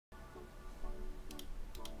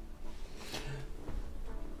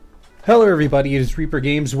Hello everybody, it is Reaper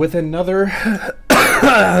Games with another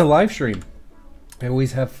live stream. I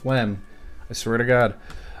always have phlegm, I swear to God.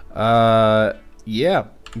 Yeah,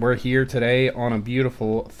 we're here today on a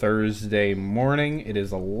beautiful Thursday morning. It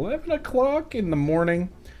is 11 o'clock in the morning.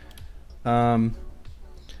 So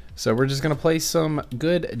we're just gonna play some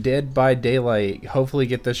good Dead by Daylight. Hopefully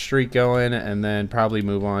get this streak going and then probably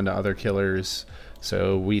move on to other killers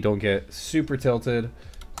so we don't get super tilted.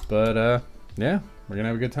 But yeah. We're gonna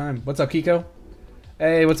have a good time. What's up, Kiko?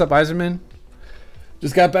 Hey, what's up, Eiserman?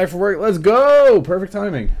 Just got back from work. Let's go! Perfect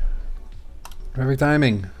timing. Perfect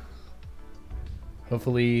timing.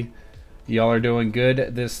 Hopefully, y'all are doing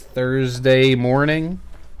good this Thursday morning.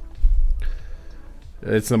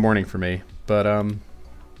 It's the morning for me, but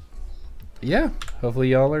yeah.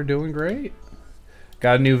 Hopefully, y'all are doing great.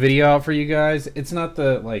 Got a new video out for you guys. It's not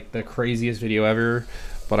the craziest video ever,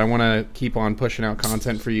 but I want to keep on pushing out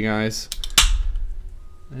content for you guys.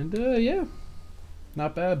 And yeah,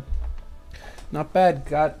 not bad, not bad.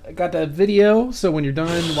 Got that video, so when you're done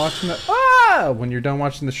watching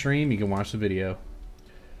the stream, you can watch the video.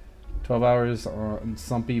 12 hours on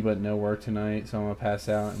Sumpy, but no work tonight, so I'm gonna pass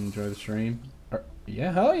out and enjoy the stream.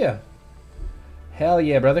 Yeah, hell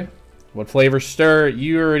yeah, brother. What flavor stir?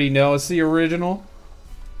 You already know. It's the original.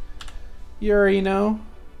 You already know.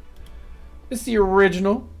 It's the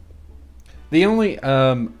original. The only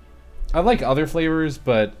I like other flavors,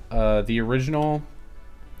 but the original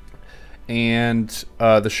and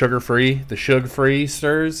the sugar-free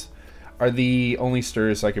stirs are the only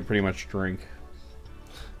stirs I could pretty much drink.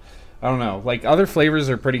 I don't know, like other flavors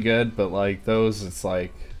are pretty good, but like those, it's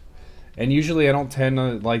like, and usually I don't tend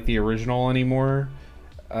to like the original anymore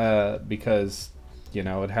because, you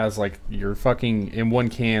know, it has like your fucking in one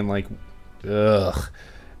can like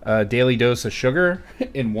daily dose of sugar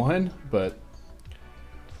in one, but.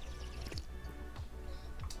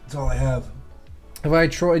 That's all I have. Have I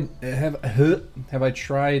tried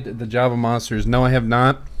the Java Monsters? No, I have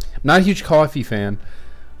not. I'm not a huge coffee fan.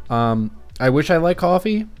 I wish I liked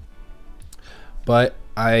coffee, but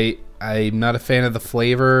I'm not a fan of the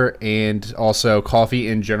flavor, and also coffee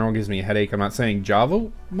in general gives me a headache. I'm not saying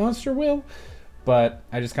Java Monster will, but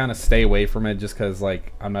I just kind of stay away from it just because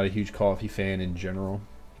like I'm not a huge coffee fan in general.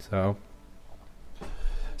 So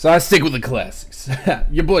I stick with the classics.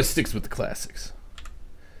 Your boy sticks with the classics.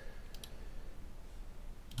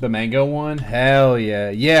 The mango one, hell yeah,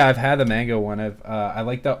 yeah. I've had the mango one. I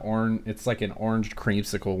like the orange. It's like an orange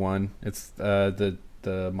creamsicle one. It's the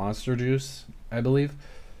Monster Juice, I believe.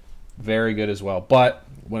 Very good as well. But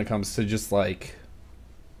when it comes to just like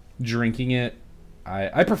drinking it,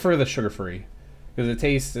 I prefer the sugar free because it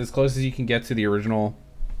tastes as close as you can get to the original.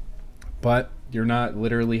 But you're not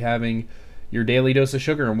literally having your daily dose of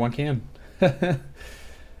sugar in one can.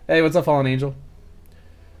 Hey, what's up, Fallen Angel?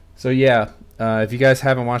 So yeah. If you guys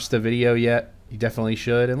haven't watched the video yet, you definitely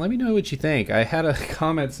should. And let me know what you think. I had a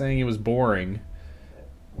comment saying it was boring,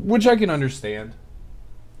 which I can understand.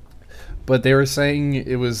 But they were saying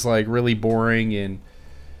it was like really boring, and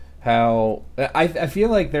how I feel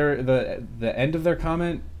like the end of their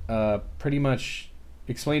comment pretty much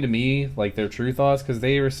explained to me like their true thoughts, because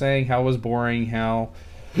they were saying how it was boring, how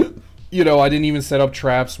you know I didn't even set up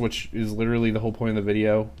traps, which is literally the whole point of the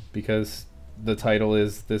video, because the title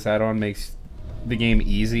is this add-on makes the game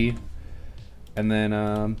easy, and then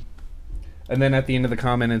at the end of the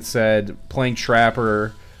comment it said playing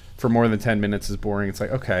Trapper for more than 10 minutes is boring. It's like,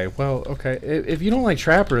 okay, well, okay, if you don't like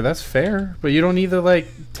Trapper, that's fair, but you don't need to like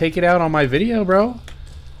take it out on my video, bro.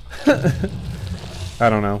 I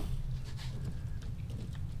don't know.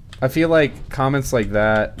 I feel like comments like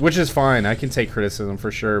that, which is fine, I can take criticism for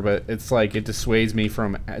sure, but it's like it dissuades me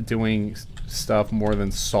from doing stuff more than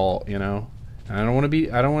salt, you know. I don't want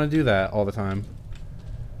to do that all the time.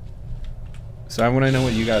 So I want to know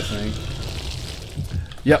what you guys think.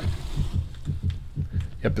 Yep.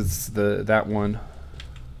 Yep, it's that one.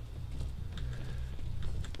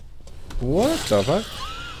 What the fuck?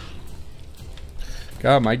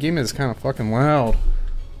 God, my game is kind of fucking loud.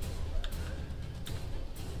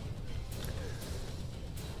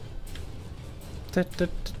 I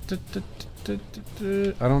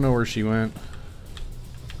don't know where she went.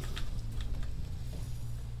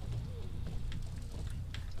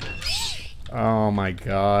 Oh my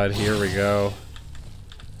god, here we go.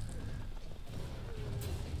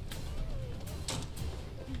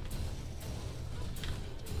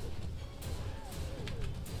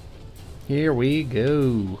 Here we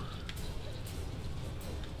go.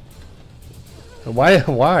 Why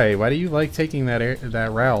do you like taking that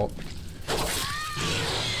route?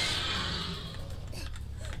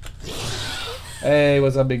 Hey,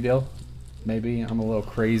 what's up, big deal? Maybe I'm a little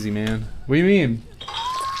crazy, man. What do you mean?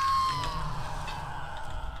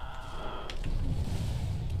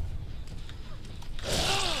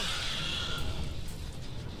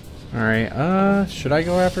 Alright, should I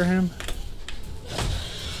go after him?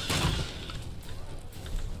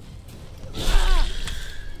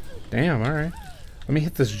 Damn, alright. Let me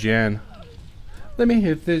hit this gen. Let me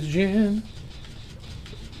hit this gen.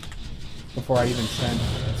 Before I even send.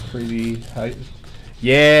 That's crazy.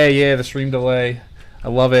 Yeah, the stream delay. I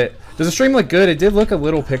love it. Does the stream look good? It did look a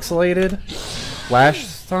little pixelated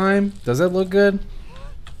last time. Does it look good?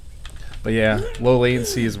 But yeah, low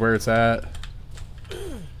latency is where it's at.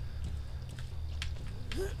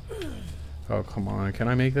 Oh, come on. Can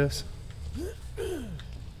I make this?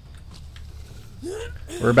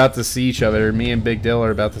 We're about to see each other. Me and Big Dill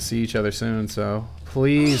are about to see each other soon, so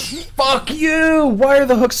please. Fuck you! Why are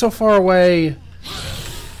the hooks so far away?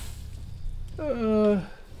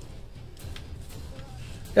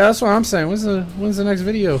 Yeah, that's what I'm saying. When's the next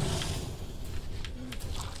video?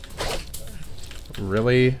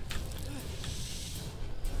 Really?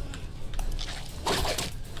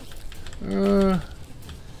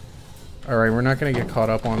 Alright, we're not gonna get caught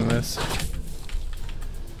up on this.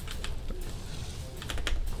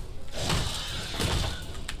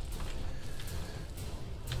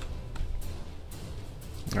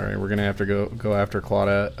 Alright, we're gonna have to go after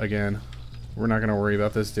Claudette again. We're not gonna worry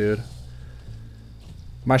about this dude.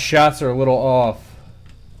 My shots are a little off.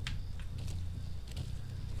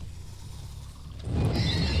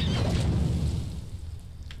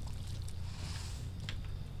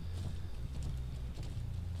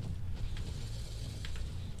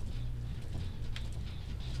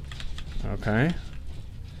 Okay.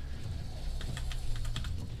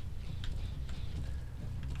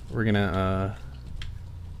 We're gonna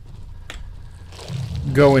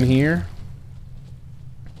go in here.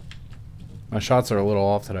 My shots are a little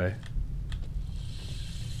off today.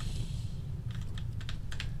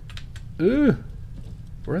 Ooh.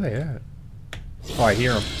 Where are they at? Oh, I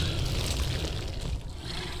hear them.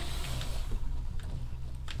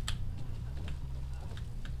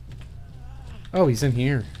 Oh, he's in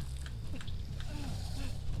here.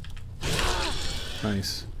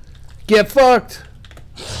 Nice. Get fucked!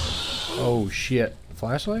 Oh shit.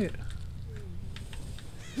 Flashlight?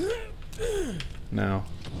 No.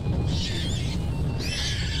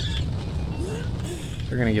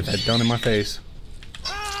 They're gonna get that done in my face.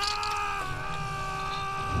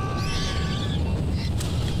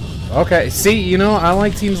 Okay, see, you know, I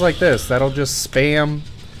like teams like this. That'll just spam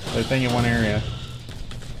the thing in one area.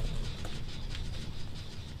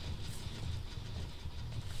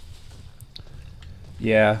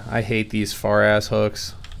 Yeah, I hate these far ass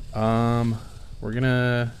hooks. We're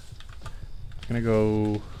gonna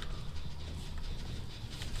go.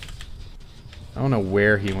 I don't know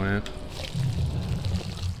where he went.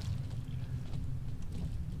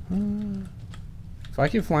 If I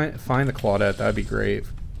could find the Claudette, that'd be great.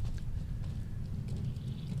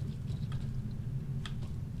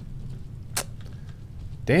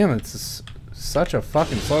 Damn, it's such a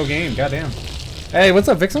fucking slow game. Goddamn. Hey, what's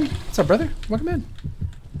up, Vixen? What's up, brother? Welcome in.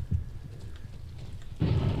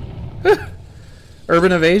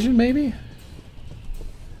 Urban Evasion, maybe?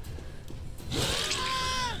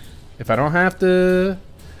 If I don't have to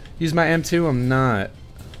use my M2, I'm not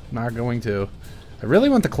going to. I really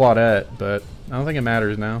want the Claudette, but I don't think it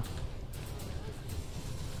matters now.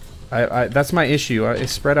 That's my issue. I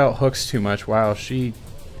spread out hooks too much. Wow, she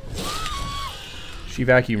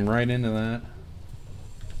vacuumed right into that.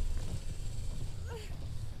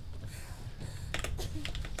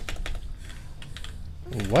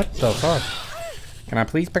 What the fuck? Can I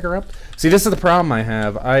please pick her up? See, this is the problem I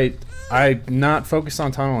have. I'm not focused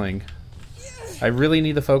on tunneling. I really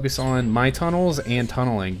need to focus on my tunnels and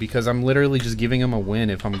tunneling because I'm literally just giving them a win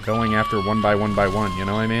if I'm going after one by one, you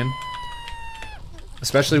know what I mean?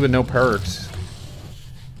 Especially with no perks.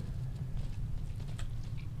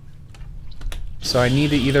 So I need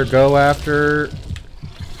to either go after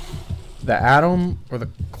the Atom or the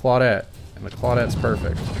Claudette, and the Claudette's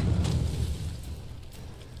perfect.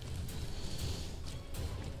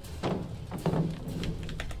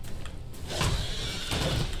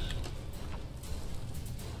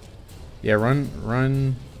 Yeah,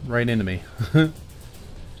 run right into me.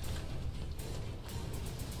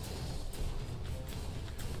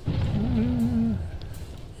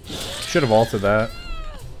 Should have ulted that.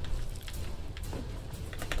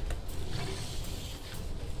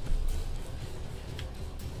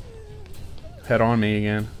 Head on me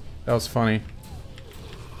again. That was funny.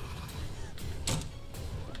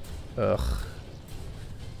 Ugh.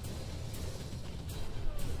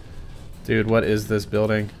 Dude, what is this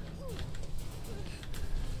building?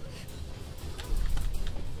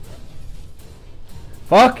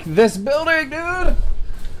 Fuck this building, dude!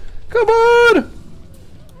 Come on!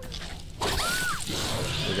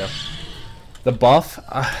 There we go. The buff?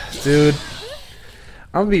 Dude.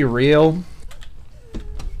 I'm gonna be real.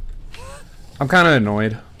 I'm kind of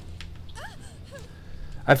annoyed.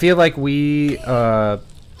 I feel like we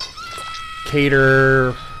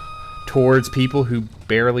cater towards people who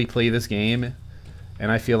barely play this game,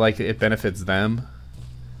 and I feel like it benefits them.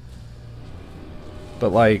 But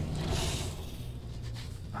like,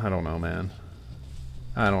 I don't know, man.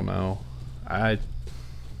 I don't know.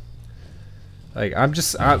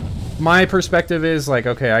 My perspective is like,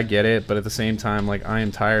 okay, I get it, but at the same time, like, I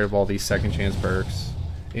am tired of all these second chance perks.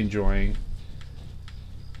 Enjoying.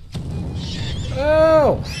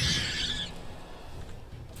 Oh!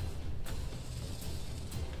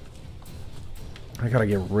 I gotta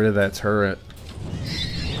get rid of that turret.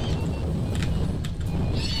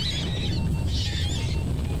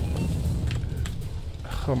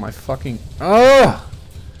 Oh my fucking... Oh!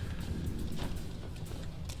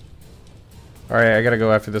 Alright, I gotta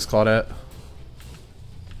go after this Claudette.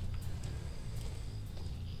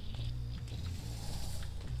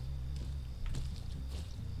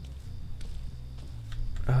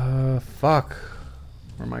 Fuck.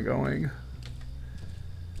 Where am I going?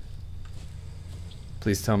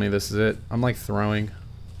 Please tell me this is it. I'm like throwing.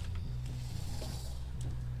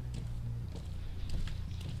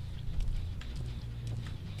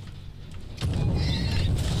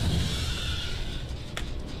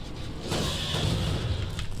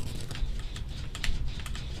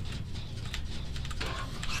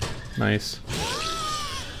 Nice.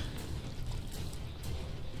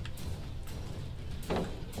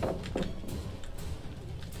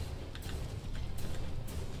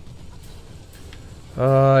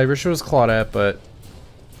 I wish it was Claudette, but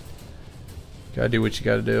gotta do what you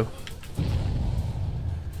gotta do.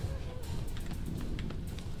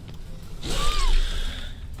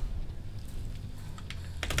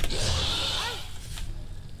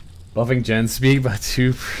 Buffing Gen speed by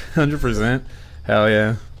 200%? Hell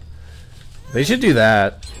yeah. They should do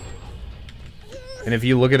that. And if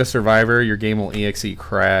you look at a survivor, your game will EXE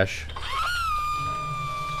crash.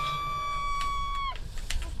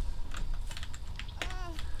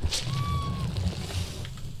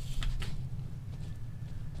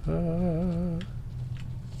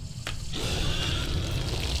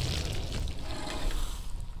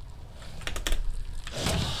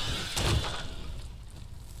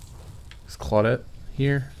 Is Claudette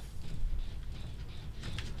here?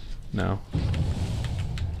 No.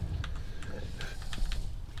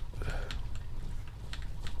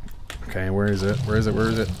 Okay, where is it? Where is it? Where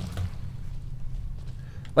is it?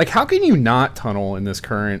 Like, how can you not tunnel in this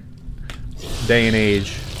current day and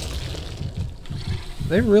age?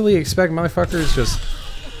 They really expect motherfuckers just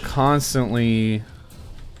constantly...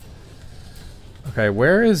 Okay,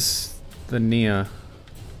 where is the Nia?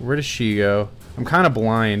 Where does she go? I'm kind of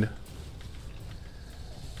blind.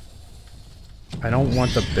 I don't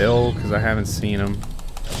want the Bill because I haven't seen him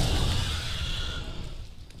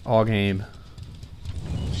all game.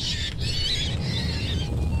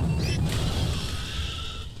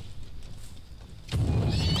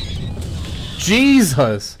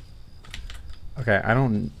 Jesus. Okay, I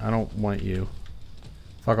don't want you.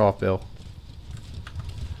 Fuck off, Bill.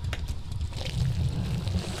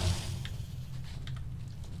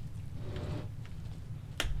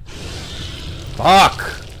 Fuck.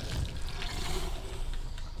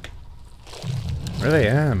 Where are they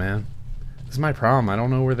at, man? This is my problem. I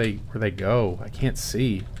don't know where they go. I can't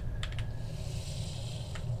see.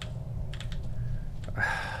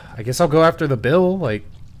 I guess I'll go after the Bill. Like,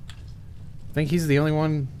 I think he's the only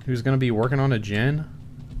one who's gonna be working on a gen.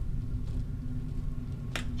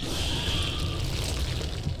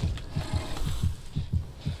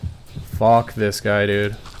 Fuck this guy,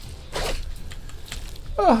 dude.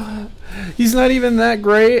 Oh, he's not even that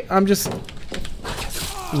great. I'm just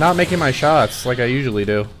not making my shots like I usually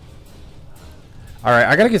do. Alright,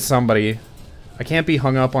 I gotta get somebody. I can't be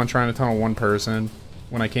hung up on trying to tunnel one person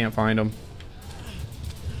when I can't find them.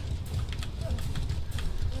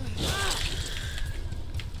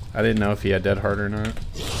 I didn't know if he had dead hard or not.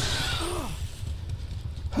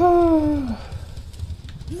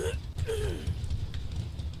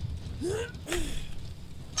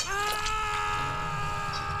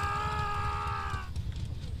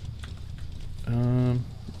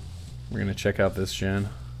 We're gonna check out this gen.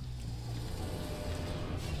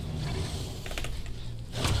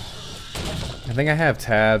 I think I have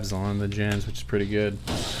tabs on the gens, which is pretty good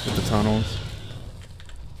with the tunnels.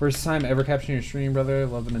 First time ever capturing your stream, brother.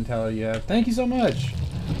 Love the mentality you have. Thank you so much.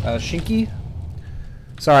 Shinky.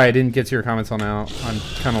 Sorry, I didn't get to your comments on now. I'm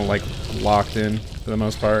kind of like locked in for the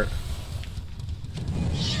most part.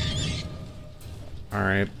 All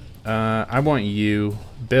right. I want you,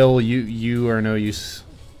 Bill. You are no use.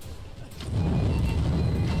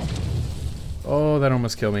 Oh, that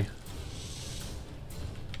almost killed me.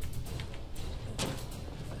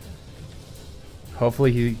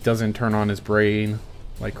 Hopefully he doesn't turn on his brain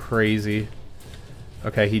like crazy.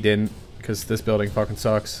 Okay, he didn't, because this building fucking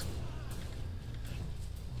sucks.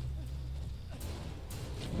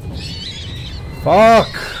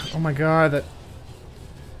 Fuck! Oh my god, that...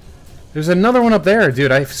 There's another one up there,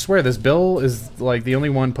 dude. I swear, this Bill is like the only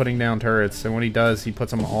one putting down turrets, and when he does, he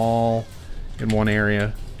puts them all in one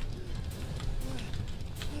area.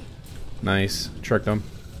 Nice. Tricked him.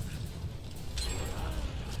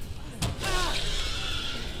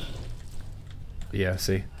 Yeah,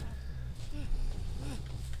 see.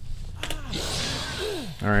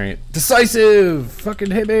 Alright. Decisive!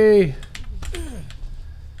 Fucking hit me!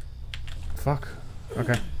 Fuck.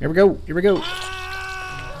 Okay. Here we go. Here we go.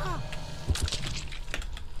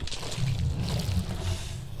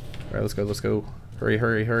 Alright, let's go. Let's go. Hurry,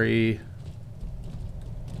 hurry, hurry.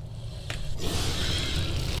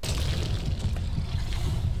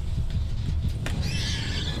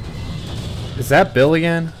 Is that Bill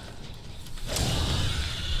again?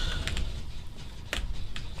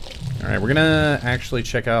 Alright, we're gonna actually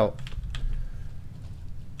check out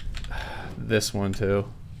this one too.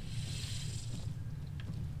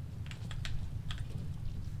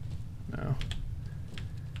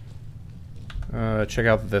 No. Check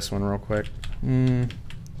out this one real quick.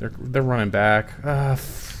 They're running back. Let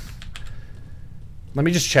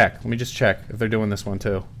me just check. Let me just check if they're doing this one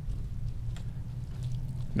too.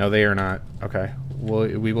 No, they are not. Okay.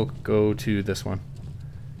 We will go to this one.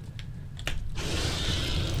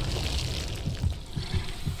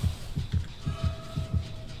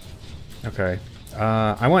 Okay.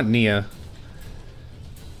 I want Nia.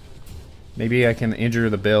 Maybe I can injure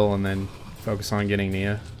the Bill and then focus on getting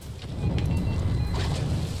Nia.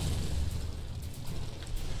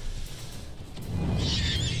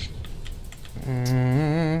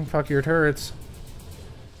 Fuck your turrets.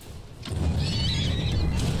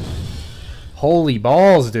 Holy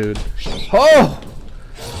balls, dude. Oh!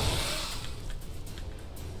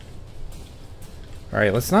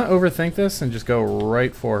 Alright, let's not overthink this and just go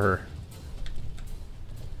right for her.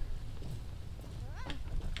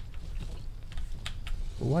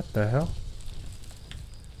 What the hell?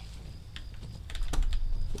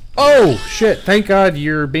 Oh, shit. Thank God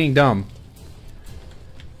you're being dumb.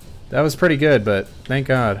 That was pretty good, but thank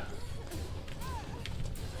God.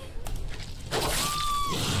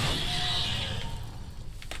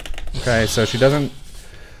 Okay, so she doesn't...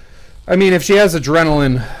 I mean, if she has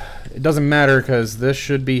adrenaline, it doesn't matter, because this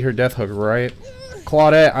should be her death hook, right?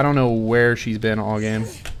 Claudette, I don't know where she's been all game,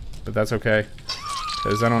 but that's okay.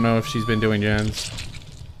 Because I don't know if she's been doing gens.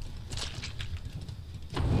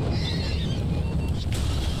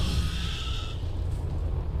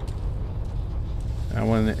 That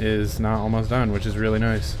one is not almost done, which is really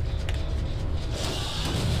nice.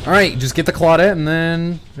 Alright, just get the Claudette and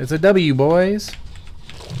then it's a W, boys.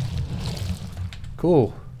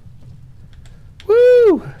 Cool.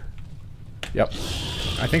 Woo! Yep.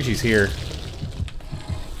 I think she's here.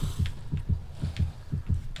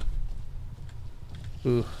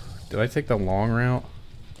 Ooh, did I take the long route?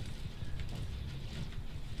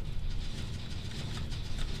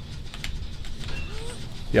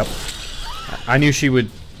 Yep. I knew she would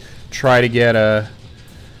try to get a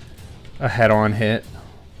head-on hit.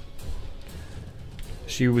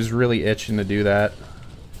 She was really itching to do that.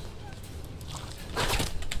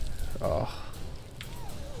 Oh.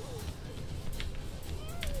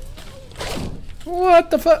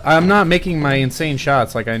 What the fuck? I'm not making my insane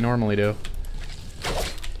shots like I normally do.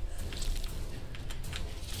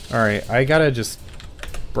 Alright, I gotta just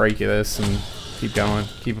break this and keep going.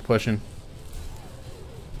 Keep it pushing.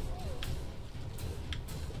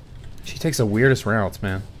 She takes the weirdest routes,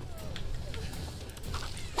 man.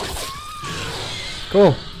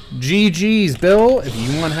 Cool. GG's, Bill. If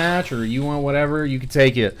you want hatch or you want whatever, you can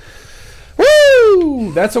take it.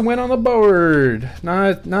 Woo! That's a win on the board.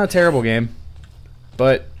 Not a terrible game.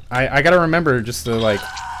 But I gotta remember just to, like,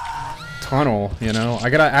 tunnel, you know?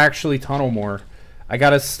 I gotta actually tunnel more. I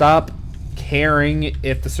gotta stop caring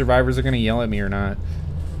if the survivors are gonna yell at me or not.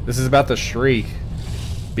 This is about the streak.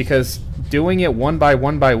 Because doing it one by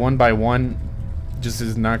one by one by one just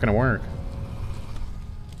is not gonna work.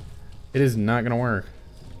 It is not gonna work.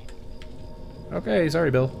 Okay, sorry,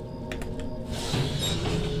 Bill.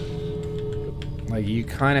 Like, you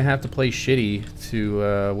kind of have to play shitty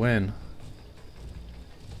to win.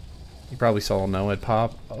 You probably saw Noah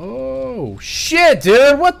pop. Oh, shit,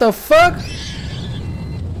 dude! What the fuck?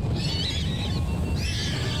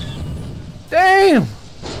 Damn!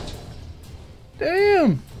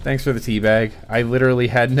 Damn! Thanks for the teabag. I literally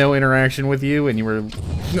had no interaction with you, and you were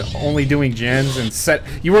only doing gens and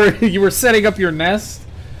you were setting up your nest.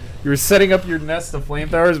 You were setting up your nest of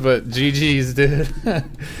flamethrowers, but GG's, dude.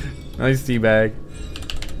 Nice teabag.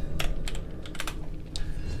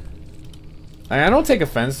 I don't take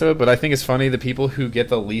offense to it, but I think it's funny the people who get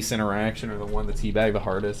the least interaction are the one that teabag the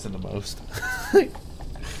hardest and the most.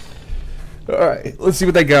 Alright, let's see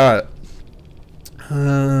what they got.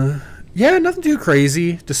 Yeah, nothing too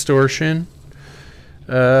crazy. Distortion.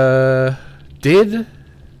 Yeah,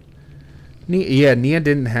 Nia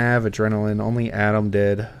didn't have adrenaline. Only Adam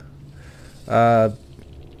did.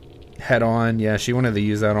 Head on. Yeah, she wanted to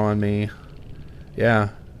use that on me.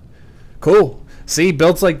 Yeah. Cool. See,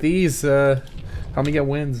 builds like these help me get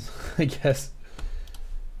wins, I guess.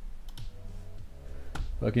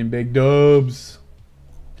 Fucking big dubs.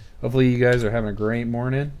 Hopefully you guys are having a great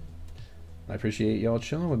morning. I appreciate y'all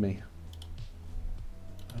chilling with me.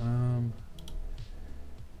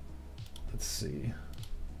 Let's see.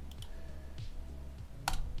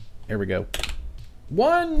 Here we go.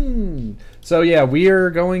 1. So yeah, we are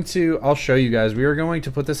going to, I'll show you guys. We are going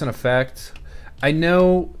to put this in effect. I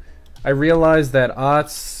realized that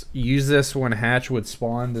Ots use this when Hatch would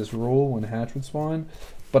spawn, this rule when Hatch would spawn,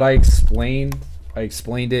 but I explained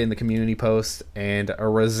it in the community post, and a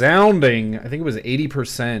resounding, I think it was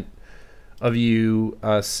 80% of you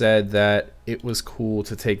said that it was cool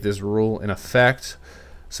to take this rule in effect.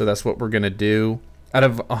 So that's what we're gonna do. Out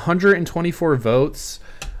of 124 votes,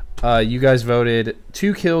 you guys voted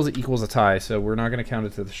 2 kills equals a tie, so we're not gonna count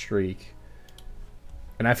it to the streak.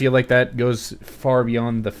 And I feel like that goes far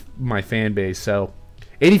beyond my fan base. So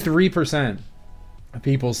 83% of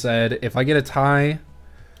people said if I get a tie,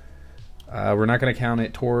 we're not going to count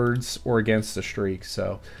it towards or against the streak.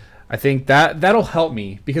 So I think that'll help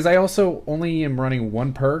me, because I also only am running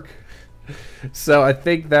 1 perk. So I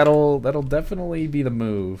think that'll definitely be the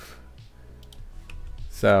move.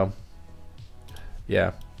 So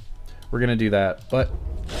yeah, we're going to do that. But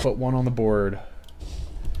put 1 on the board.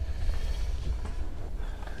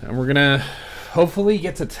 And we're gonna hopefully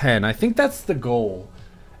get to 10. I think that's the goal.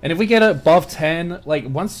 And if we get above 10, like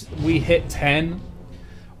once we hit 10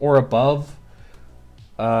 or above,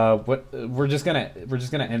 we're just gonna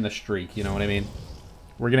end the streak. You know what I mean?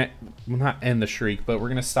 We'll not end the streak, but we're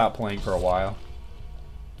gonna stop playing for a while.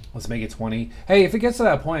 Let's make it 20. Hey, if it gets to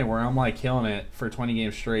that point where I'm like killing it for 20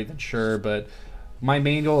 games straight, then sure. But my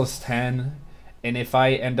main goal is 10. And if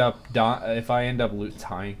I end up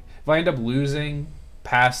losing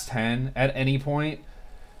past 10 at any point,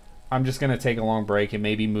 I'm just gonna take a long break and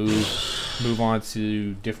maybe move on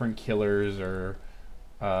to different killers, or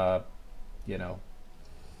you know,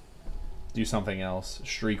 do something else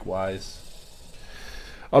streak wise.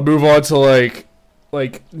 I'll move on to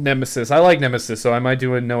like Nemesis. I like Nemesis, so I might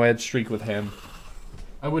do a no edge streak with him.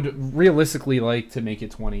 I would realistically like to make it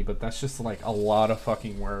 20, but that's just like a lot of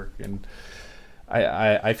fucking work, and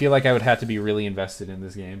I feel like I would have to be really invested in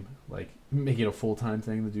this game, like make it a full-time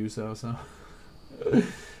thing to do so.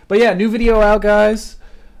 But yeah, new video out, guys.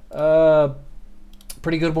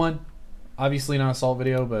 Pretty good one. Obviously not assault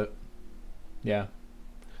video, but yeah.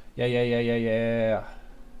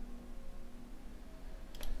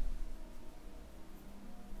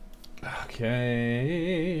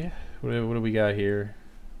 Okay, what do we got here?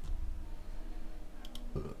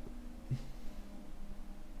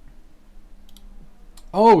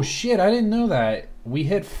 Oh shit, I didn't know that. We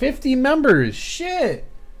hit 50 members. Shit.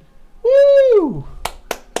 Woo!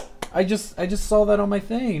 I just saw that on my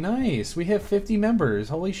thing. Nice. We hit 50 members.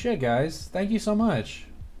 Holy shit, guys. Thank you so much.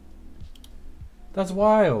 That's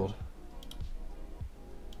wild.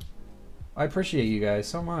 I appreciate you guys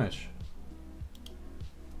so much.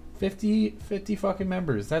 50 fucking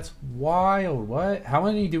members. That's wild. What? How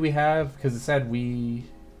many do we have? Because it said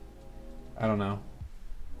I don't know.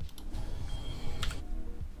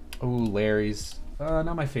 Oh, Larry's.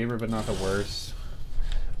 Not my favorite, but not the worst.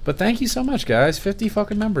 But thank you so much, guys. 50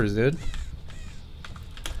 fucking members, dude.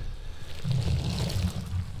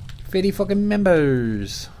 50 fucking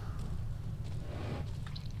members.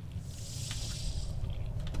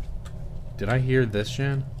 Did I hear this,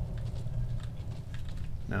 Jen?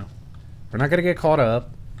 No. We're not gonna get caught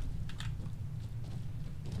up.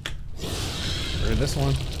 Or this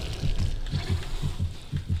one.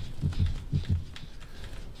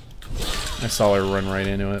 I saw her run right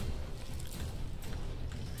into it.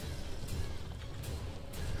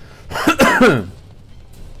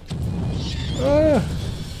 Ah,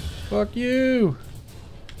 fuck you.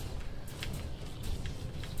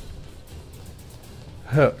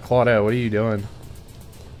 Claudette, what are you doing?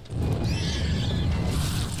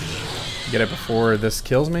 Get it before this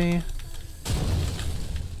kills me.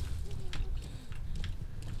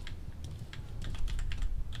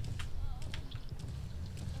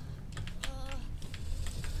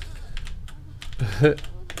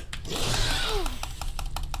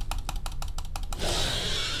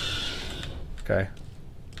 Okay.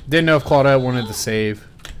 Didn't know if Claudette wanted to save.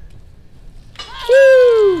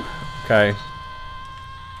 Woo! Okay.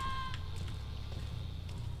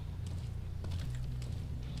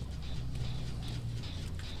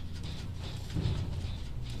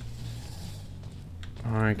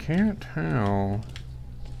 I can't tell.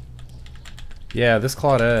 Yeah, this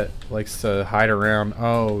Claudette likes to hide around.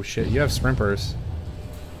 Oh shit, you have sprimpers.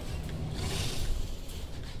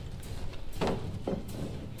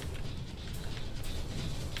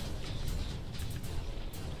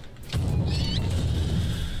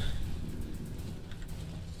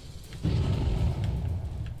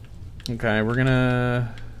 Okay, we're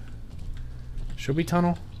gonna... Should we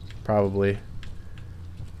tunnel? Probably.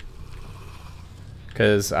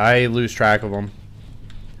 Because I lose track of them.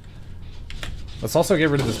 Let's also get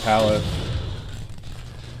rid of this pallet.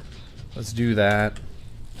 Let's do that.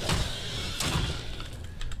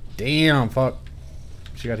 Damn, fuck.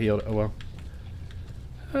 She got healed. Oh well.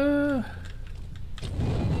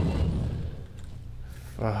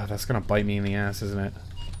 Oh, that's gonna bite me in the ass, isn't it?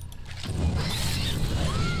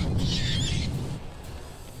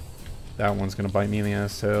 That one's gonna bite me in the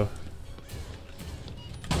ass too.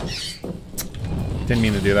 Didn't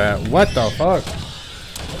mean to do that. What the fuck?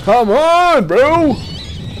 Come on, bro!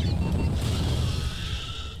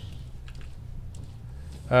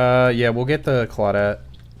 Yeah, we'll get the Claudette.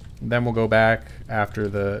 Then we'll go back after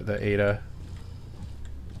the Ada.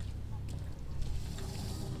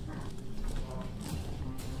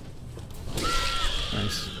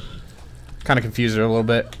 Nice. Kind of confused her a little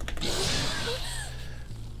bit.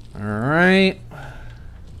 Alright.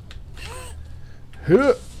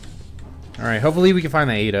 Alright, hopefully we can find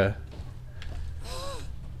the Ada.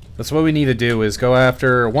 That's what we need to do, is go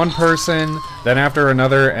after one person, then after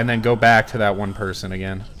another, and then go back to that one person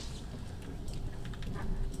again.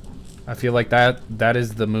 I feel like that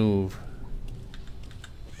is the move.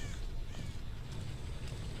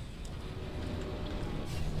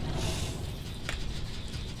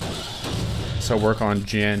 So work on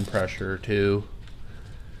gen pressure too.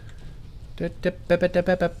 Who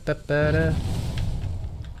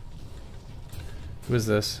is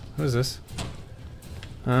this? Who is this?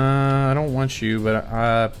 I don't want you,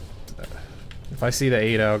 but if I see the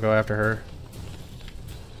Ada, I'll go after her.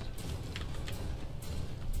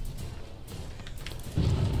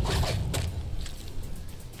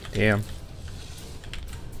 Damn.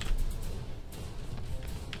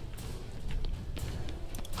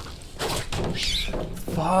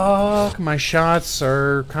 Fuck, my shots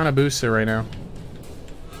are kind of boosted right now.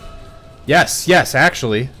 Yes, yes,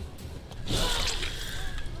 actually.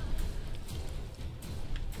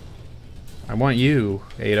 I want you,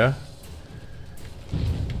 Ada.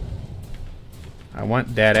 I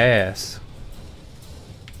want that ass.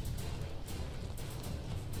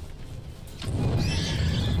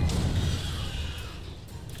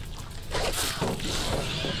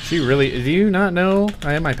 She really... Do you not know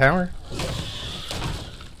I have my power?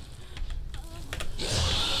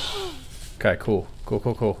 Okay, cool.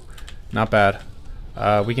 Cool. Not bad.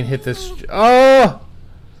 We can hit this... Oh!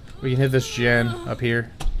 We can hit this gen up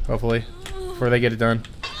here, hopefully, before they get it done.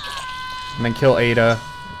 And then kill Ada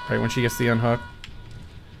right when she gets the unhook.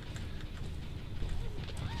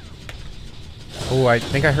 Oh, I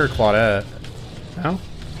think I heard Claudette. No?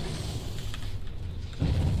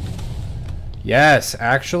 Yes,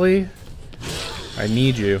 actually, I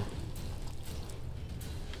need you.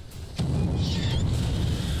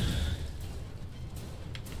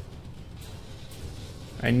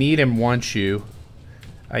 I need and want you.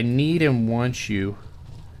 I need and want you.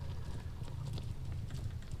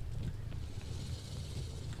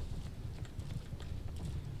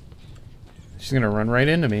 She's gonna run right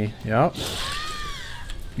into me. Yep.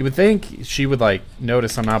 You would think she would like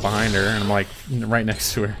notice I'm not behind her and I'm like right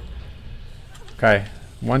next to her. Okay,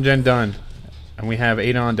 one gen done. And we have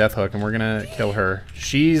Ada on Death Hook and we're gonna kill her.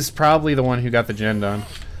 She's probably the one who got the gen done.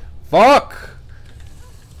 Fuck!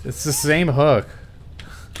 It's the same hook.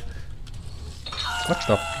 What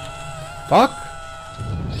the fuck?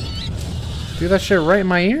 Do that shit right in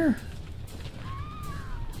my ear?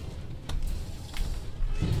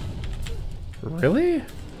 Really?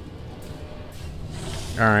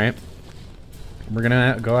 Alright. We're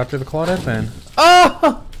gonna go after the Claudette then.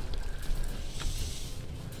 Oh!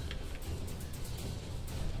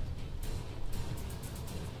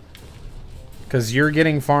 Because you're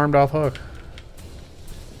getting farmed off hook.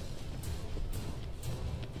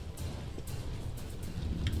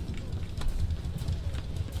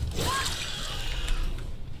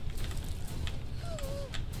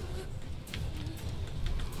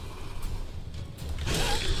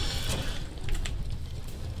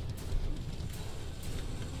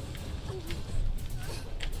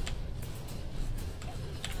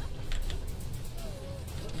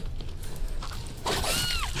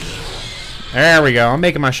 There we go. I'm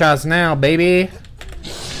making my shots now, baby.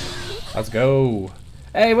 Let's go.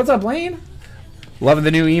 Hey, what's up, Lane? Loving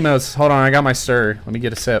the new emotes. Hold on, I got my stir. Let me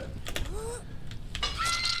get a sip.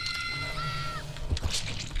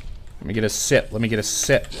 Let me get a sip. Let me get a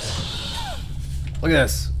sip. Look at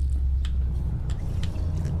this.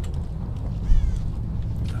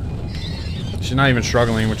 She's not even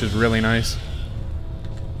struggling, which is really nice.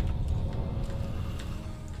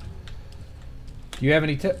 Do you have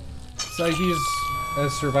any tips? So I use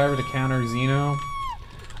as survivor to counter Xeno.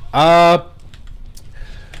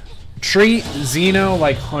 Treat Xeno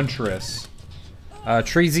like Huntress.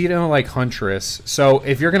 Treat Xeno like Huntress. So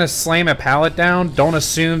if you're gonna slam a pallet down, don't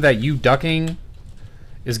assume that you ducking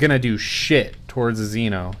is gonna do shit towards a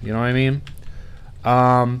Xeno. You know what I mean?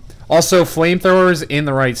 Also, flamethrowers in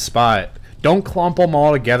the right spot. Don't clump them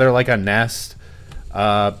all together like a nest.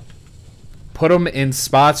 Put them in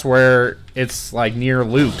spots where it's like near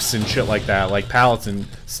loops and shit like that, like pallets and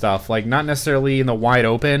stuff. Like not necessarily in the wide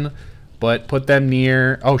open, but put them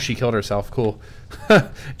near. Oh, she killed herself. Cool.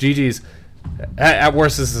 GG's. At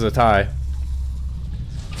worst, this is a tie.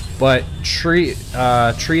 But treat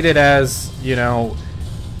it as, you know.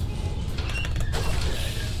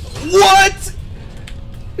 What?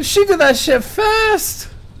 She did that shit fast.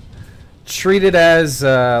 Treat it as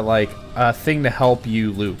like a thing to help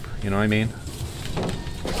you loop. You know what I mean?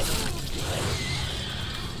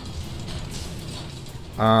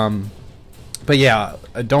 But yeah,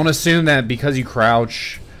 don't assume that because you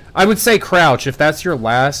crouch. I would say crouch if that's your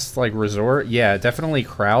last like resort. Yeah, definitely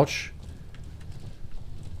crouch.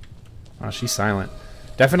 Oh, she's silent.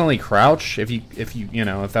 Definitely crouch if you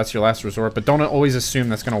know, if that's your last resort, but don't always assume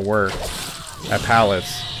that's gonna work at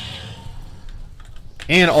pallets.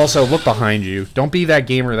 And also look behind you. Don't be that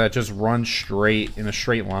gamer that just runs straight in a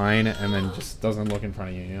straight line and then just doesn't look in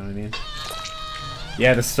front of you, you know what I mean?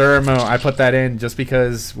 Yeah, the stir emo, I put that in just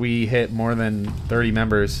because we hit more than 30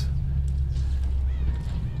 members.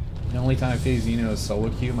 The only time I face Xeno is solo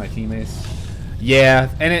queue, my teammates. Yeah,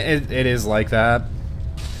 and it is like that.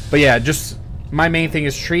 But yeah, just my main thing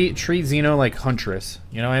is treat Xeno like Huntress.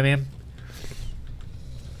 You know what I mean?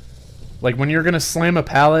 Like when you're gonna slam a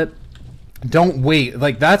pallet, don't wait.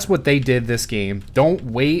 Like that's what they did this game. Don't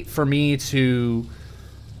wait for me to.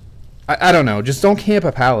 I don't know. Just don't camp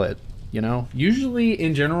a pallet. You know, usually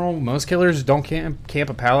in general, most killers don't camp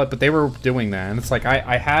a pallet, but they were doing that, and it's like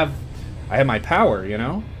I have my power, you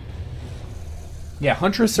know. Yeah,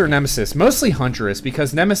 Huntress or Nemesis, mostly Huntress,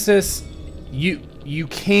 because Nemesis, you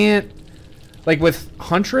can't, like with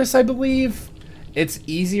Huntress, I believe it's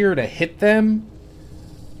easier to hit them,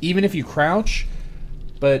 even if you crouch.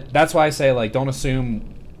 But that's why I say like don't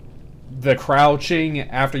assume the crouching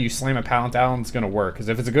after you slam a pallet down is gonna work, because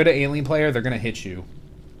if it's a good alien player, they're gonna hit you.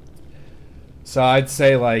 So I'd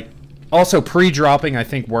say like, also pre-dropping I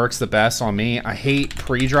think works the best on me. I hate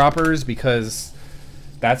pre-droppers because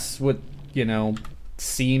that's what, you know,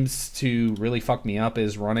 seems to really fuck me up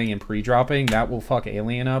is running and pre-dropping. That will fuck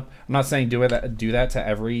alien up. I'm not saying do that to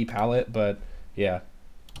every pallet, but yeah.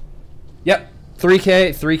 Yep,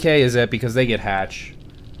 3K is it because they get hatch.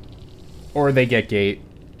 Or they get gate.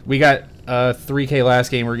 We got 3K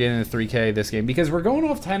last game, we're getting a 3K this game because we're going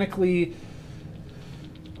off technically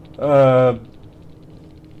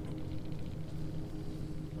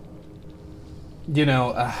you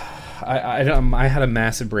know, I had a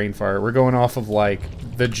massive brain fart. We're going off of like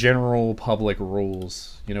the general public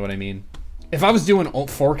rules. You know what I mean? If I was doing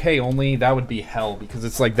 4K only, that would be hell because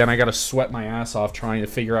it's like then I gotta sweat my ass off trying to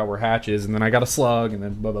figure out where hatch is, and then I gotta slug, and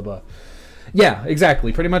then blah blah blah. Yeah,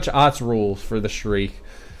 exactly. Pretty much OTS rules for the streak.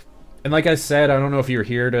 And like I said, I don't know if you're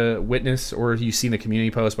here to witness or if you've seen the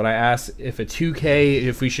community post, but I asked if a 2K,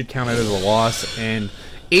 if we should count it as a loss, and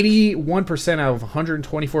 81% out of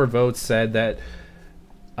 124 votes said that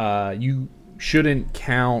you shouldn't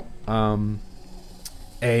count a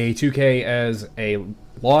 2K as a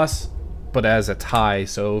loss, but as a tie.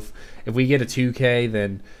 So if we get a 2K,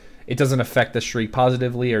 then it doesn't affect the streak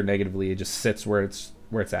positively or negatively. It just sits where it's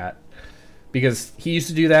at. because he used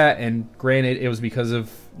to do that, and granted, it was because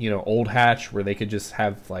of, you know, old hatch where they could just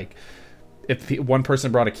have like, if one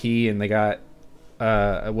person brought a key and they got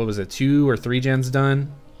what was it, 2 or 3 gens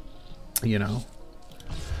done, you know.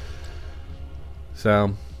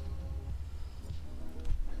 So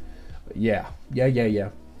yeah.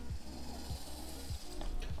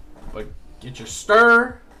 But get your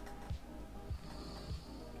stir.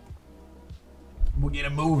 We'll get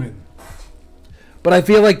it moving. But I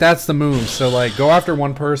feel like that's the move. So like, go after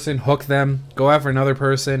one person, hook them, go after another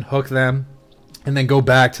person, hook them, and then go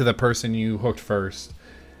back to the person you hooked first,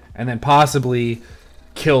 and then possibly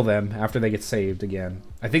kill them after they get saved again.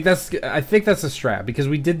 I think that's a strat, because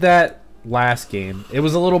we did that last game. It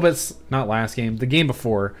was a little bit, not last game, the game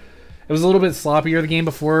before. It was a little bit sloppier the game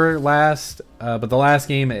before last, but the last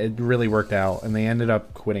game it really worked out, and they ended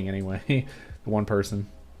up quitting anyway. The one person.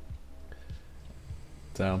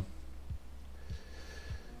 So.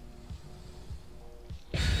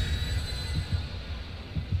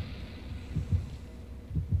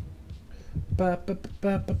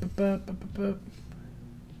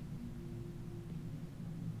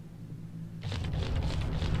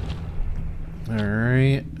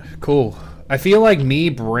 Alright, cool. I feel like me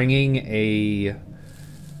bringing a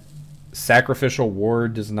sacrificial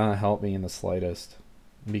ward does not help me in the slightest,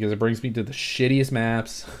 because it brings me to the shittiest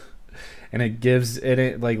maps, and it gives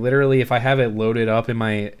it like, literally, if I have it loaded up in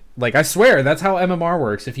my, like, I swear that's how MMR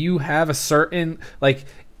works. If you have a certain, like,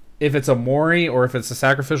 if it's a Mori or if it's a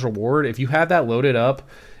sacrificial ward, if you have that loaded up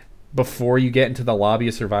before you get into the lobby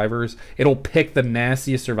of survivors, it'll pick the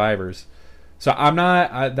nastiest survivors. So I'm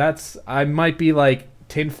not, I might be like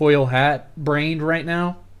tinfoil hat brained right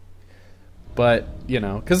now, but you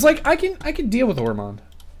know, because like I can deal with Ormond.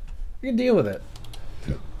 I can deal with it.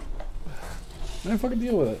 I can fucking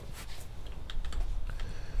deal with it.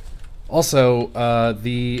 Also,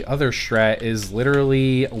 the other strat is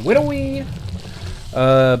literally widowing,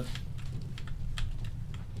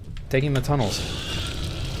 taking the tunnels.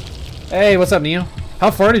 Hey, what's up, Neo?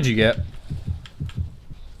 How far did you get?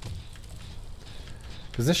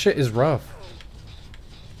 Because this shit is rough.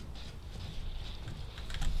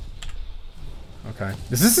 Okay.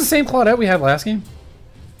 Is this the same Claudette we had last game?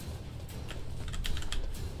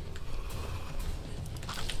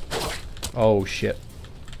 Oh, shit.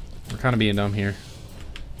 We're kind of being dumb here.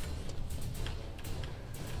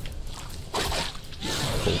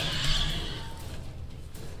 Cool.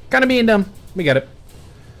 Kind of being dumb. We got it.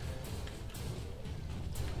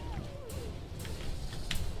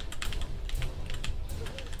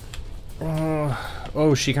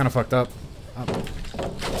 Oh, she kind of fucked up.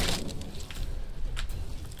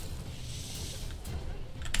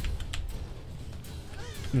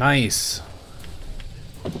 Nice.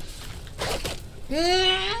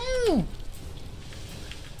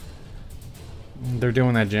 They're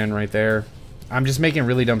doing that gen right there. I'm just making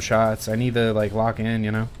really dumb shots. I need to like lock in,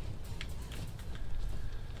 you know.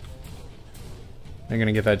 They're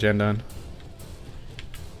gonna get that gen done.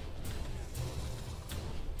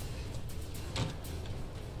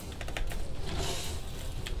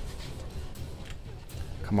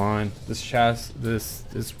 Come on, this chest, this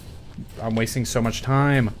is, I'm wasting so much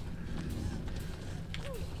time.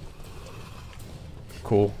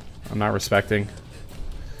 Cool, I'm not respecting.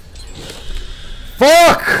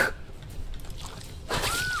 Fuck!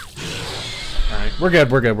 Alright, we're good.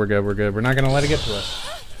 We're not gonna let it get to us.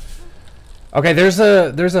 Okay, there's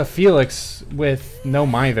a Felix with no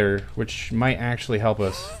Mither, which might actually help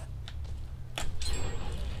us.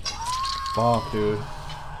 Fuck, dude.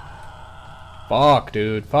 Fuck,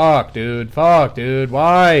 dude. Fuck, dude. Fuck, dude.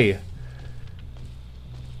 Why?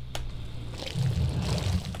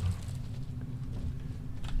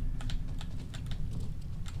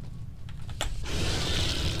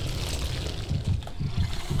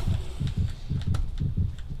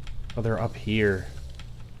 Oh, they're up here.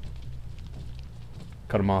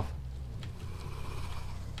 Cut them off.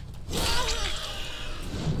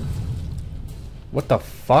 What the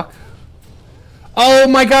fuck? Oh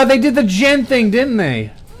my god, they did the gen thing, didn't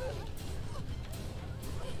they?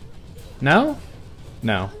 No?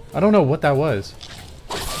 No. I don't know what that was.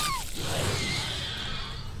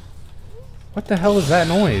 What the hell is that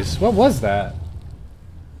noise? What was that?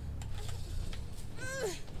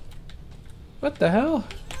 What the hell?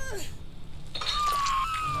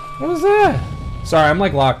 What was that? Sorry, I'm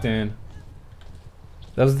like locked in.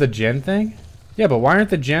 That was the gen thing? Yeah, but why aren't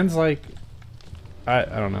the gens like... I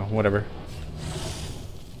don't know, whatever.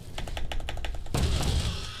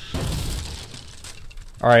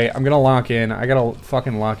 Alright, I'm gonna lock in. I gotta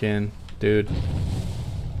fucking lock in, dude.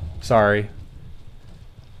 Sorry.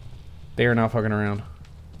 They are not fucking around.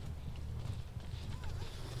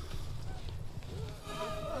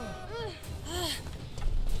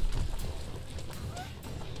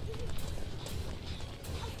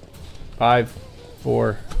 5,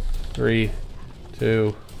 4, 3,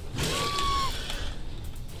 2.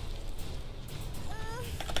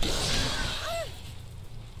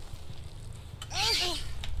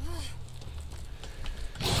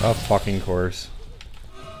 Of fucking course.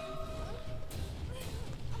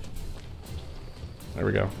 There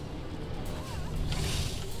we go.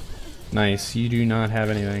 Nice. You do not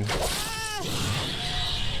have anything.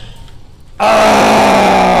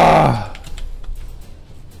 Ah!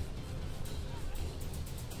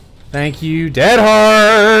 Thank you, Dead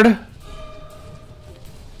Hard.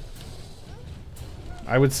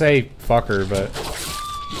 I would say fucker, but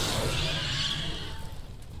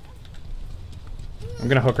I'm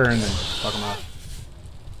gonna hook her and then fuck him off.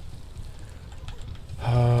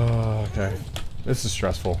 Oh, okay. This is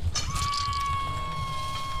stressful.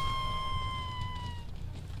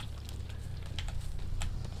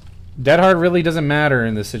 Dead Hard really doesn't matter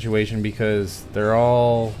in this situation because they're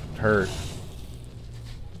all hurt.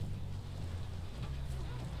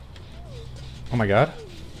 Oh my god.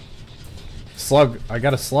 Slug. I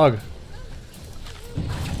got a slug.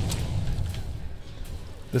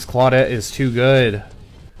 This Claudette is too good.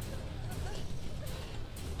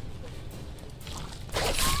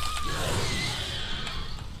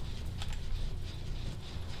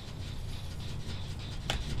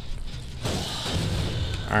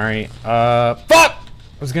 Alright, fuck! I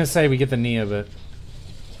was gonna say we get the Nia, but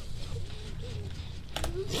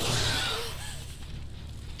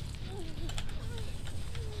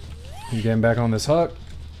I'm getting back on this hook.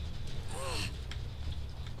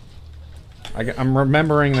 I'm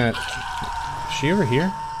remembering that. Is she over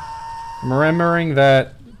here? I'm remembering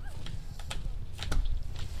that.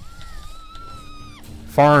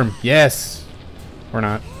 Farm, yes! Or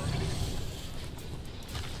not.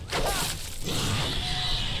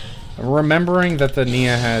 I'm remembering that the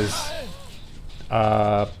Nia has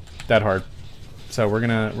Dead Hard. So we're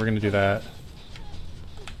gonna do that.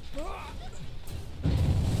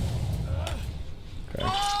 Okay.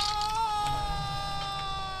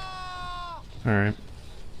 Alright.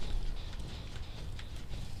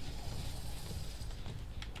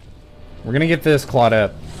 We're gonna get this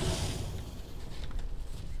Claudette.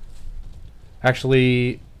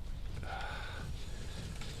 Actually,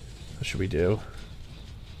 what should we do?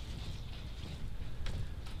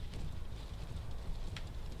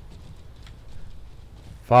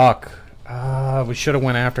 Fuck. We should have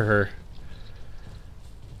went after her.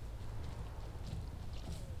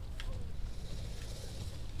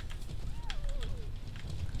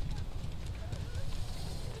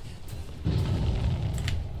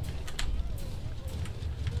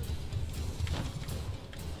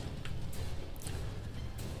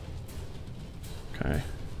 Okay.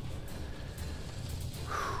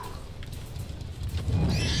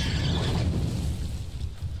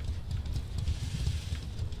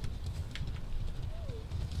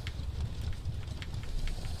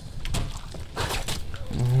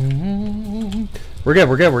 We're good,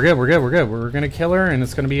 we're good, we're good, we're good, we're good. We're gonna kill her and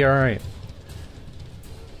it's gonna be alright.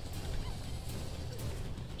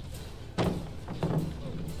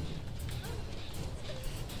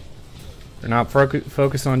 They're not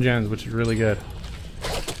focused on gens, which is really good.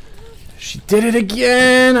 She did it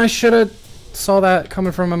again! I should have saw that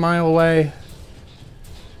coming from a mile away.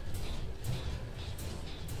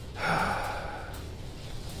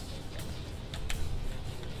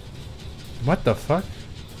 What the fuck?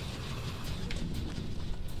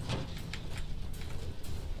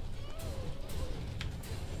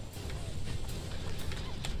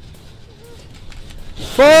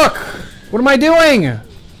 Fuck! What am I doing?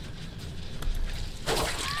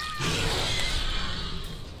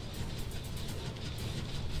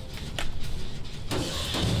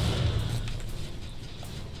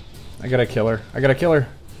 I gotta kill her. I gotta kill her.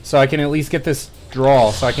 So I can at least get this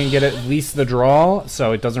draw. So I can get at least the draw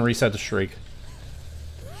so it doesn't reset the streak.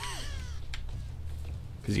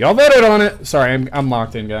 Because y'all voted on it. Sorry, I'm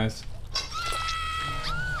locked in, guys.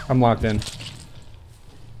 I'm locked in.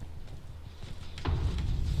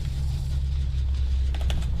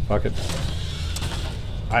 Fuck it.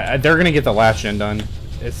 They're gonna get the last gen done.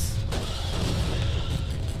 It's...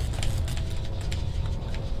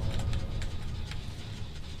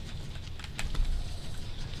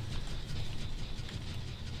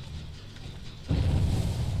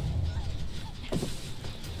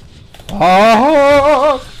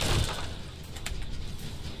 Oh!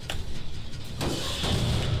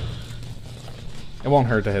 It won't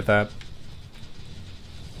hurt to hit that.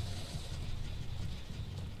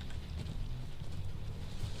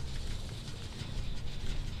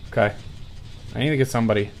 Okay. I need to get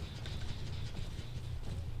somebody.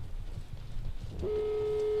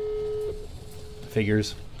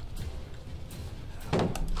 Figures.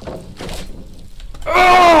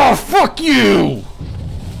 Oh, fuck you!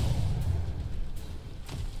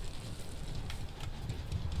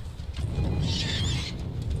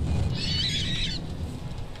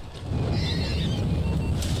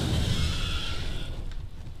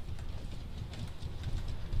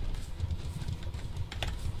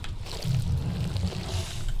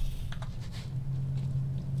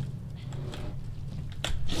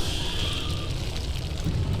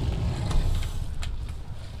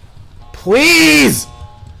 Please!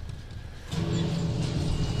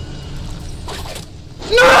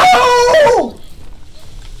 No!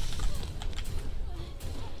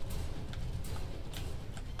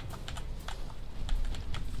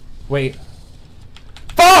 Wait.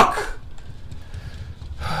 Fuck!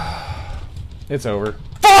 It's over.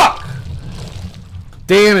 Fuck!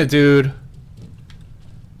 Damn it, dude.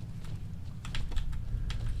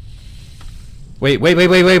 Wait.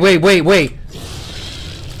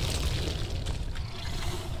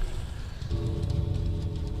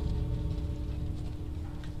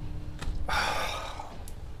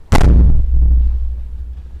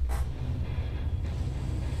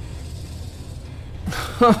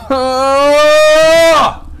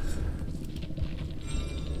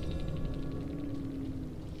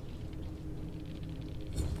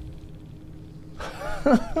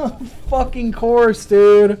 Fucking course,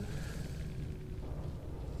 dude.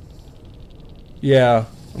 Yeah,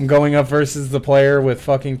 I'm going up versus the player with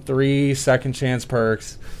fucking 3 second chance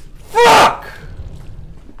perks. Fuck!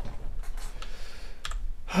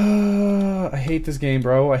 I hate this game,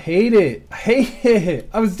 bro. I hate it. I hate it.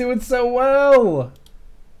 I was doing so well.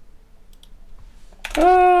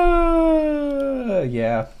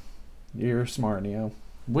 Yeah. You're smart, Neo.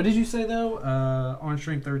 What did you say, though? On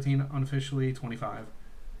stream 13, unofficially 25.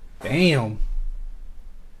 Damn.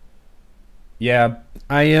 Yeah,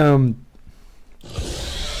 I don't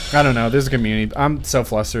know. There's a community. I'm so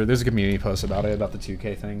flustered. There's a community post about it, about the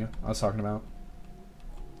 2K thing I was talking about.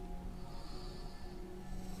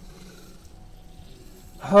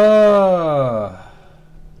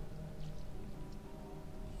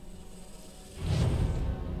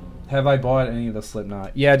 Have I bought any of the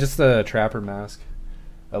Slipknot? Yeah, just the Trapper mask.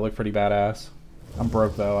 That looked pretty badass. I'm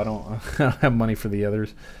broke though. I don't have money for the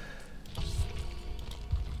others.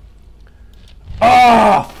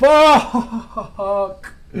 Oh,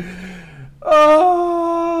 fuck!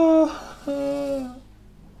 Oh,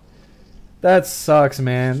 that sucks,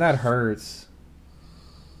 man. That hurts.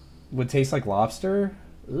 Would taste like lobster?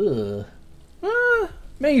 Ugh.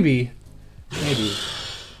 Maybe. Maybe.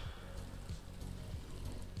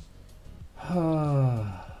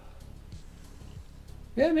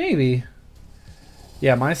 Yeah, maybe.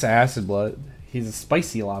 Yeah, mine's acid blood. He's a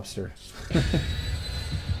spicy lobster.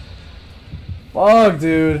 Fuck,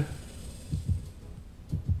 dude.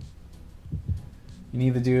 You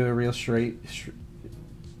need to do a real straight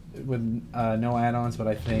with no add-ons, but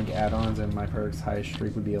I think add-ons and my perks highest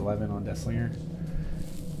streak would be 11 on Deathslinger.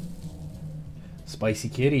 Spicy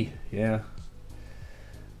kitty, yeah.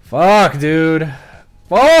 Fuck, dude.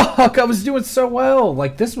 Fuck, I was doing so well.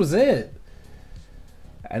 Like, this was it.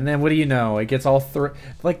 And then what do you know? It gets all through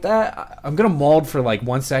like that. I'm gonna mold for like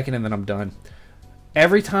 1 second and then I'm done.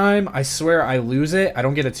 Every time I swear I lose it, I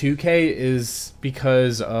don't get a 2K is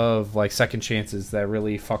because of like second chances that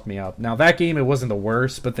really fuck me up. Now that game it wasn't the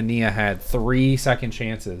worst, but the Nia had 3 second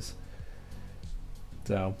chances.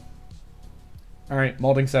 So, all right,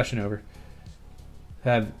 molding session over.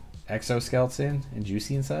 Have exoskeleton and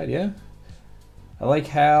juicy inside, yeah. I like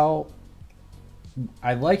how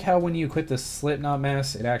when you quit the Slipknot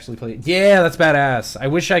mask, it actually plays. Yeah, that's badass. I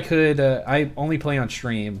wish I could. I only play on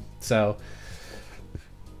stream, so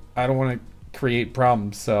I don't want to create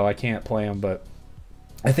problems, so I can't play them. But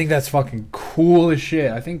I think that's fucking cool as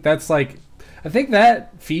shit. I think that's like, I think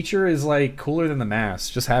that feature is like cooler than the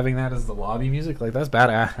mask. Just having that as the lobby music, like that's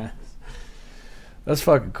badass. That's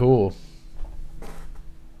fucking cool.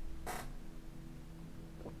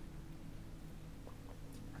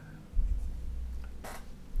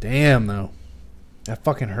 Damn, though. That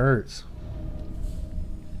fucking hurts.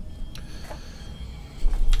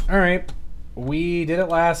 Alright. We did it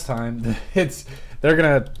last time.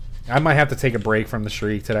 I might have to take a break from the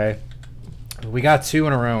streak today. We got 2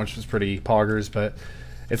 in a row, which was pretty poggers, but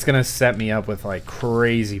it's gonna set me up with like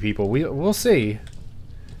crazy people. We'll see.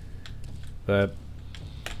 But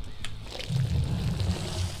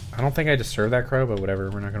I don't think I disturbed that crow, but whatever,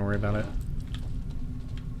 we're not gonna worry about it.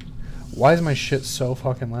 Why is my shit so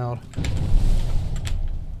fucking loud?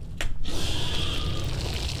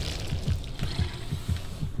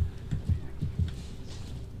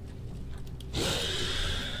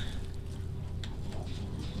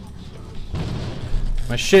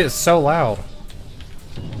 My shit is so loud.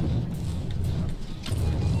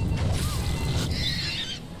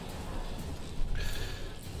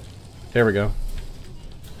 There we go.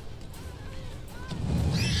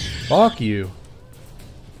 Fuck you.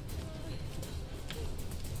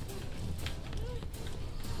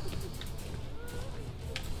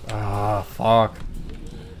 Ah, fuck.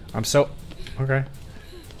 I'm so... Okay.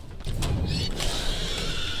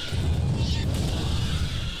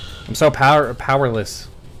 I'm so powerless.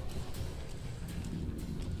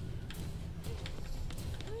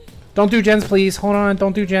 Don't do gens, please. Hold on,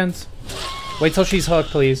 don't do gens. Wait till she's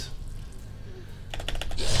hooked, please.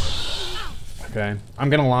 Okay, I'm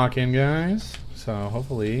gonna lock in, guys. So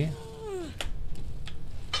hopefully...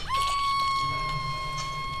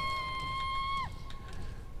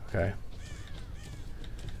 Okay.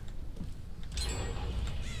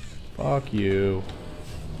 Fuck you.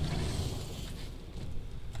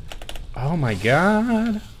 Oh my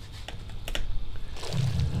god.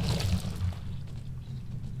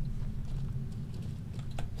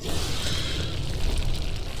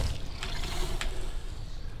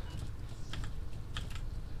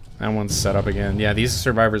 That one's set up again. Yeah, these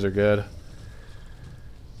survivors are good.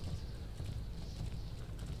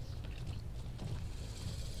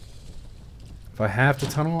 If I have to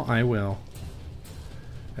tunnel, I will.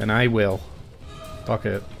 And I will. Fuck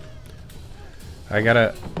it. I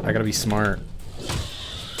gotta be smart.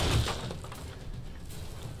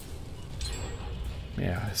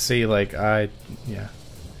 Yeah, see, like, yeah.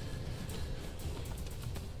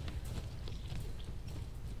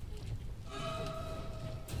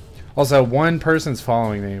 Also, one person's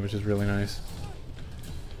following me, which is really nice.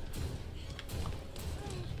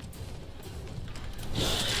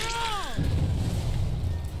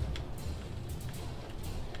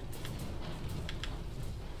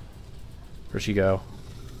 Where'd she go?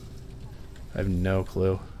 I have no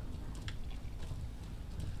clue.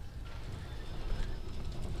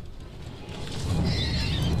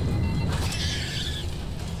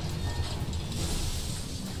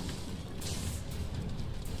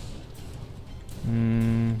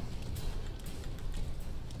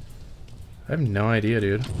 I have no idea,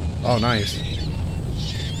 dude. Oh, nice.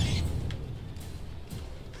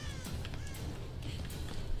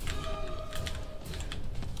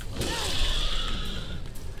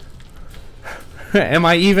 Am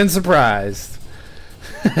I even surprised?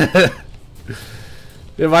 Am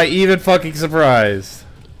I even fucking surprised?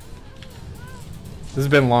 This has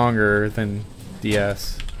been longer than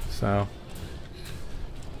DS, so...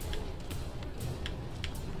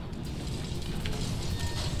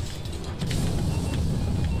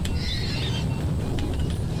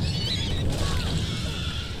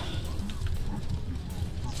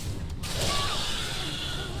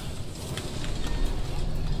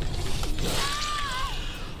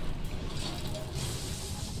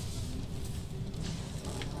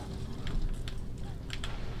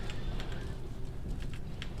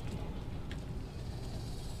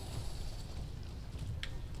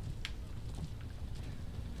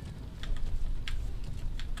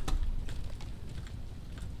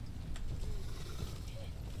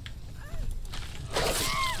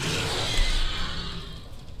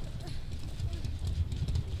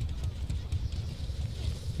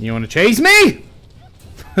 You want to chase me?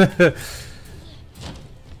 Alright,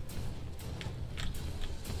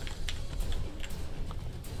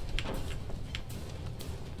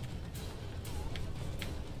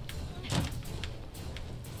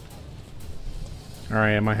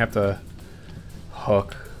 I might have to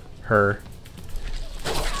hook her.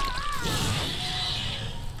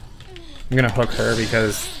 I'm gonna hook her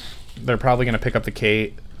because they're probably gonna pick up the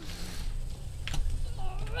Kate.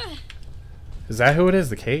 Is that who it is?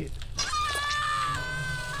 The Kate?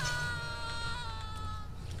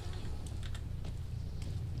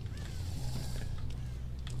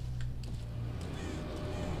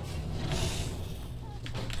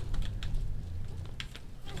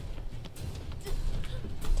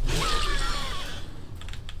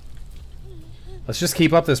 Let's just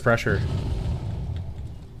keep up this pressure.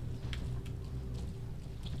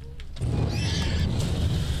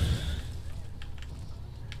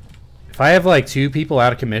 If I have like 2 people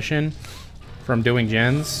out of commission from doing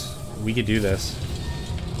gens, we could do this.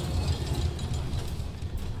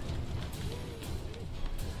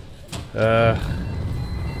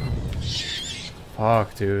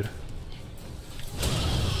 Fuck, dude.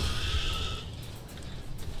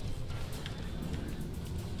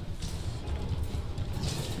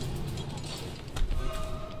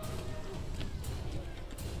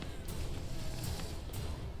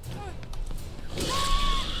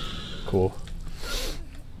 Cool.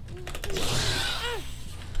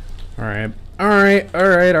 Alright. Alright,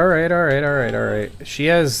 alright, alright, alright, alright, alright. She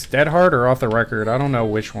has dead hard or off the record. I don't know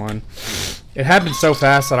which one. It happened so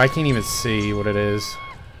fast that I can't even see what it is.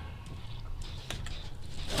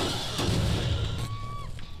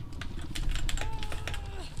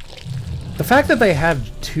 The fact that they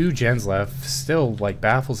have 2 gens left still, like,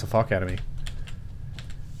 baffles the fuck out of me.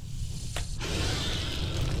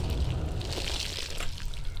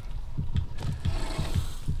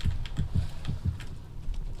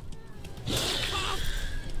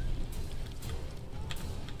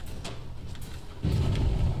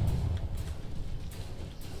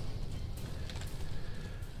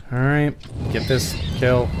 Alright, get this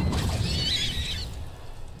kill.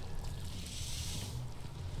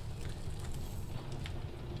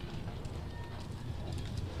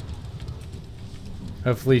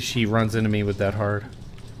 Hopefully she runs into me with that hard.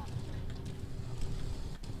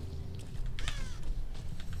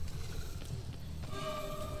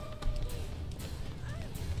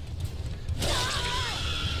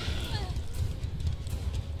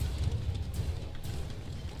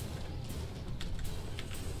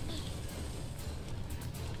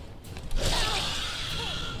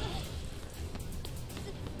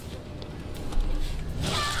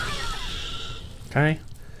 Okay.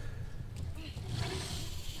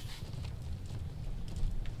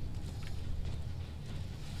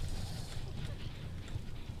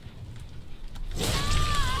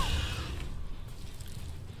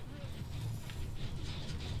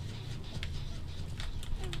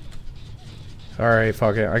 Alright,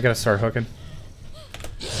 fuck it. I gotta start hooking.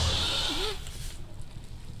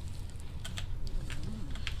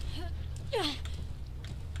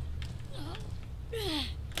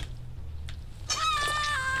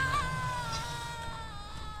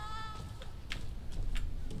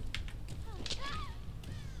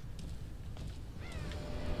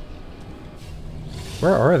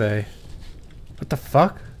 Where are they? What the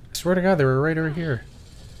fuck? I swear to God, they were right over here.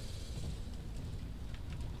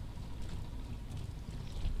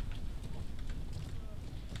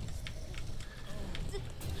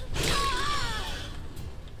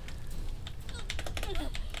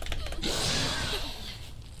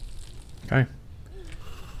 Okay.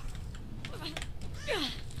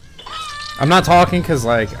 I'm not talking because,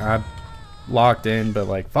 like, I'm locked in, but,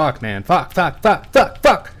 like, fuck, man. Fuck, fuck, fuck, fuck,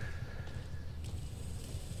 fuck!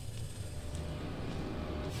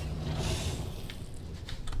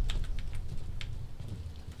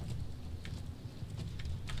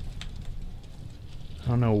 I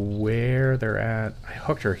don't know where they're at. I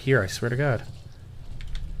hooked her here, I swear to God.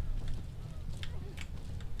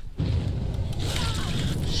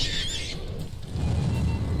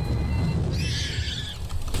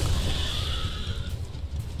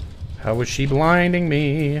 How was she blinding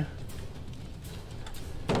me?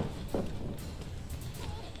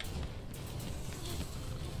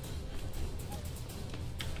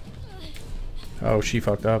 Oh, she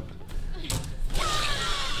fucked up.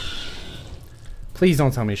 Please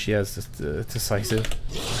don't tell me she has this decisive.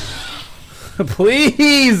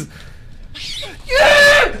 Please!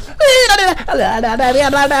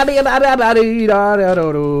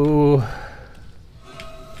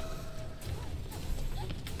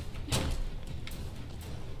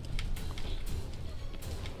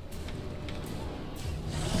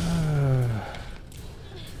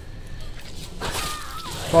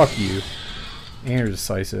 Fuck you. And you're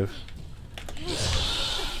decisive.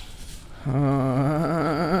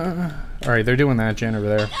 Alright, they're doing that gen over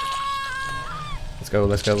there. Let's go,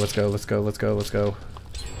 let's go, let's go, let's go, let's go, let's go.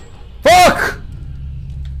 Fuck!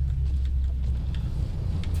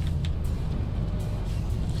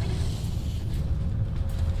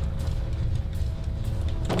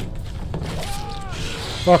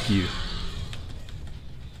 Fuck you.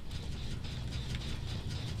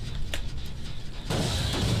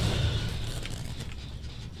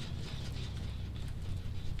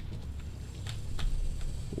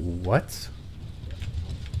 What?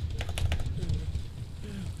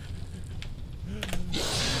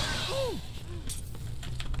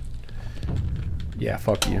 Yeah,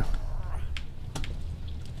 fuck you.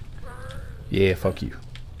 Yeah, fuck you.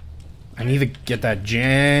 I need to get that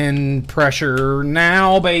gen pressure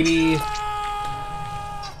now, baby.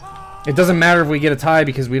 It doesn't matter if we get a tie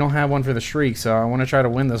because we don't have one for the streak, so I want to try to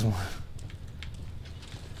win this one.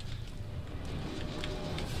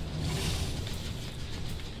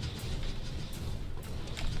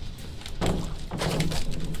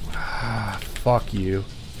 Fuck you.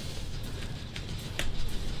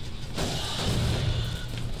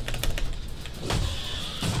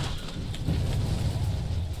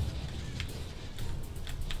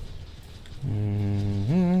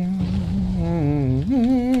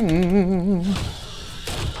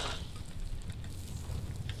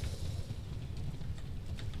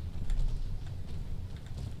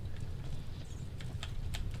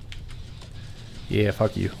 Yeah,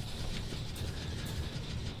 fuck you.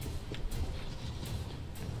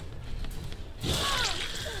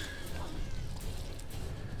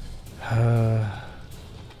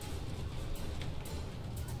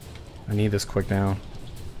 I need this quick down.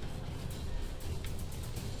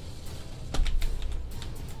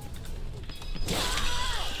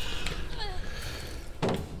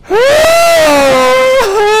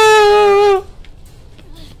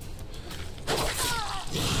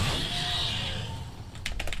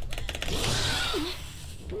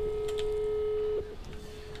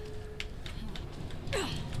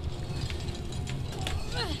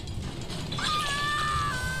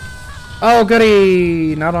 Oh,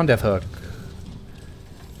 goody! Not on Death Hook.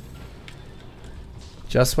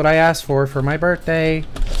 Just what I asked for my birthday.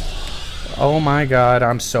 Oh my god,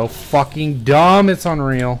 I'm so fucking dumb. It's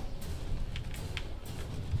unreal.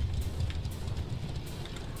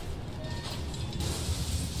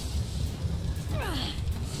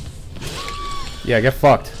 Yeah, get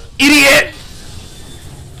fucked. Idiot!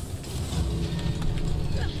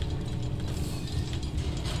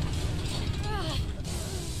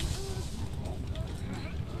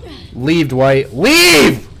 Leave, Dwight.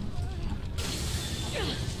 Leave!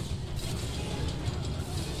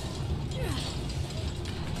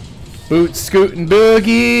 Boot, scoot, and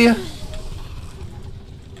boogie.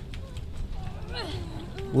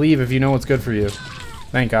 Leave if you know what's good for you.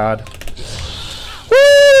 Thank God.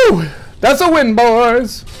 Woo! That's a win,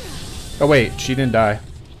 boys! Oh, wait. She didn't die.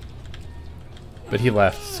 But he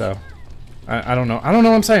left, so... I don't know. I don't know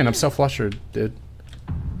what I'm saying. I'm so flustered, dude.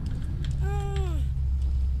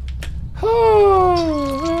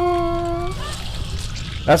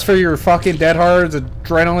 That's for your fucking dead hards,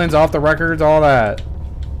 adrenalines, off the records, all that.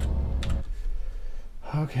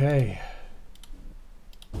 Okay.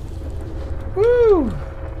 Woo!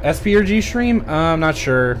 SP or G stream? I'm not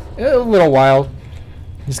sure. A little while.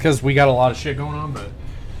 Just because we got a lot of shit going on, but...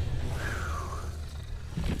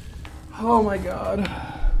 Oh my god.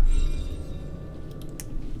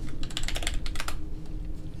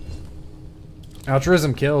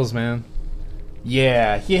 Altruism kills, man.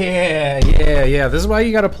 Yeah. This is why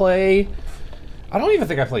you gotta play... I don't even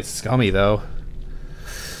think I played Scummy, though.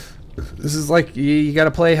 This is like, you gotta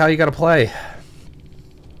play how you gotta play.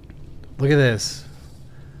 Look at this.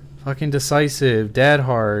 Fucking decisive, dead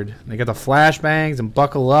hard. They got the flashbangs and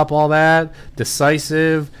buckle up, all that.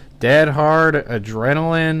 Decisive, dead hard,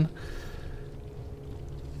 adrenaline.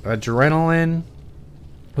 Adrenaline.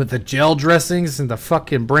 With the gel dressings and the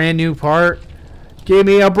fucking brand new part. Give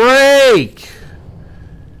me a break!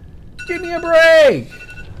 Give me a break!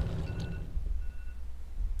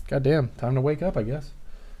 Goddamn, time to wake up, I guess.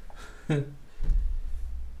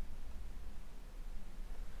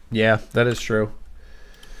 Yeah, that is true.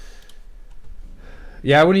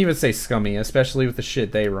 Yeah, I wouldn't even say Scummy, especially with the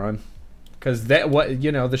shit they run. Because that, what,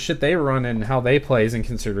 you know, the shit they run and how they play isn't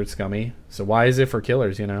considered Scummy. So why is it for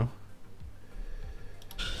killers, you know?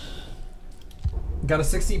 Got a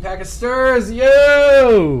 16 pack of stirs,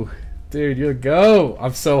 yo! Dude, you go.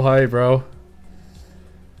 I'm so hype, bro.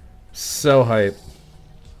 So hype.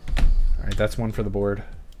 Alright, that's one for the board.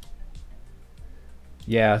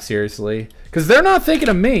 Yeah, seriously. Because they're not thinking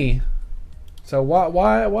of me. So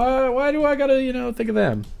why do I gotta, you know, think of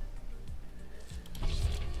them?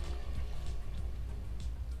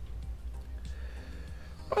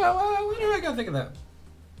 Why do I gotta think of them?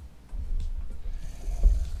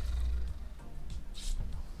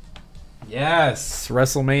 Yes,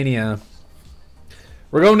 WrestleMania.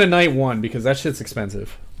 We're going to night one because that shit's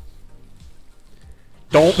expensive.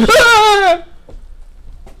 Don't.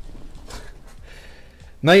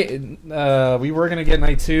 We were gonna get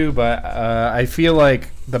night two, but I feel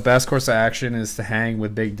like the best course of action is to hang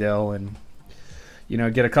with Big Dill and, you know,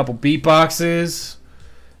 get a couple beatboxes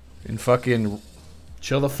and fucking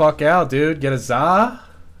chill the fuck out, dude. Get a za.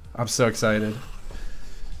 I'm so excited.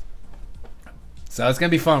 So it's gonna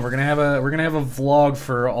be fun. We're gonna have a vlog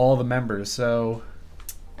for all the members. So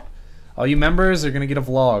all you members are gonna get a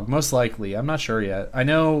vlog, most likely. I'm not sure yet. I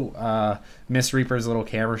know Miss Reaper's a little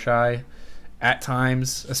camera shy at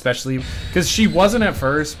times, especially because she wasn't at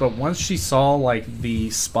first, but once she saw like the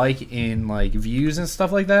spike in like views and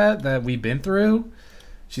stuff like that we've been through,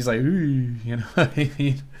 she's like, ooh, you know what I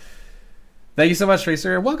mean? Thank you so much,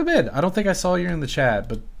 Tracer. Welcome in. I don't think I saw you in the chat,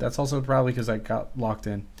 but that's also probably because I got locked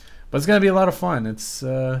in. But it's gonna be a lot of fun. It's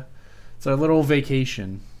a little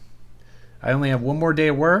vacation. I only have one more day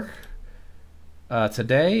of work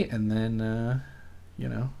today, and then you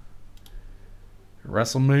know,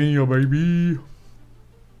 WrestleMania, baby.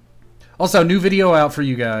 Also, new video out for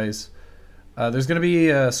you guys. There's gonna be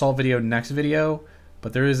a Salt video next video.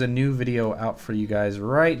 But there is a new video out for you guys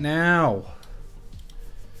right now.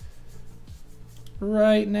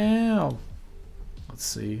 Right now. Let's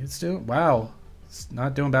see. It's doing... Wow. It's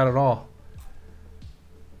not doing bad at all.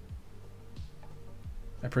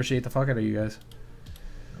 I appreciate the fuck out of you guys.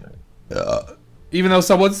 Even though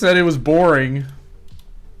someone said it was boring.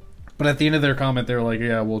 But at the end of their comment, they were like,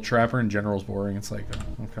 yeah, well, Trapper in general is boring. It's like,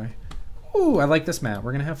 oh, okay. Ooh, I like this map.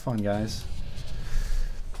 We're going to have fun, guys.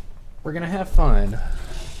 We're going to have fun.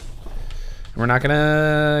 We're not going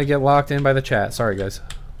to get locked in by the chat. Sorry, guys.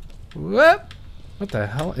 What? What the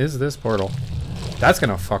hell is this portal? That's going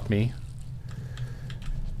to fuck me.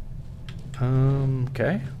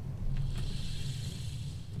 Okay.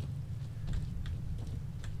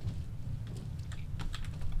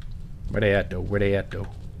 Where they at, though? Where they at, though?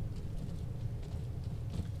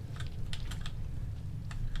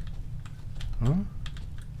 Huh?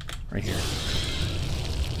 Right here.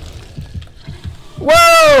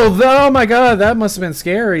 Whoa! Oh my god, that must have been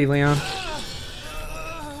scary, Leon.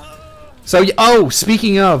 So, oh,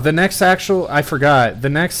 speaking of, the next actual... I forgot. The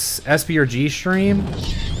next SBRG stream...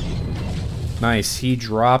 Nice. He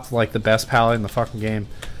dropped, like, the best palette in the fucking game.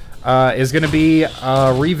 Is going to be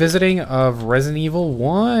revisiting of Resident Evil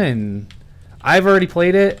 1. I've already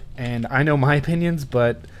played it, and I know my opinions,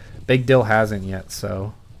 but Big Dill hasn't yet,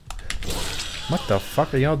 so... What the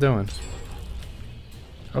fuck are y'all doing?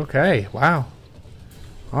 Okay, wow.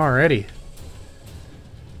 Alrighty.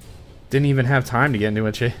 Didn't even have time to get into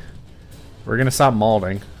it, We're going to stop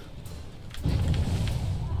malding.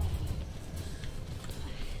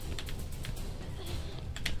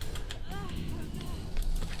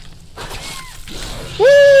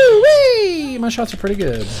 Woo-wee! My shots are pretty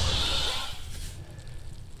good.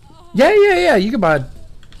 Yeah, you can buy...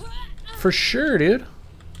 For sure, dude.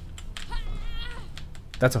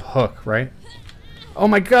 That's a hook, right? Oh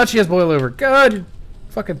my god, she has boil over. God, you're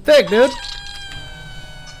fucking thick, dude.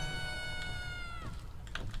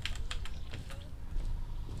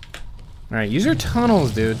 Alright, use your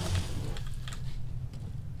tunnels, dude.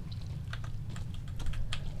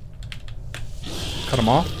 Cut them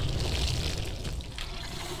off.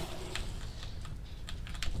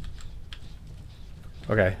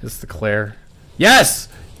 Okay, this is the Claire. Yes!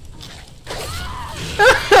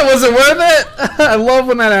 Was it worth it? I love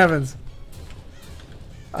when that happens.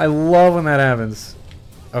 I love when that happens.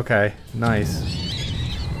 Okay, nice.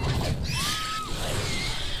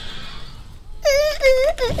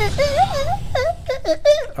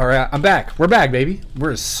 Alright, I'm back. We're back, baby.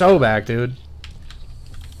 We're so back, dude.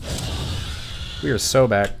 We are so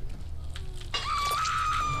back.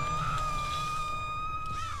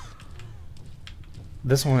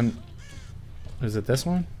 This one... Is it this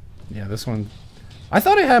one? Yeah, this one... I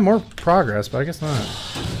thought it had more progress, but I guess not.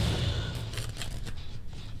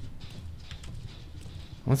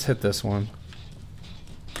 Let's hit this one.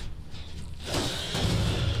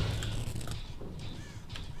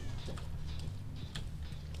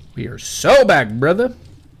 We are so back, brother.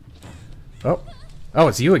 Oh. Oh,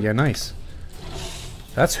 it's you again. Nice.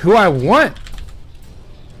 That's who I want.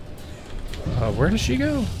 Where does she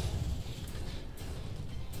go?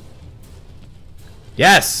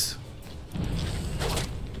 Yes!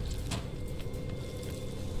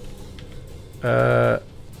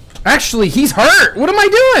 Actually, he's hurt! What am I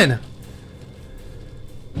doing?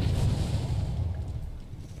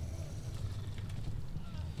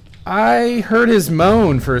 I heard his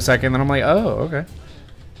moan for a second, and I'm like, oh, okay.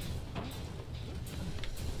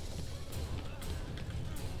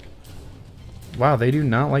 Wow, they do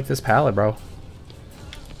not like this pallet, bro.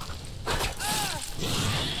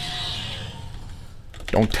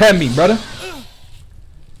 Don't tempt me, brother.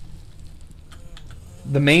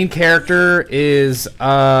 The main character is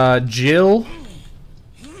Jill.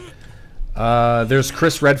 There's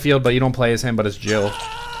Chris Redfield, but you don't play as him, but it's Jill.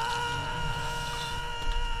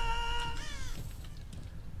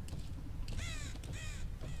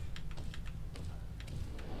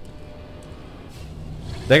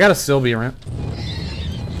 They gotta still be around.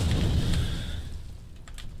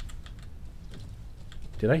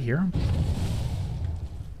 Did I hear him?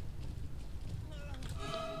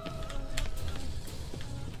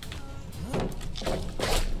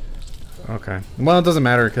 Okay. Well, it doesn't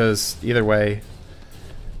matter because either way,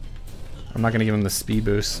 I'm not gonna give him the speed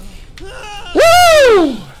boost.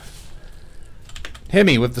 Woo! Hit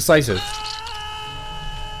me with decisive.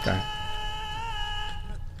 Okay.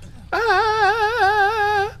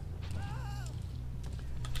 Ah!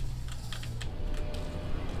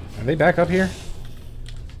 Are they back up here?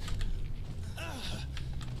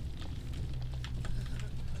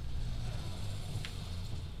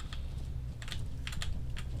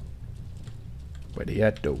 they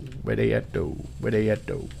at though? Where they at though? Where they at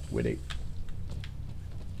though? Where they?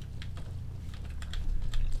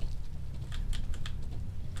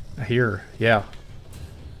 Here, yeah.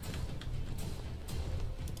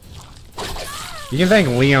 You can thank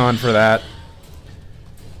Leon for that.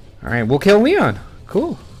 Alright, we'll kill Leon.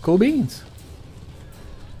 Cool. Cool beans.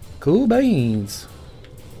 Cool beans.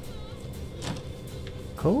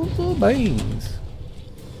 Cool beans.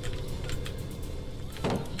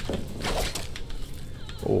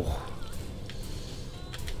 Oh.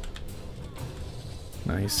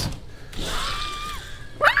 Nice.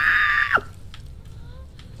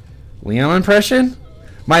 Leon impression?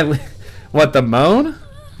 What, the moan?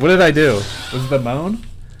 What did I do? Was it the moan?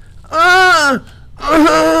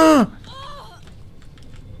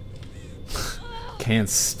 Can't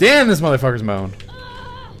stand this motherfucker's moan.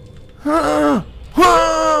 Whoa!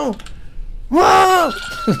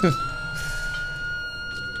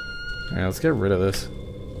 Alright, let's get rid of this.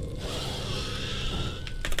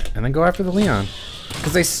 And then go after the Leon.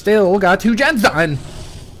 Because they still got 2 gens done!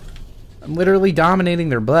 I'm literally dominating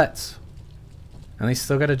their butts. And they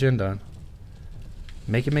still got a gen done.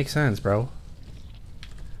 Make it make sense, bro.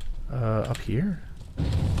 Up here?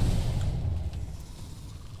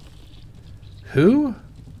 Who?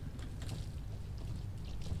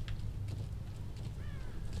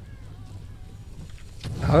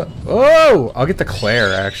 Oh! I'll get the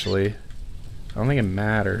Claire, actually. I don't think it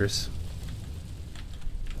matters.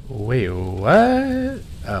 Wait, what?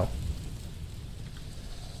 Oh.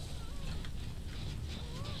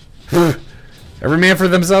 Every man for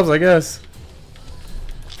themselves, I guess.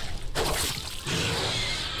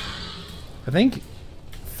 I think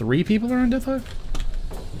 3 people are on death hook.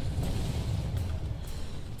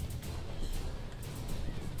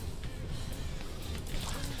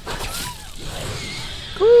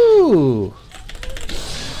 Ooh.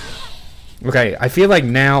 Okay, I feel like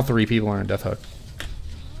now 3 people are on death hook.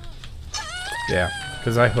 Yeah,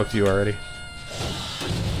 because I hooked you already.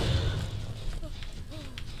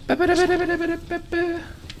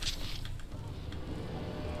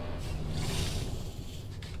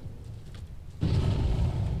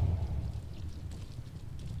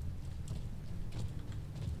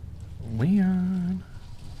 Leon.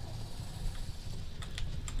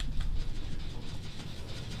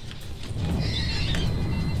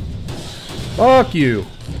 Fuck you.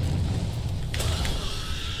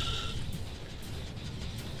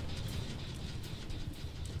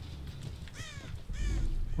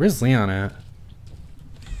 Where's Leon at?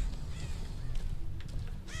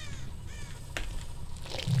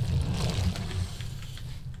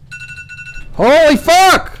 Holy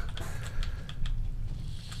fuck!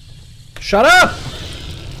 Shut up!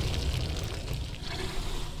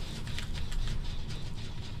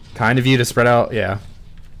 Kind of you to spread out, yeah.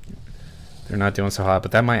 They're not doing so hot,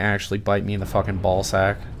 but that might actually bite me in the fucking ball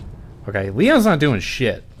sack. Okay, Leon's not doing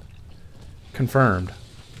shit. Confirmed.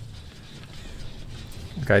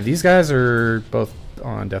 Okay, these guys are both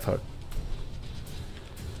on death hook.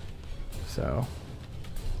 So.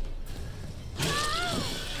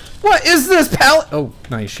 What is this pallet? Oh,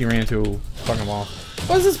 nice. She ran into a fucking wall.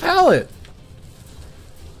 What is this pallet?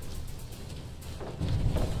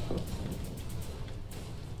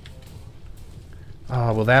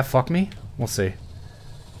 Will that fuck me? We'll see.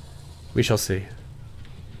 We shall see.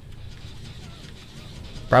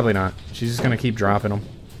 Probably not. She's just gonna keep dropping them.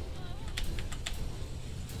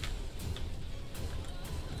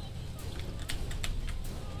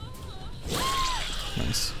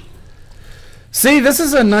 Nice. See, this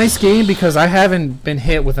is a nice game because I haven't been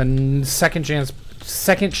hit with a second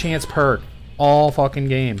chance perk all fucking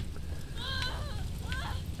game.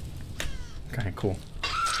 Okay, cool.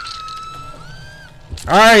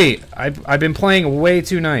 Alright, I've been playing way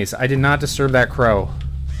too nice. I did not disturb that crow.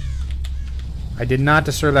 I did not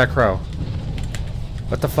disturb that crow.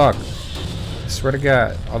 What the fuck? I swear to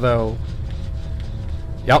God. Although...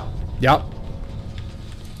 Yup. Yup.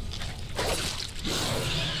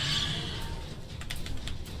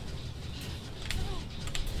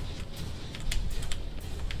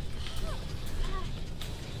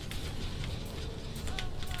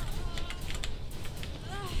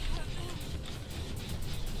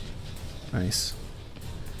 Nice.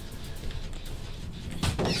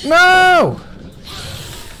 No!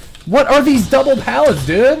 What are these double pallets,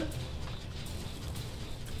 dude?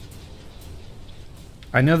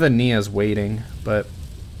 I know that Nia's waiting, but...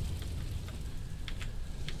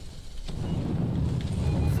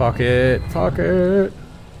 Fuck it. Fuck it.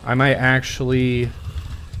 I might actually...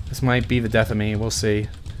 This might be the death of me. We'll see.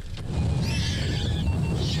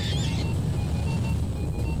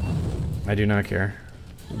 I do not care.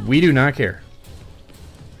 We do not care.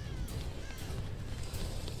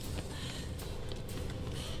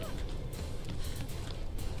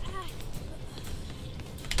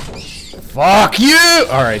 Fuck you!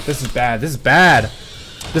 Alright, this is bad. This is bad.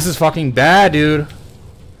 This is fucking bad, dude.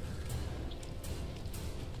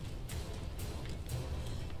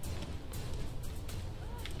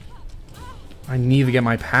 I need to get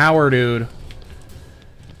my power, dude.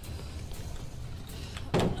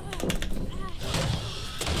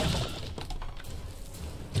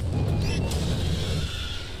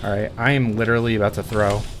 Alright, I am literally about to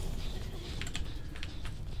throw.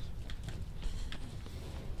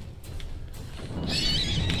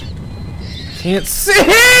 Can't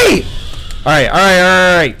see!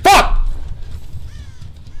 Alright. Fuck!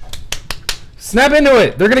 Snap into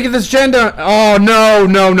it! They're gonna get this gen done. Oh, no.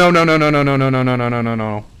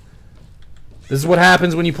 This is what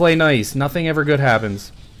happens when you play nice. Nothing ever good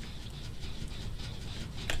happens.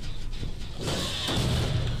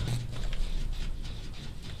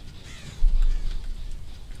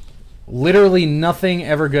 Literally nothing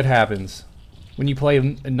ever good happens when you play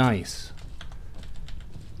nice.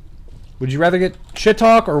 Would you rather get shit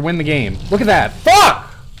talk or win the game? Look at that. Fuck!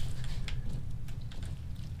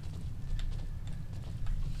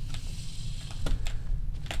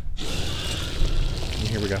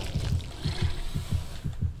 Here we go.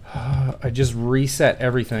 I just reset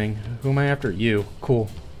everything. Who am I after? You.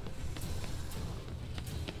 Cool.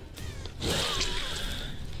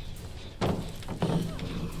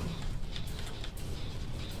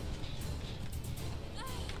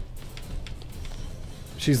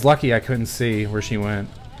 She's lucky I couldn't see where she went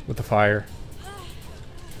with the fire.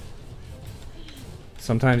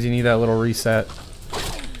 Sometimes you need that little reset.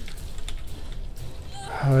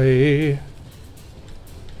 Hi.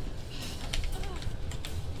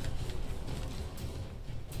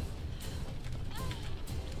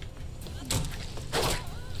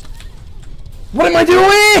 What am I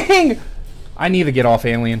doing? I need to get off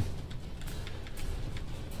alien.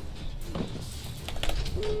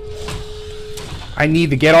 I need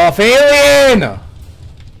to get off alien!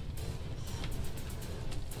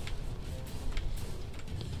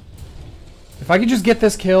 If I could just get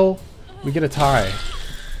this kill, we get a tie.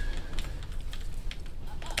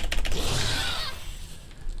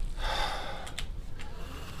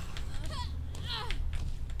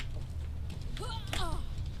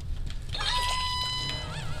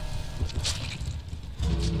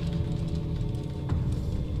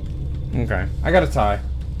 Okay, I got a tie.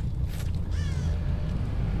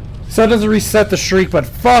 So it doesn't reset the streak, but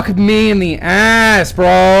fuck me in the ass,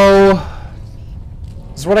 bro.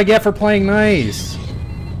 This is what I get for playing nice.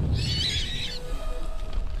 This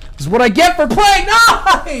is what I get for playing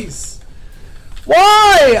nice!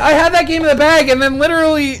 Why? I had that game in the bag and then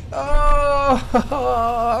literally... I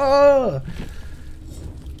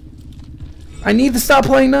need to stop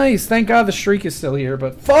playing nice. Thank God the streak is still here,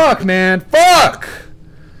 but fuck, man. Fuck!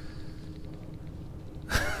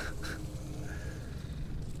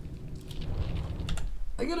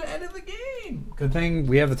 I gotta end the game. Good thing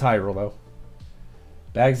we have the tie rule though.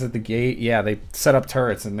 Bags at the gate. Yeah, they set up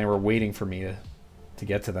turrets and they were waiting for me to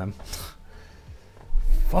get to them.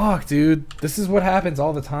 Fuck, dude. This is what happens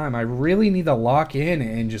all the time. I really need to lock in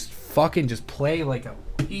and just fucking just play like a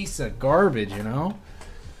piece of garbage, you know?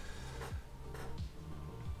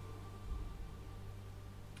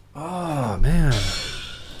 Oh, man.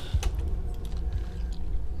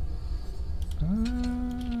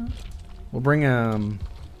 We'll bring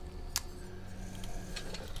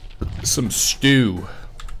some stew.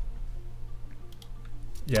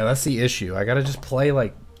 Yeah, that's the issue. I gotta just play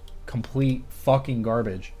like complete fucking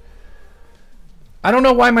garbage. I don't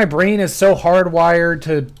know why my brain is so hardwired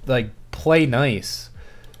to like play nice.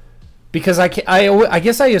 Because I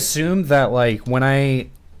guess I assumed that like when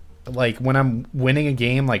I'm winning a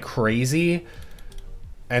game like crazy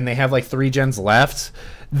and they have like 3 gens left,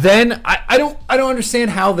 then I don't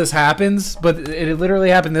understand how this happens, but it literally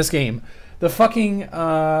happened this game. The fucking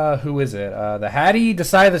who is it? The Hattie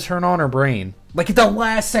decided to turn on her brain. Like at the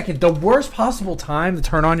last second, the worst possible time to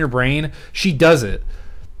turn on your brain, she does it.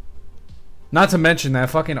 Not to mention that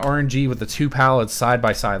fucking RNG with the 2 pallets side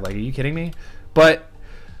by side. Like, are you kidding me? But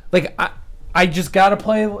like I just gotta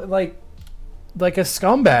play like a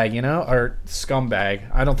scumbag, you know? Or scumbag.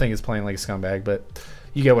 I don't think it's playing like a scumbag, but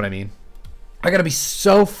you get what I mean. I gotta be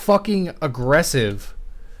so fucking aggressive.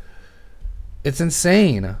 It's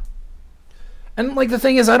insane. And like the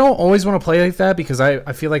thing is, I don't always want to play like that because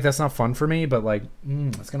I feel like that's not fun for me, but like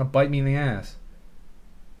it's gonna bite me in the ass.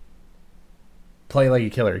 Play like a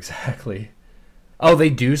killer, exactly. Oh, they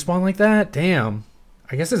do spawn like that? Damn.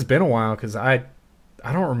 I guess it's been a while because I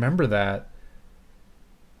don't remember that.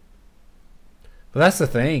 But that's the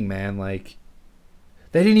thing, man. Like,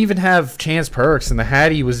 They didn't even have chance perks, and the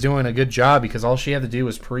Hattie was doing a good job because all she had to do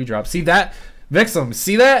was pre-drop. See that? Vixum,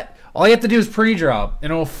 see that? All you have to do is pre-drop,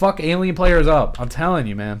 and it'll fuck alien players up. I'm telling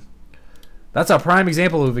you, man. That's a prime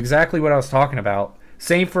example of exactly what I was talking about.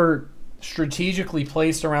 Same for strategically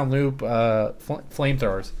placed around loop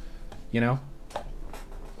flamethrowers. You know?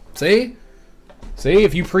 See? See,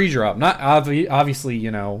 if you pre-drop. Not obviously,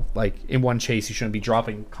 you know, like in one chase you shouldn't be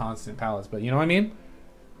dropping constant pallets, but you know what I mean?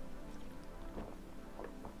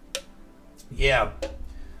 Yeah.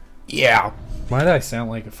 Yeah. Why did I sound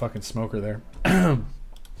like a fucking smoker there?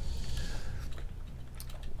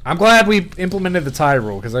 I'm glad we implemented the tie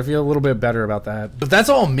rule because I feel a little bit better about that. But that's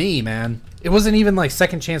all me, man. It wasn't even like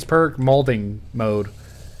second chance perk molding mode.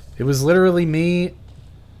 It was literally me.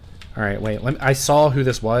 All right, wait. I saw who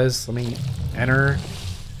this was. Let me enter.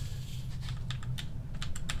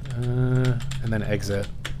 And then exit.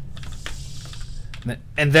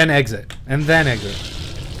 And then exit. And then exit.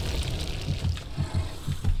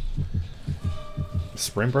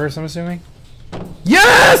 Sprint burst, I'm assuming?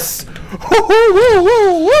 Yes! Woo, woo,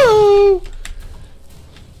 woo, woo!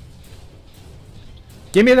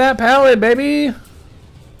 Give me that pallet, baby!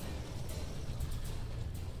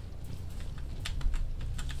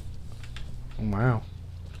 Wow.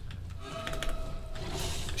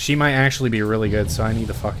 She might actually be really good, so I need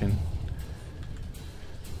to fucking...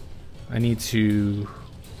 I need to...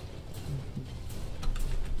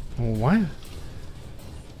 What?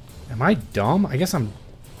 Am I dumb? I guess I'm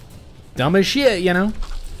dumb as shit, you know?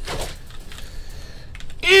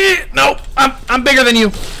 Nope! I'm bigger than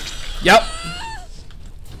you! Yep.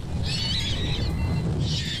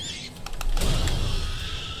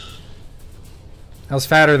 I was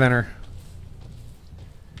fatter than her.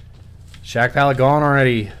 Shack pallet gone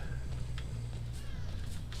already.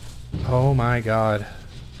 Oh my god.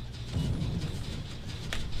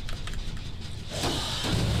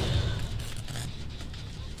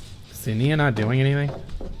 Is the Nia not doing anything?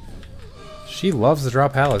 She loves to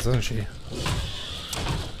drop pallets, doesn't she?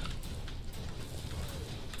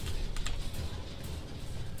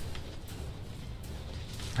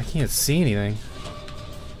 I can't see anything.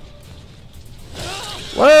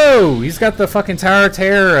 Whoa! He's got the fucking Tower of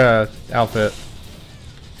Terror outfit.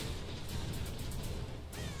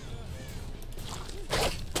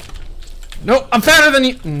 Nope, I'm fatter than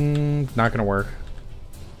you. Not gonna work.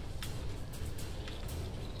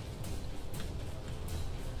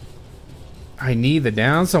 I need the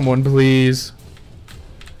down someone, please.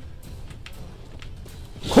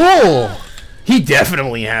 Cool! He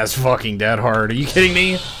definitely has fucking dead hard. Are you kidding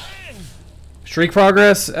me? Streak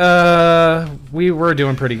progress, we were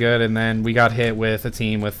doing pretty good, and then we got hit with a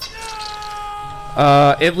team with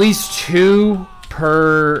at least 2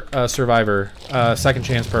 per survivor, second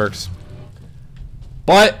chance perks.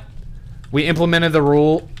 But we implemented the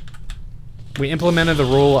rule. We implemented the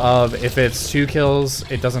rule of if it's 2 kills,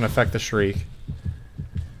 it doesn't affect the streak.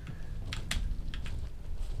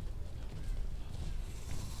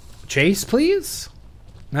 Chase, please?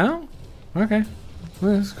 No? Okay.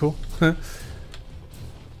 Well, that's cool.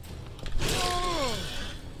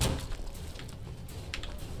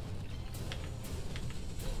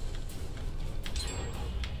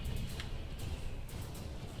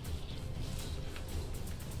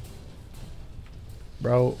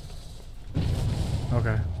 Bro.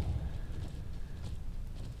 Okay.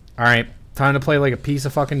 Alright. Time to play like a piece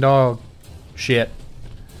of fucking dog. Shit.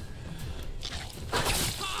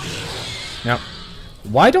 Now,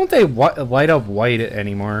 why don't they light up white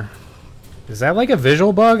anymore? Is that like a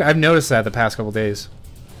visual bug? I've noticed that the past couple days.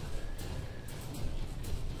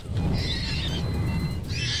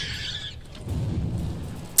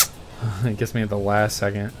 It gets me at the last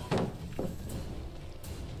second.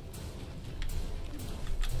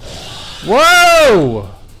 Whoa!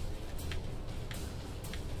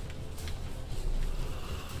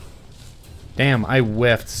 Damn, I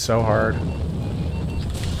whiffed so hard.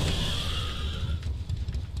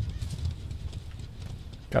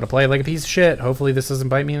 Gotta play it like a piece of shit. Hopefully this doesn't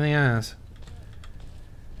bite me in the ass.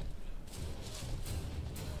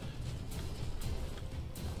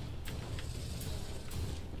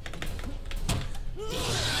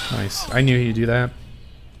 Nice. I knew he'd do that.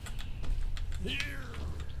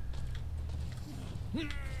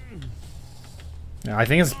 No, I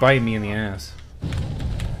think it's biting me in the ass.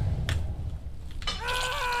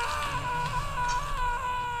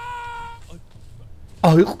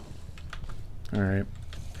 Oh. Alright.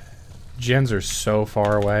 Gens are so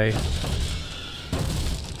far away.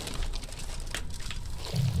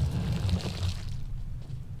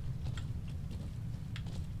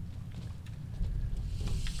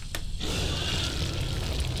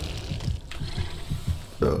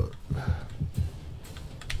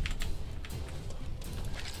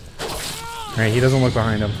 Alright, he doesn't look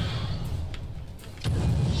behind him.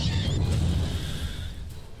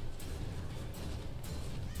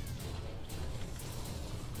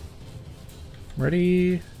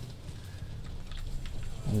 Ready?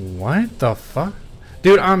 What the fuck?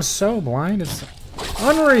 Dude, I'm so blind. It's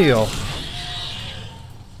unreal.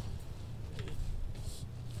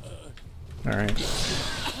 Alright.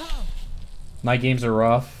 Night games are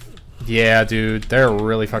rough. Yeah, dude, they're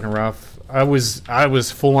really fucking rough. I was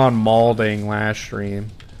full on mauling last stream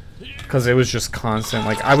because it was just constant.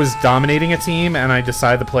 Like, I was dominating a team and I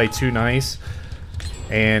decided to play too nice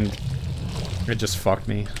and it just fucked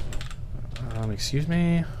me. Excuse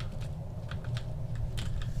me.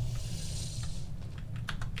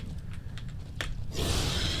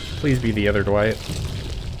 Please be the other Dwight.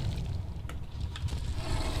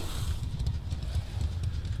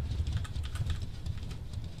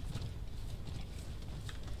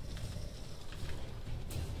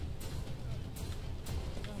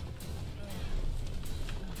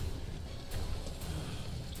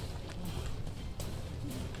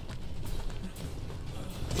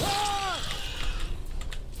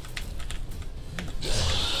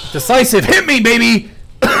 Decisive, hit me, baby!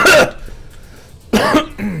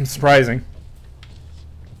 Surprising.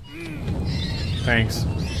 Thanks.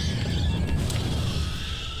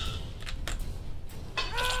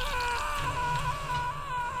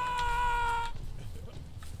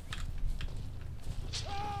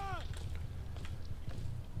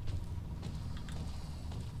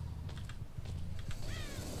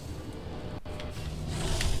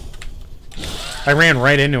 I ran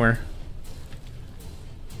right into her.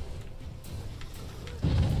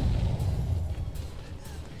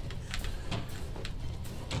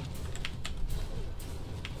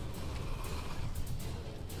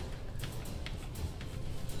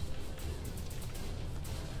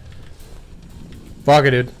 Fuck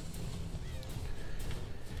it, dude.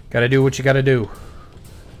 Gotta do what you gotta do.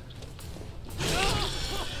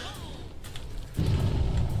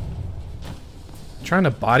 Trying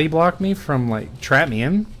to body block me from, like, trap me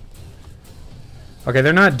in? Okay,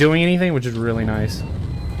 they're not doing anything, which is really nice.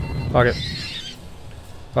 Fuck it.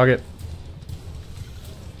 Fuck it.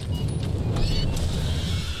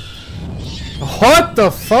 What the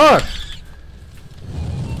fuck?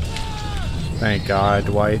 Thank God,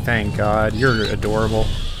 Dwight. Thank God. You're adorable.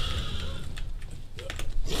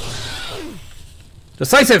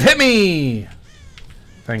 Decisive, hit me!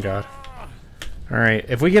 Thank God. Alright,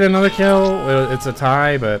 if we get another kill, it's a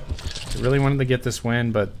tie, but I really wanted to get this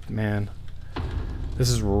win, but man, this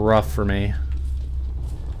is rough for me.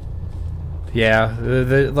 Yeah,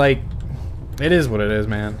 like, it is what it is,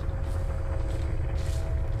 man.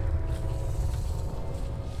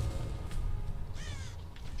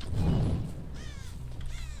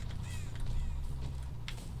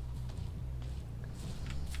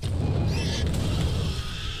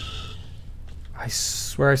 I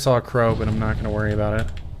swear I saw a crow, but I'm not going to worry about it.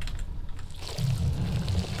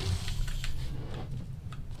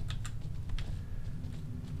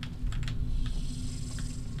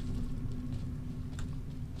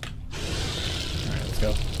 Alright, let's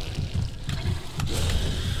go.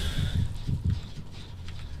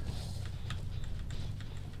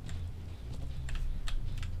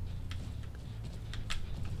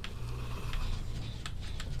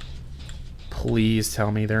 Please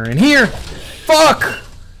tell me they're in here! Fuck!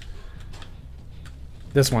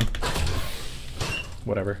 This one.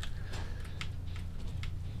 Whatever.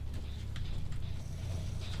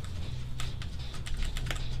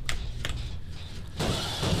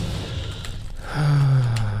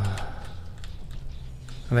 Are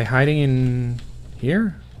they hiding in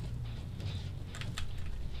here?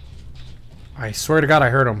 I swear to God I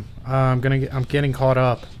heard them. I'm getting caught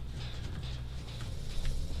up.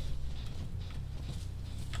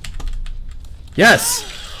 Yes!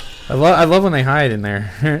 I love when they hide in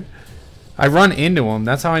there. I run into them.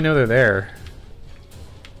 That's how I know they're there.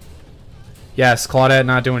 Yes, Claudette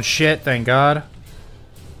not doing shit, thank God.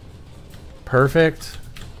 Perfect.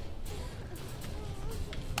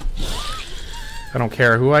 I don't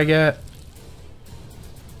care who I get.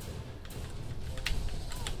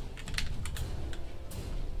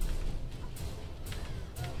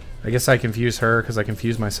 I guess I confuse her because I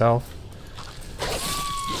confuse myself.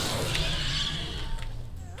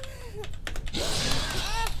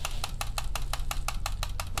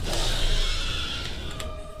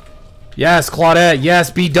 Yes, Claudette.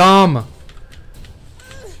 Yes, be dumb.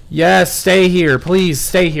 Yes, stay here. Please,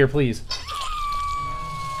 stay here, please.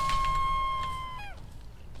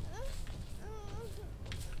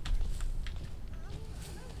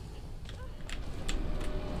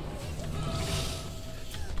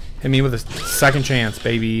 Hit me with a second chance,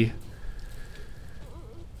 baby.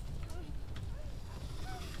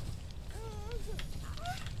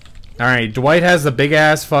 Alright, Dwight has the big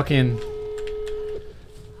ass fucking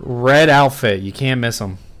red outfit. You can't miss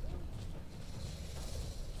him.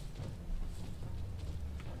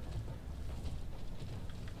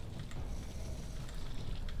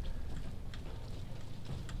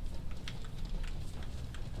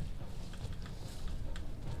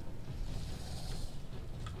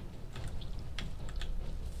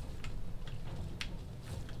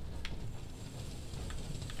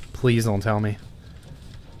 Please don't tell me.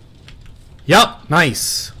 Yup,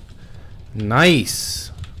 nice.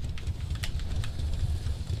 Nice.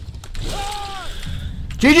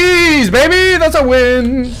 GG's, baby! That's a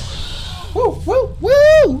win! Woo, woo,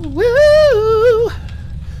 woo, woo!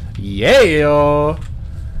 Yeah!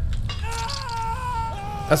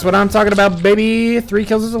 That's what I'm talking about, baby! 3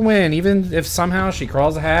 kills is a win. Even if somehow she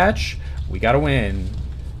crawls a hatch, we gotta win.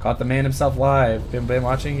 Caught the man himself live. Been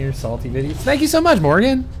watching your salty videos. Thank you so much,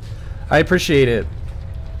 Morgan. I appreciate it.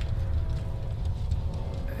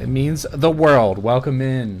 It means the world. Welcome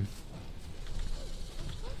in.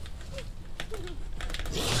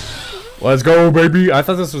 Let's go, baby. I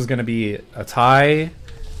thought this was going to be a tie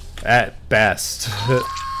at best.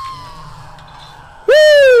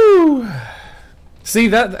 Woo! See,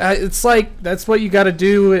 that it's like, that's what you got to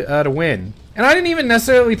do to win. And I didn't even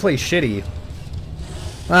necessarily play shitty.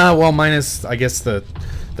 Well, minus, I guess, the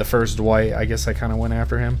first Dwight. I guess I kind of went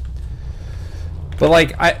after him. But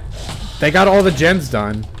like, they got all the gens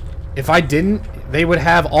done. If I didn't, they would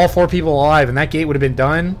have all 4 people alive, and that gate would have been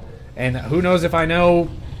done. And who knows if I know?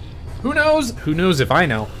 Who knows? Who knows if I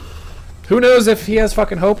know? Who knows if he has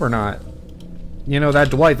fucking hope or not? You know,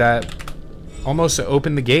 that Dwight that almost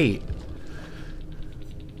opened the gate.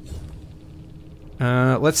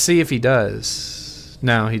 Let's see if he does.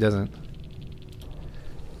 No, he doesn't.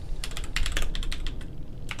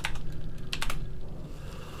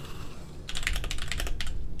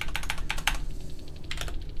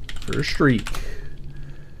 First streak.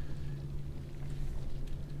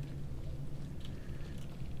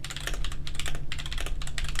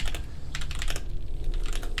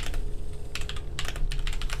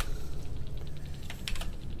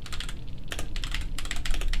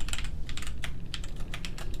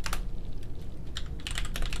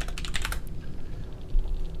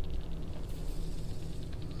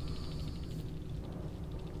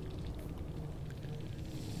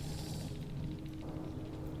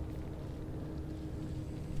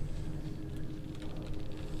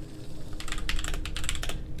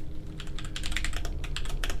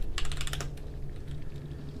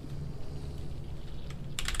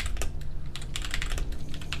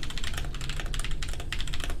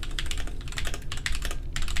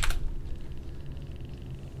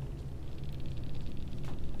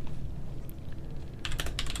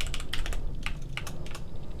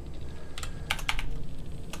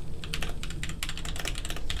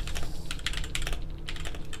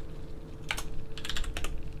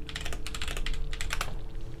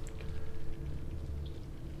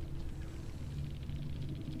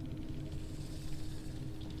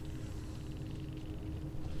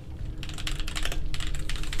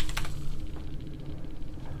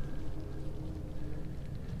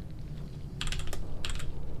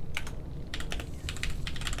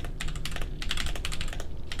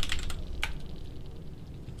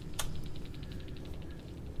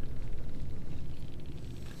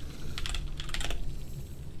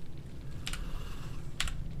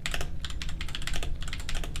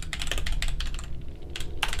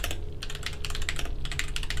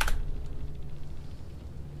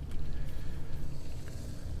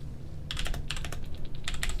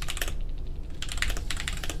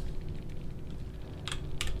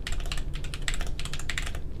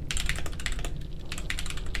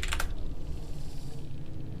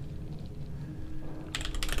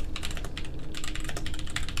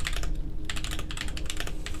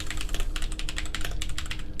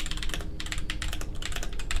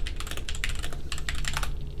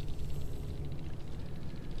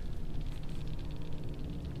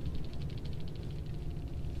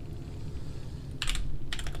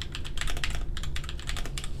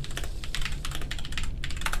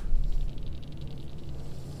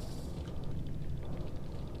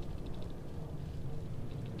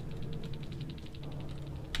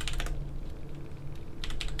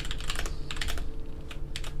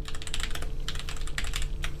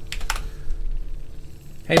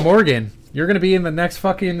 Hey Morgan, you're gonna be in the next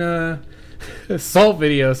fucking assault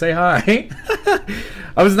video. Say hi.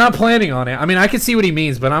 I was not planning on it. I mean, I can see what he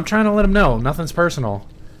means, but I'm trying to let him know. Nothing's personal.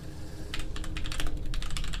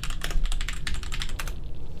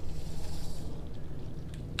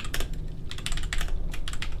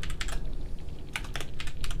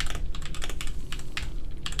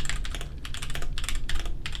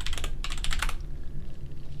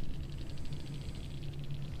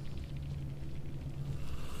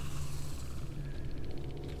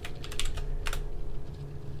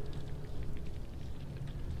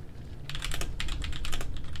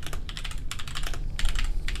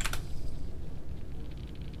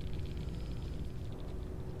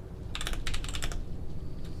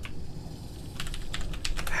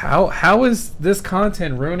 How is this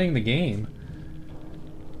content ruining the game?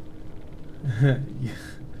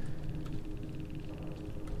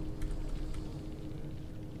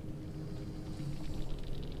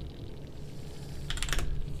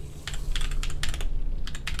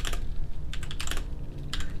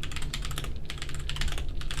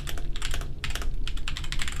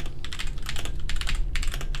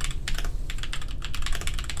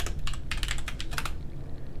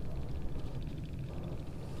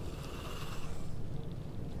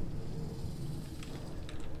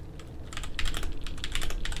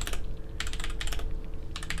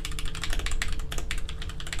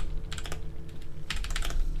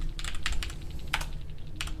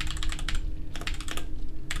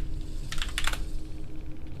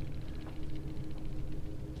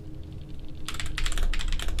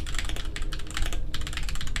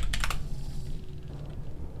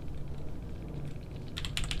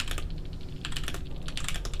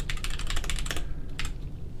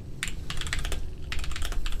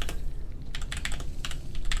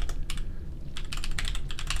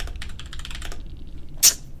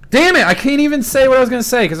 Damn it! I can't even say what I was going to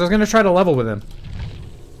say because I was going to try to level with him.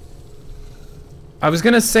 I was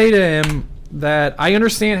going to say to him that I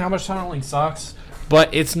understand how much tunneling sucks,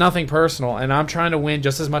 but it's nothing personal, and I'm trying to win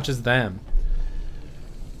just as much as them.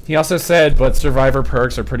 He also said, but Survivor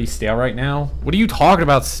perks are pretty stale right now. What are you talking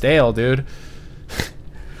about stale, dude?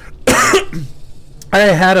 I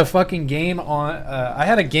had a fucking game on. I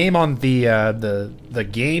had a game on the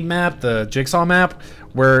game map, the jigsaw map,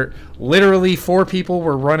 where literally 4 people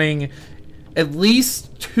were running at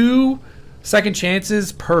least 2 second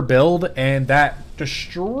chances per build, and that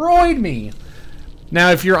destroyed me.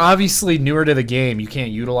 Now, if you're obviously newer to the game, you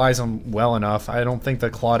can't utilize them well enough. I don't think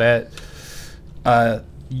that Claudette,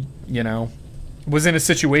 you know, was in a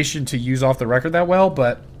situation to use off the record that well.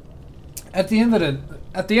 But at the end of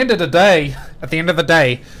the day,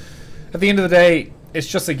 it's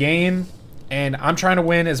just a game, and I'm trying to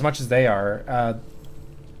win as much as they are.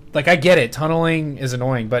 Like, I get it, tunneling is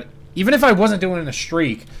annoying, but even if I wasn't doing it in a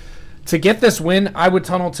streak, to get this win, I would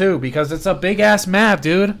tunnel too, because it's a big-ass map,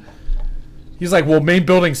 dude. He's like, well, main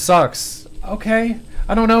building sucks. Okay,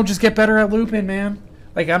 I don't know, just get better at looping, man.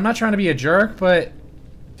 Like, I'm not trying to be a jerk, but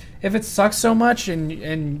if it sucks so much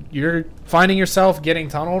and you're finding yourself getting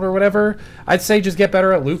tunneled or whatever, I'd say just get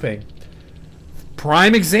better at looping.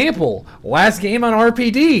 Prime example, last game on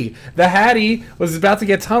RPD, the Hattie was about to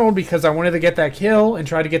get tunneled because I wanted to get that kill and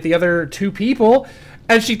try to get the other 2 people,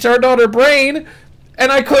 and she turned on her brain,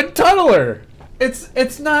 and I couldn't tunnel her.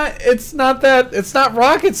 It's not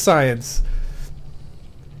rocket science.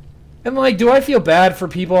 And like, do I feel bad for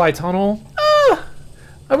people I tunnel?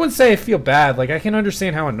 I wouldn't say I feel bad. Like, I can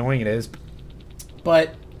understand how annoying it is,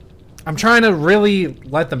 but I'm trying to really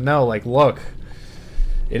let them know, like, look,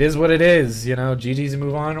 it is what it is, you know, GG's and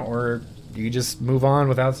move on, or you just move on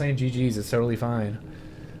without saying GG's. It's totally fine.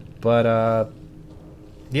 But,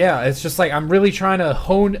 yeah, it's just like I'm really trying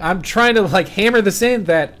to I'm trying to, like, hammer this in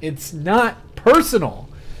that it's not personal.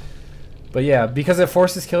 But, yeah, because it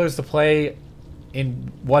forces killers to play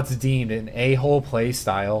in what's deemed an a-hole play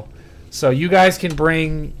style. So you guys can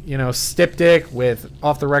bring, you know, Stipdick with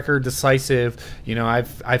off-the-record decisive. You know,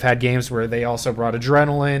 I've had games where they also brought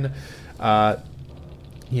adrenaline,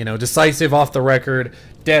 you know, decisive off the record,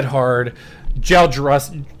 dead hard, gel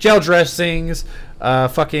dressings,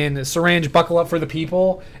 fucking syringe buckle up for the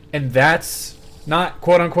people, and that's not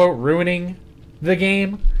quote unquote ruining the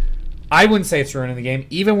game. I wouldn't say it's ruining the game.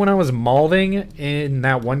 Even when I was malding in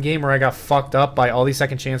that one game where I got fucked up by all these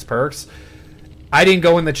second chance perks, I didn't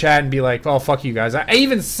go in the chat and be like, "Oh, fuck you guys." I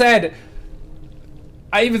even said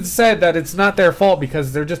that it's not their fault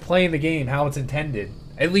because they're just playing the game how it's intended.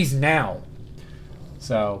 At least now.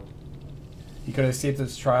 So, he could have escaped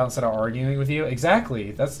this trial instead of arguing with you. Exactly.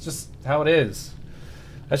 That's just how it is.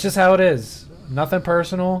 That's just how it is. Nothing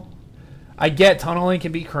personal. I get tunneling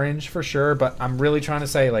can be cringe for sure, but I'm really trying to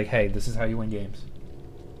say, like, hey, this is how you win games.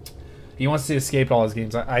 He wants to escape all his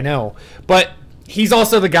games. I know. But he's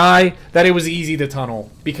also the guy that it was easy to tunnel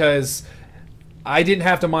because I didn't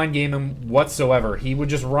have to mind game him whatsoever. He would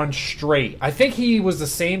just run straight. I think he was the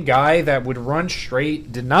same guy that would run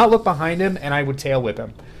straight, did not look behind him, and I would tail whip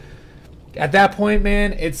him. At that point,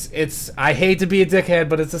 man, it's I hate to be a dickhead,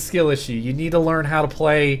 but it's a skill issue. You need to learn how to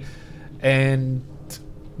play and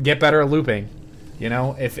get better at looping. You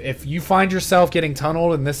know, if you find yourself getting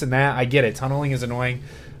tunneled and this and that, I get it. Tunneling is annoying,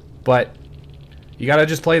 but you gotta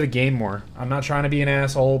just play the game more. I'm not trying to be an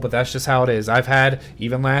asshole, but that's just how it is. I've had,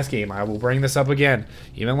 even last game, I will bring this up again.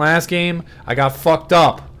 Even last game, I got fucked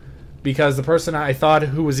up because the person I thought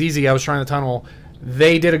who was easy, I was trying to tunnel,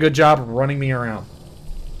 they did a good job of running me around.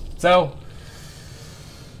 So,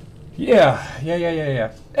 yeah.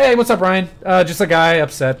 Hey, what's up, Ryan? Just a guy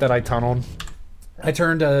upset that I tunneled. I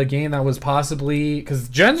turned a game that was possibly... Because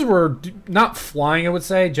gens were not flying, I would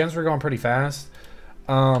say. Gens were going pretty fast.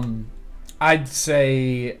 I'd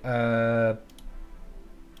say...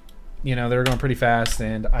 you know, they were going pretty fast,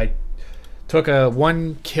 and I took a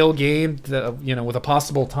 1-kill game, you know, with a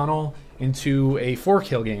possible tunnel into a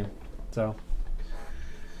 4-kill game. So,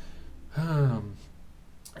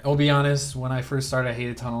 I'll be honest, when I first started, I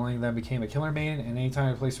hated tunneling, then became a killer main, and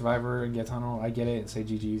anytime I play Survivor and get tunnel, I get it and say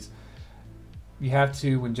GG's. You have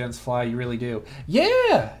to when gens fly, you really do.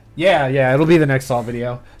 Yeah, it'll be the next Salt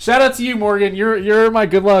video. Shout out to you, Morgan. You're my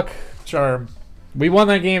good luck charm. We won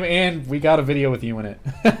that game, and we got a video with you in it.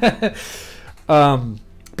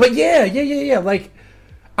 But yeah. Like,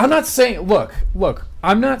 I'm not saying... Look.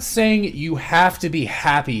 I'm not saying you have to be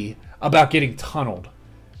happy about getting tunneled.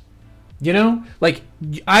 You know? Like,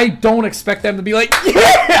 I don't expect them to be like,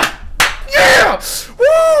 yeah!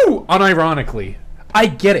 Woo! Unironically. I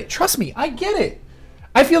get it. Trust me, I get it.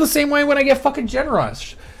 I feel the same way when I get fucking gen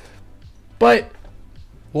rushed. But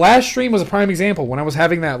last stream was a prime example. When I was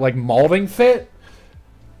having that, like, malding fit,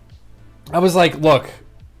 I was like, look,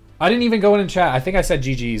 I didn't even go in and chat. I think I said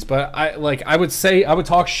GG's, but I would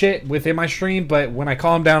talk shit within my stream, but when I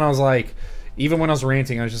calmed down, I was like, even when I was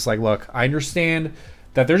ranting, I was just like, look, I understand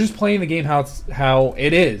that they're just playing the game how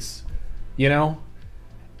it is, you know?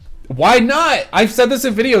 Why not? I've said this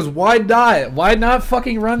in videos. Why not? Why not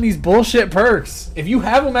fucking run these bullshit perks? If you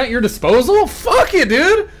have them at your disposal, fuck it,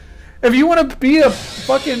 dude. If you want to be a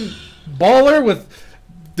fucking baller with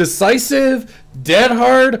decisive, dead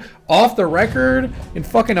hard, off the record, and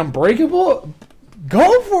fucking unbreakable,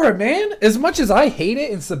 go for it, man. As much as I hate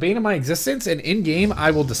it, it's the bane of my existence, and in game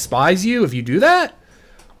I will despise you if you do that.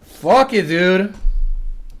 Fuck it, dude.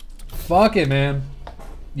 Fuck it, man.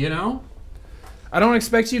 You know? I don't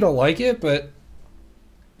expect you to like it, but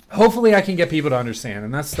hopefully I can get people to understand,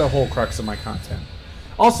 and that's the whole crux of my content.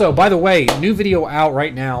 Also, by the way, new video out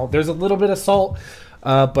right now. There's a little bit of salt,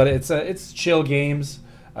 but it's chill games.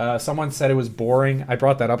 Someone said it was boring. I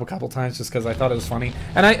brought that up a couple times just because I thought it was funny,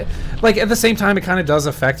 and I like at the same time it kind of does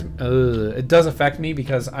affect. It does affect me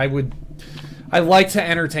because I like to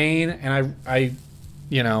entertain, and I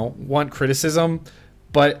you know, want criticism.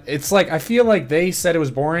 But it's like, I feel like they said it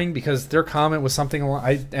was boring because their comment was something along...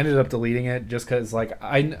 I ended up deleting it just because, like,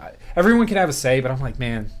 everyone can have a say, but I'm like,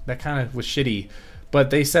 man, that kind of was shitty. But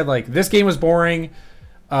they said, like, this game was boring.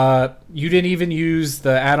 You didn't even use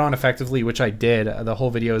the add-on effectively, which I did. The whole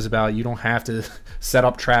video is about you don't have to set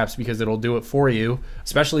up traps because it'll do it for you,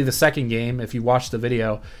 especially the second game if you watch the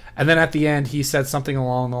video. And then at the end, he said something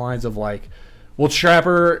along the lines of, like, well,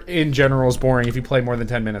 Trapper in general is boring if you play more than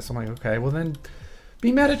 10 minutes. I'm like, okay, well then...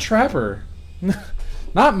 be mad at Trapper.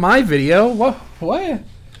 Not my video. What?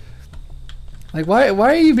 Like, why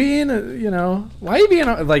are you being, you know, why are you being,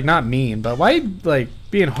 like, not mean, but why, like,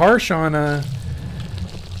 being harsh on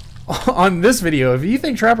this video? If you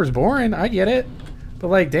think Trapper's boring, I get it. But,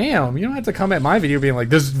 like, damn, you don't have to come at my video being like,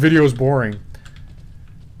 this video is boring.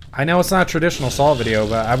 I know it's not a traditional Salt video,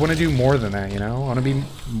 but I want to do more than that, you know? I want to be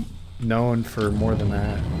known for more than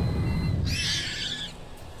that.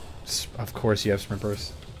 Of course you have sprint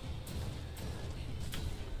burst.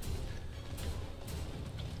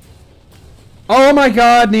 Oh my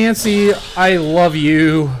god, Nancy, I love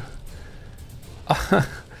you.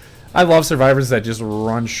 I love survivors that just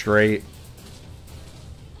run straight.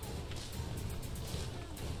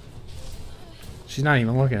 She's not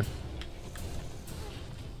even looking.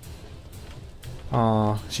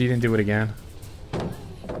 Aw, she didn't do it again.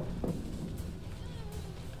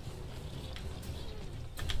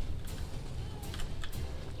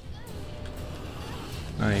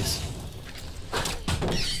 Nice.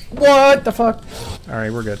 What the fuck?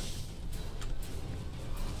 Alright, we're good.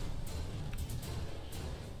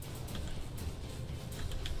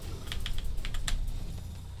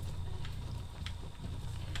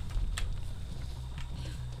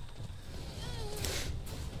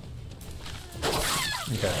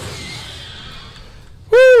 Okay.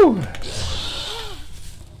 Woo!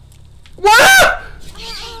 What?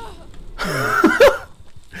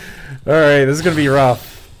 Alright, this is gonna be rough.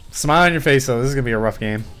 Smile on your face, though. This is gonna be a rough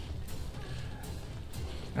game.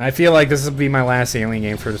 I feel like this will be my last alien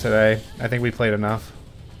game for today. I think we played enough.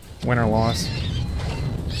 Win or loss.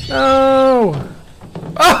 No!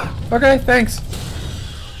 Oh! Okay, thanks.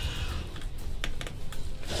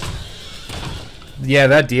 Yeah,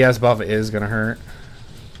 that DS buff is gonna hurt.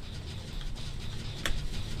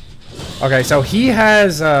 Okay, so he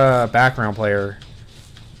has a background player.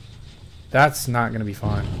 That's not gonna be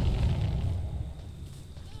fun.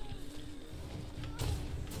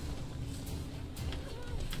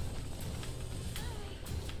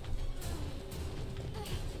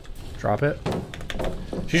 Drop it.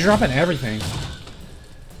 She's dropping everything.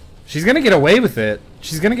 She's gonna get away with it.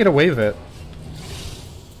 She's gonna get away with it.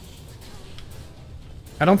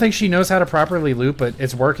 I don't think she knows how to properly loop, but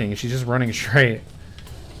it's working. She's just running straight.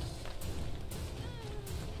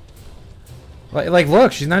 Like,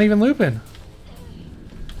 look, she's not even looping.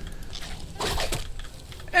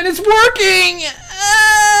 And it's working!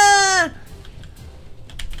 Ah!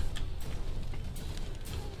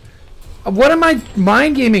 What am I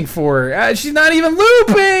mind gaming for? She's not even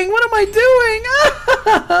looping! What am I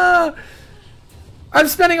doing? I'm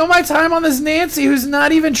spending all my time on this Nancy who's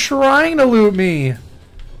not even trying to loop me.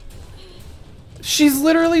 She's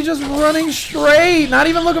literally just running straight, not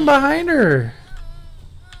even looking behind her.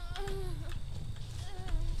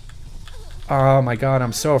 Oh my god,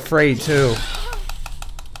 I'm so afraid too.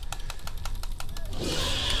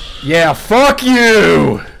 Yeah, fuck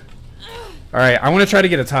you! Alright, I want to try to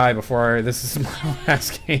get a tie before this is my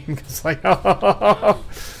last game. Cause like, oh.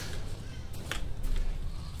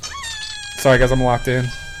 Sorry guys, I'm locked in.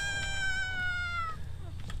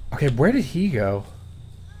 Okay, where did he go?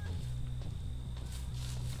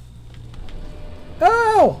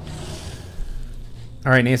 Oh!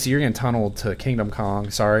 Alright, Nancy, you're getting tunneled to Kingdom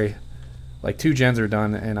Kong. Sorry. Like 2 gens are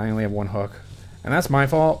done and I only have 1 hook. And that's my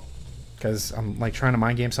fault. Because I'm like trying to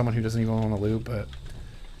mind game someone who doesn't even want to loop, but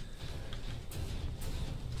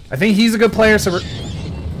I think he's a good player, so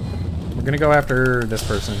we're gonna go after this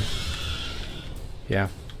person. Yeah.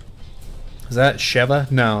 Is that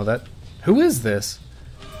Sheva? No, that who is this?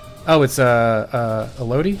 Oh, it's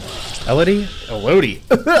Elodie? Elodie? Elodie.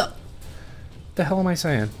 What the hell am I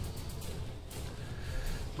saying?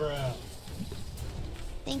 Bruh.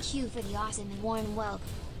 Thank you for the awesome and warm welcome.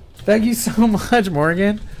 Thank you so much,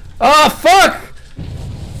 Morgan. Oh, fuck!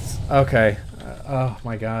 Okay. Oh,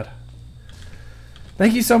 my God.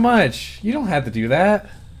 Thank you so much. You don't have to do that.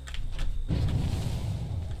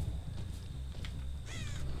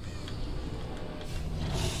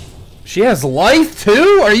 She has life,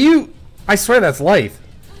 too? Are you... I swear that's life.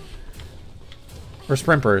 Or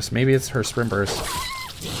sprint burst. Maybe it's her sprint burst.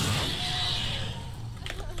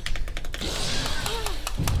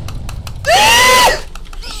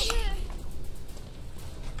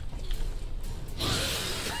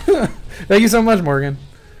 Thank you so much, Morgan.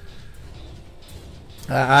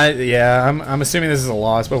 Yeah, I'm assuming this is a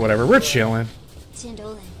loss, but whatever. We're chilling.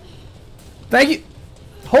 Thank you.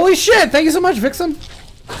 Holy shit! Thank you so much, Vixen.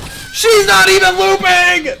 She's not even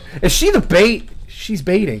looping. Is she the bait? She's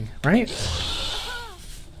baiting, right?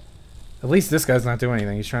 At least this guy's not doing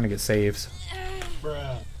anything. He's trying to get saves.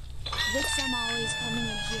 Bruh. Vixen always coming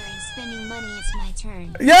in here and spending money. It's my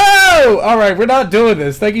turn. Yo! Alright, we're not doing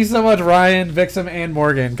this. Thank you so much, Ryan, Vixen, and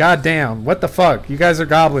Morgan. God damn. What the fuck? You guys are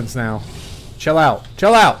goblins now. Chill out.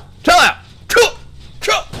 Chill out. Chill out. Chill.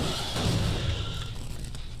 Chill.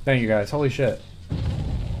 Thank you guys. Holy shit.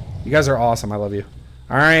 You guys are awesome. I love you.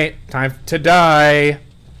 Alright. Time to die.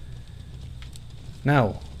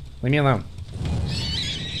 No. Leave me alone.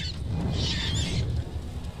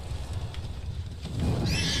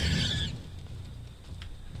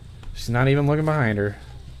 She's not even looking behind her.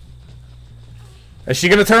 Is she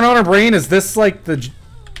gonna turn on her brain? Is this like the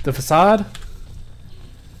facade?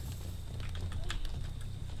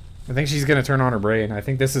 I think she's gonna turn on her brain. I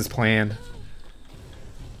think this is planned.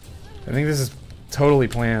 I think this is totally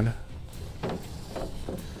planned.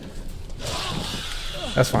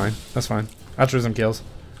 That's fine. That's fine. Altruism kills.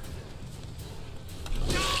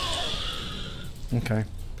 Okay.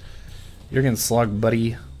 You're getting slugged,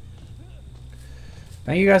 buddy.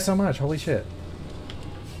 Thank you guys so much. Holy shit.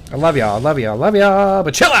 I love y'all. I love y'all. I love y'all.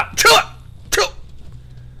 But chill out. Chill out. Chill.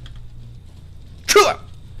 Chill out.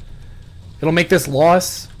 It'll make this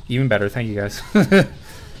loss even better. Thank you guys.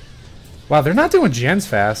 Wow, they're not doing gens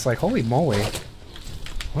fast. Like, holy moly.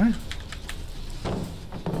 What?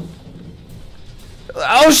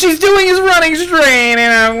 All she's doing is running straight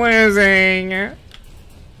and I'm losing.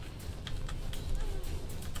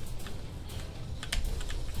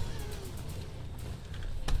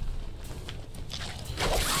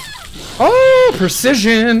 Oh,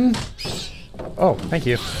 precision. Oh, thank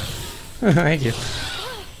you. Thank you.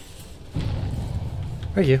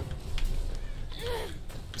 Thank you.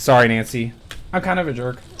 Sorry, Nancy. I'm kind of a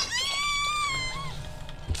jerk.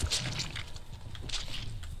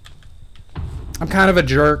 I'm kind of a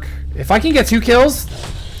jerk. If I can get 2 kills,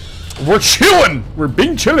 we're chilling. We're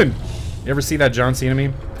being chillin'. You ever see that John Cena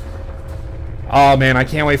meme? Oh man, I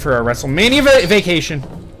can't wait for a WrestleMania vacation.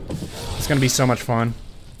 It's gonna be so much fun.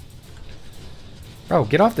 Bro,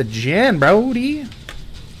 get off the gen, brody.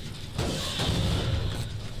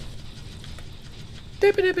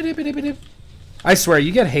 Dip, dip, dip, dip, dip. I swear,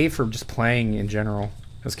 you get hate for just playing in general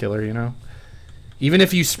as killer, you know? Even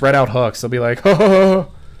if you spread out hooks, they'll be like,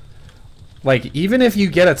 oh. Like, even if you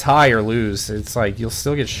get a tie or lose, it's like, you'll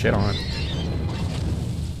still get shit on.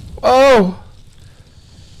 Oh!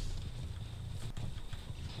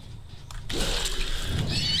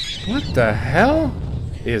 What the hell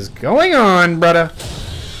is going on, brother?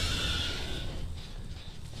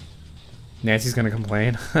 Nancy's gonna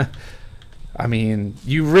complain. I mean,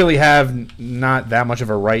 you really have not that much of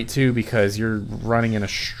a right to, because you're running in a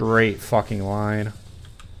straight fucking line.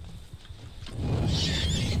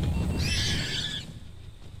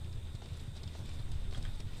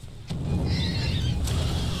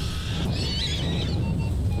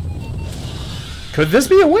 Could this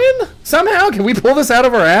be a win? Somehow? Can we pull this out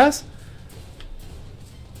of our ass?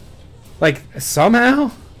 Like,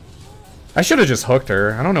 somehow? I should have just hooked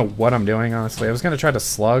her. I don't know what I'm doing, honestly. I was gonna try to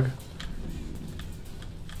slug.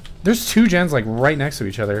 There's two gens, like, right next to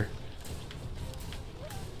each other.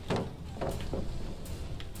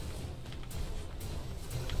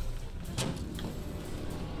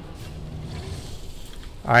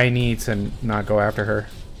 I need to not go after her.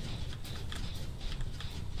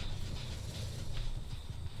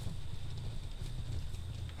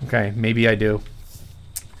 Okay, maybe I do.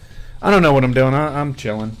 I don't know what I'm doing. I'm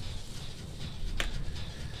chilling.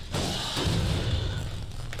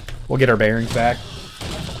 We'll get our bearings back.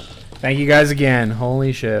 Thank you guys again.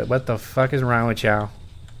 Holy shit. What the fuck is wrong with y'all?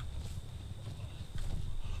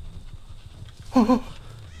 Oh.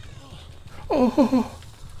 Oh.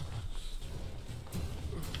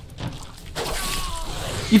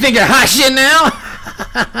 You think you're hot shit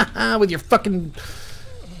now? With your fucking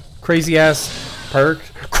crazy ass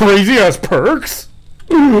perks. Crazy ass perks?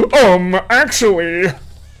 Actually.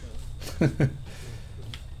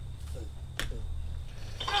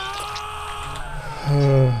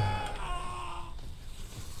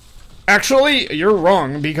 Actually, you're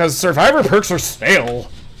wrong, because survivor perks are stale.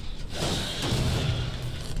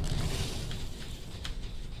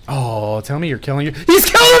 Oh, tell me you're killing you. He's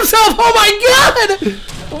killing himself! Oh my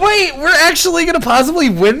god! Wait, we're actually gonna possibly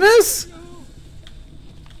win this?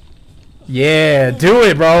 Yeah, do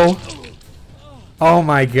it, bro. Oh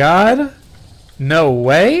my god. No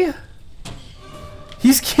way.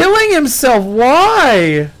 He's killing himself.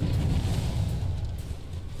 Why?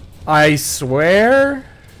 I swear.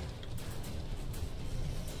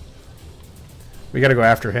 We gotta go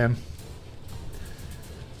after him.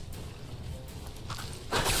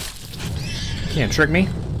 Can't trick me.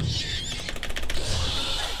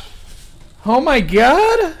 Oh my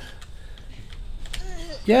god!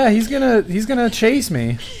 Yeah, he's gonna chase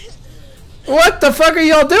me. What the fuck are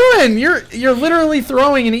y'all doing? You're literally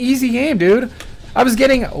throwing an easy game, dude. I was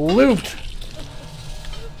getting looped.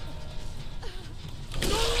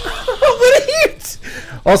 What are you?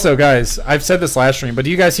 Also, guys, I've said this last stream, but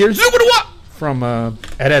do you guys hear from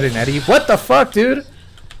Ed and Eddie? What the fuck, dude?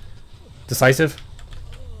 Decisive.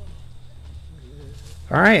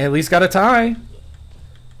 All right, at least got a tie.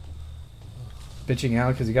 Bitching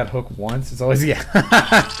out because you got hooked once. It's always yeah.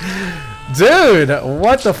 Dude,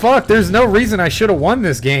 what the fuck? There's no reason I should have won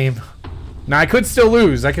this game. Now I could still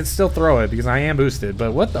lose. I could still throw it because I am boosted.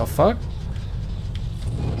 But what the fuck?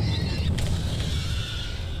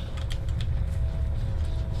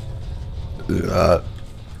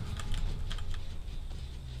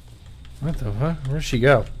 What the fuck? Where'd she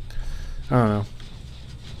go? I don't know.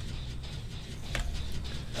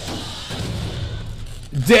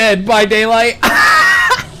 Dead by daylight.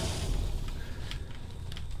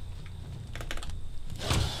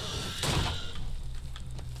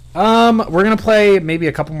 We're gonna play maybe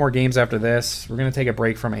a couple more games after this. We're gonna take a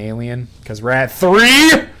break from Alien because we're at 3.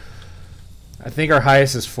 I think our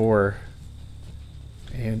highest is 4.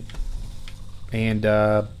 And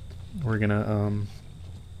we're gonna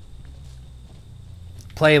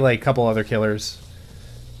play like a couple other killers.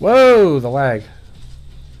 Whoa, the lag.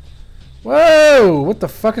 Whoa! What the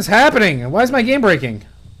fuck is happening? Why is my game breaking?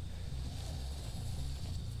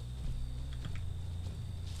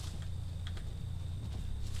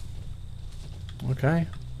 Okay.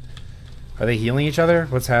 Are they healing each other?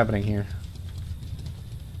 What's happening here?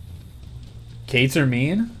 Kates are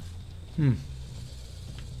mean?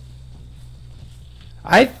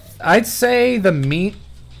 I'd say the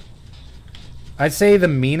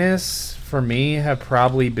meanest for me have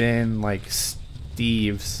probably been like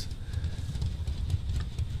Steve's.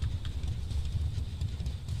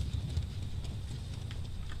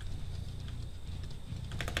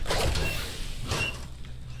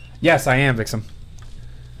 Yes, I am, Vixen.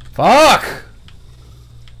 Fuck!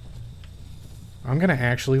 I'm gonna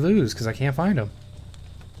actually lose because I can't find him.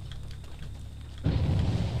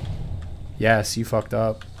 Yes, you fucked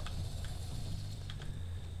up.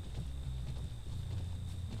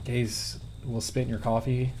 Gaze will spit in your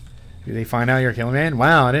coffee. Do they find out you're killing man?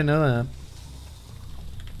 Wow, I didn't know that.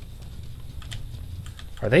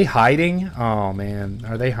 Are they hiding? Oh man,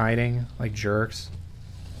 are they hiding like jerks?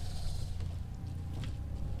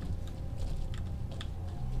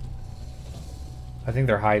 I think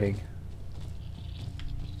they're hiding.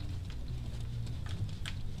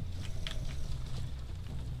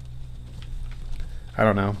 I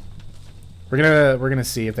don't know. We're gonna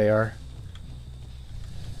see if they are.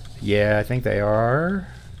 Yeah, I think they are.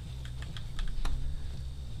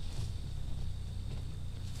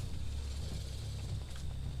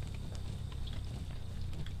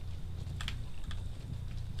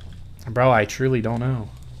 Bro, I truly don't know.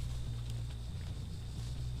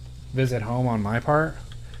 Visit home on my part?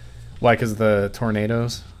 Why, 'cause of the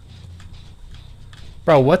tornadoes?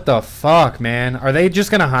 Bro, what the fuck, man? Are they just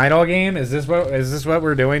gonna hide all game? Is this what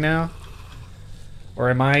we're doing now? Or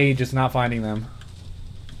am I just not finding them?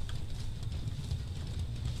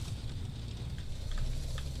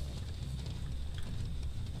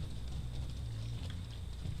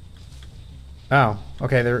 Oh,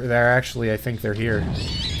 okay, they're actually, I think they're here.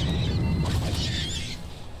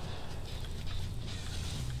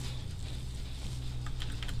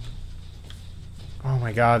 Oh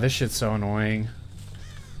my god, this shit's so annoying.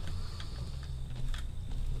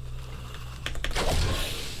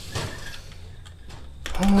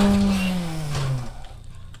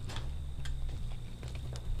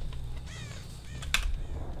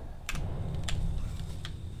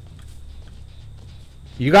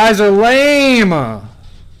 You guys are lame! Alright,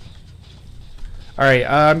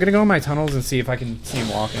 I'm gonna go in my tunnels and see if I can see him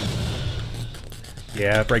walking.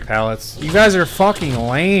 Yeah, break pallets. You guys are fucking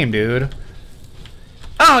lame, dude.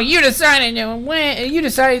 Oh, you decided to win. You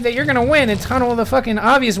decided that you're gonna win and tunnel the fucking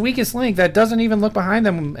obvious weakest link that doesn't even look behind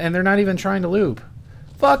them and they're not even trying to loop.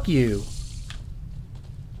 Fuck you.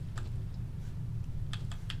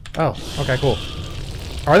 Oh, okay, cool.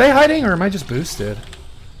 Are they hiding or am I just boosted?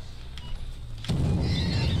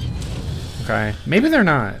 Okay, maybe they're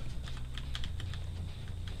not.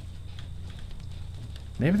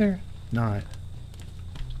 Maybe they're not.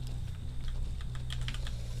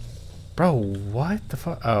 Bro, what the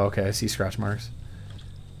fuck? Oh, okay, I see scratch marks.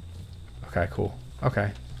 Okay, cool.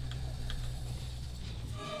 Okay.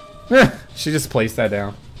 She just placed that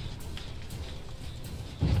down.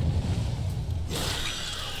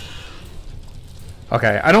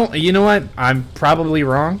 Okay, I don't... You know what? I'm probably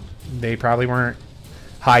wrong. They probably weren't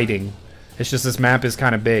hiding. It's just this map is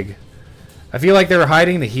kind of big. I feel like they were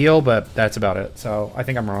hiding the heal, but that's about it. So, I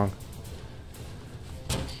think I'm wrong.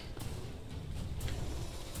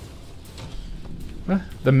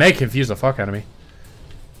 The Meg confused the fuck out of me.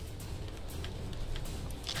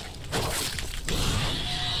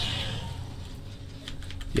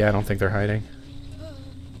 Yeah, I don't think they're hiding.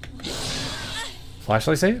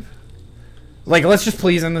 Flashlight save? Like, let's just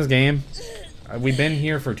please end this game. We've been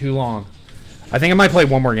here for too long. I think I might play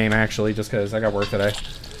one more game, actually, just because I got work today.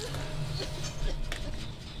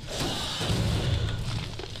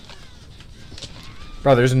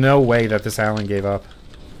 Bro, there's no way that this Allen gave up.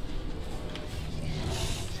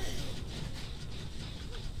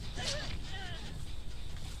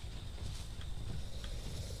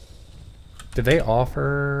 Did they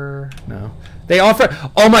offer? No. They offer.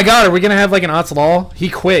 Oh my god, are we going to have like an Otzlaw? He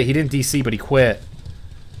quit. He didn't DC, but he quit.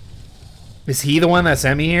 Is he the one that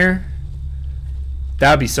sent me here?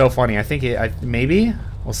 That would be so funny. I think it. Maybe?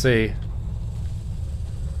 We'll see.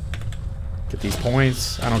 Get these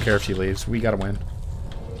points. I don't care if she leaves. We got to win.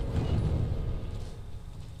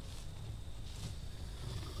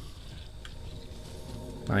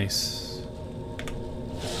 Nice.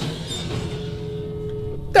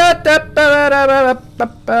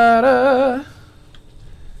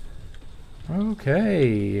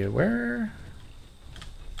 Okay, where?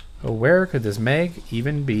 Oh, where could this Meg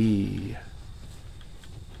even be?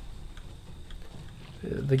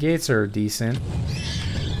 The gates are decent.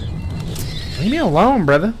 Leave me alone,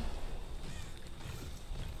 brother.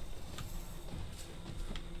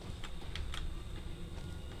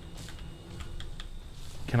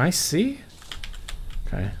 Can I see?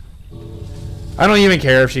 Okay. I don't even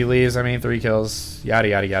care if she leaves. I mean, 3 kills. Yada,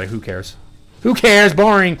 yada, yada. Who cares? Who cares?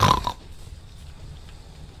 Boring.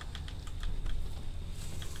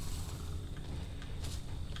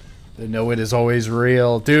 The know it is always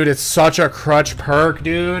real. Dude, it's such a crutch perk,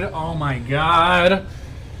 dude. Oh my god.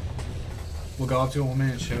 We'll go up to a woman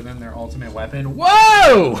and show them their ultimate weapon.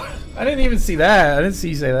 Whoa! I didn't even see that. I didn't see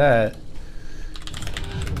you say that.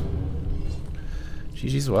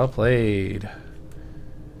 GG's well played.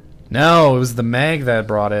 No, it was the mag that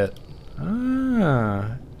brought it.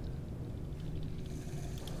 Ah.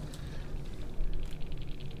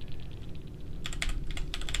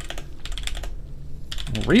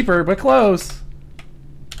 Reaper, but close.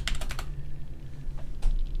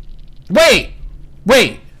 Wait!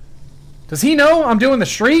 Wait! Does he know I'm doing the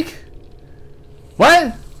streak?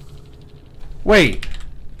 What? Wait.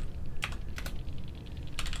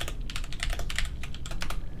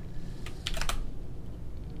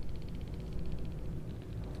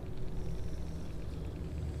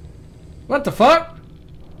 What the fuck?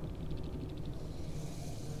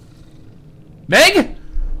 Meg?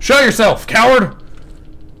 Show yourself, coward!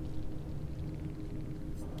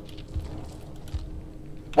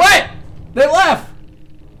 What? They left!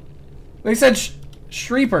 They said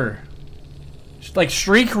Shreeper. Like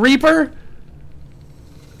Shriek Reaper?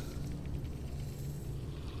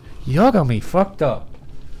 Y'all got me fucked up.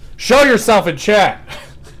 Show yourself in chat!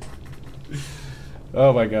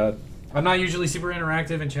 Oh my god. I'm not usually super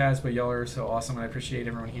interactive in chats, but y'all are so awesome and I appreciate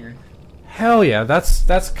everyone here. Hell yeah, that's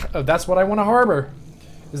what I want to harbor.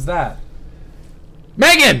 Is that.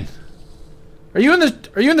 Megan! Are you in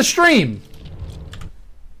the stream?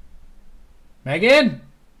 Megan?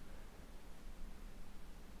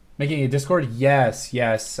 Making a Discord? Yes,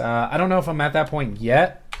 yes. I don't know if I'm at that point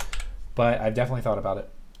yet, but I've definitely thought about it.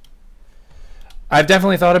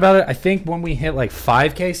 I think when we hit like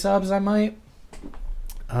 5K subs, I might.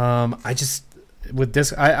 I just with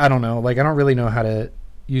I don't know. Like I don't really know how to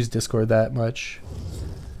use Discord that much.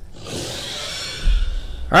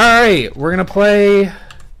 All right, we're gonna play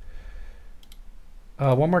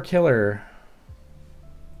one more killer.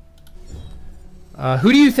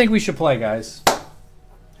 Who do you think we should play, guys?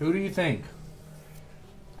 Who do you think?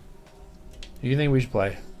 Who do you think we should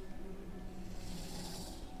play?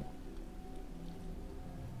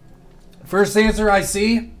 First answer I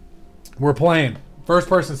see, we're playing. First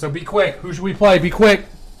person, so be quick. Who should we play? Be quick.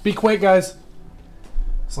 Be quick, guys.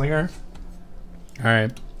 Slinger?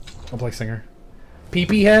 Alright. I'll play Singer.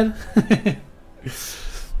 PP head?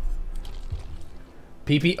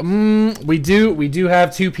 PP. We do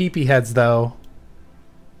have two PP heads though.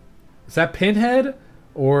 Is that Pinhead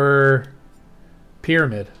or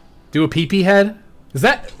Pyramid? Do a PP head? Is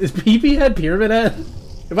PP head Pyramid head?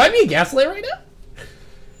 Am I being gaslit right now?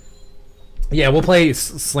 Yeah, we'll play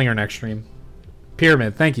Slinger next stream.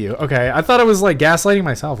 Pyramid, thank you. Okay, I thought it was like gaslighting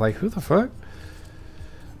myself. Like, who the fuck?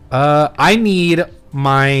 I need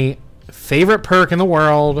my favorite perk in the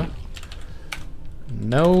world.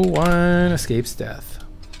 No one escapes death.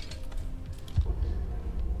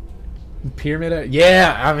 Pyramid,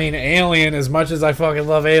 yeah, I mean, Alien, as much as I fucking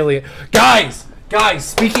love Alien. Guys,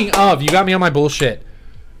 speaking of, you got me on my bullshit.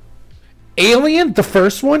 Alien, the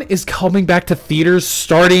first one, is coming back to theaters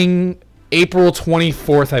starting April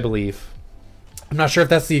 24th, I believe. I'm not sure if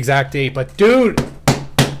that's the exact date, but dude,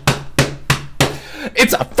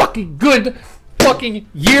 it's a fucking good fucking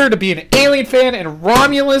year to be an Alien fan, and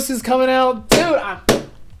Romulus is coming out. Dude, I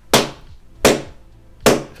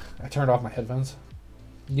turned off my headphones.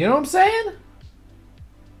 You know what I'm saying?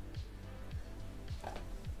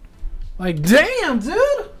 Like, damn,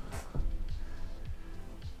 dude.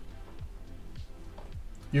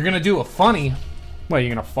 You're gonna do a funny. What, you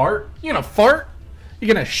gonna fart? You gonna fart? You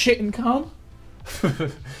gonna shit and cum?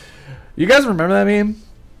 You guys remember that meme?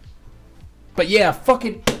 But yeah,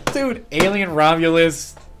 fucking dude, Alien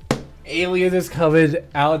Romulus. Alien is coming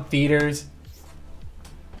out in theaters.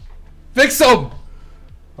 Fix them!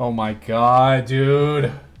 Oh my god,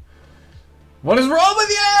 dude. What is wrong with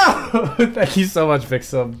you? Thank you so much,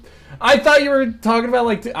 Vixum. I thought you were talking about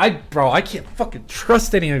like bro, I can't fucking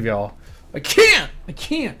trust any of y'all. I can't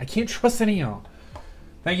trust any of y'all.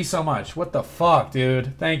 Thank you so much. What the fuck,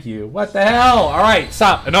 dude? Thank you. What the hell? All right,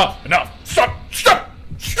 stop. Enough. Stop it.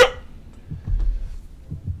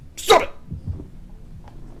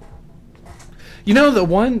 You know the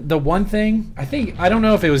one thing, I don't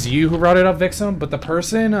know if it was you who brought it up, Vixum, but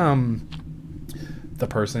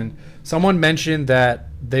someone mentioned that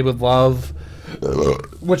they would love,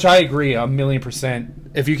 which I agree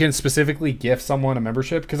 1,000,000%, if you can specifically gift someone a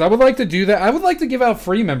membership, because I would like to do that. I would like to give out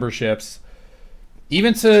free memberships.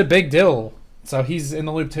 Even to Big Dill. So he's in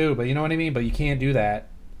the loop too, but you know what I mean? But you can't do that.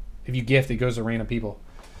 If you gift, it goes to random people.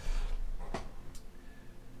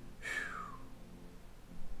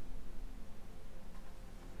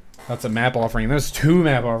 That's a map offering. There's 2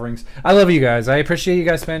 map offerings. I love you guys. I appreciate you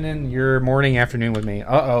guys spending your morning, afternoon with me.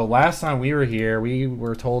 Uh-oh. Last time we were here, we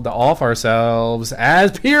were told to off ourselves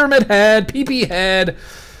as Pyramid Head, PP Head.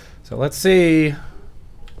 So let's see.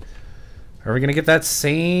 Are we going to get that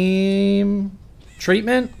same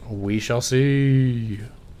treatment? We shall see.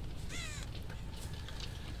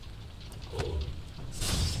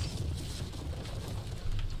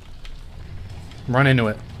 Run into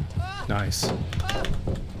it. Nice.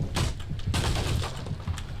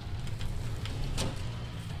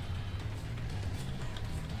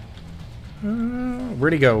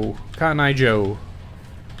 Where'd he go? Cotton Eye Joe.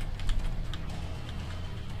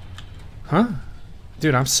 Huh?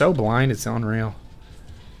 Dude, I'm so blind, it's unreal.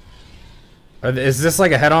 Is this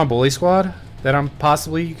like a head-on bully squad that I'm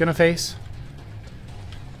possibly gonna face?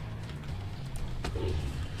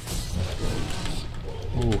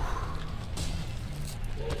 Ooh.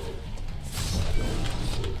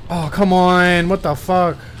 Oh, come on. What the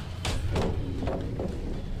fuck?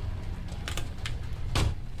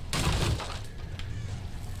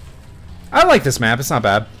 I like this map. It's not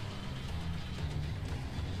bad.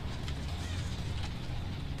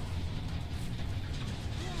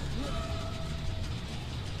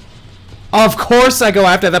 Of course I go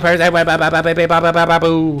after the person.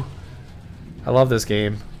 I love this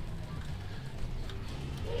game.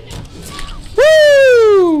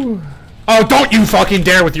 Woo! Oh, don't you fucking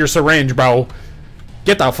dare with your syringe, bro.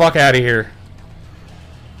 Get the fuck out of here.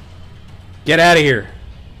 Get out of here.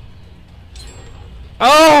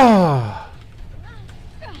 Oh!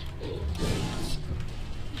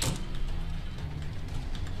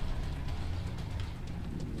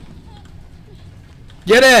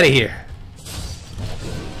 Get out of here.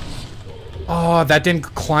 Oh, that didn't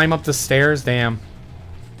climb up the stairs, damn.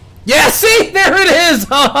 Yeah, see? There it is!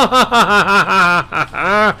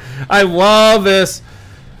 I love this.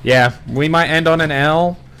 Yeah, we might end on an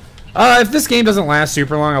L. If this game doesn't last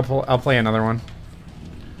super long, I'll play another one.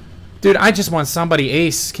 Dude, I just want somebody.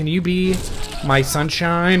 Ace, can you be my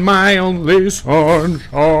sunshine? My only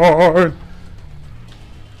sunshine.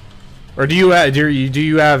 Or do you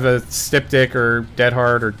have a Styptic or Dead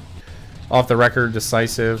Hard or Off the Record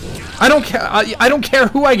Decisive? I don't care. I don't care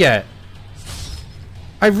who I get.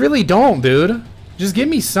 I really don't, dude. Just give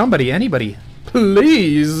me somebody, anybody,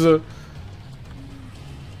 please.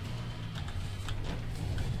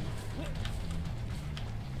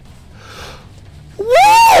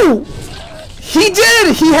 Woo! He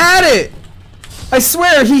did. He had it. I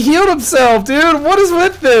swear, he healed himself, dude. What is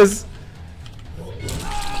with this?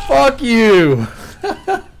 Fuck you.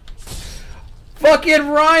 Fucking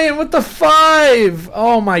Ryan with the 5.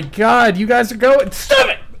 Oh my god, you guys are going. Stop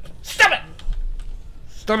it! Stop it!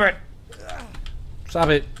 Stop it! Stop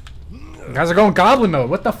it. You guys are going goblin mode.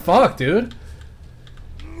 What the fuck, dude?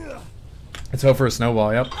 Let's hope for a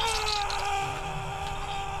snowball, yep.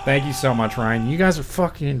 Thank you so much, Ryan. You guys are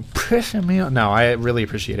fucking pushing me on. No, I really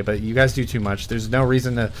appreciate it, but you guys do too much. There's no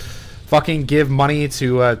reason to fucking give money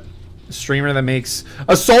to a streamer that makes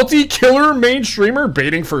a salty killer main streamer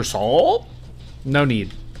baiting for salt. No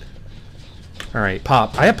need. Alright,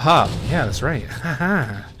 pop. I have pop. Yeah, that's right.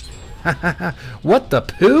 Haha. What the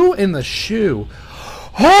poo in the shoe?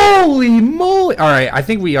 Holy moly. Alright, I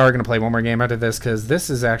think we are going to play one more game after this because this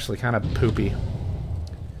is actually kind of poopy.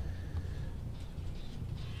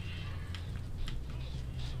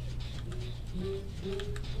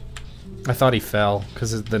 I thought he fell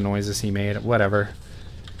because of the noises he made. Whatever.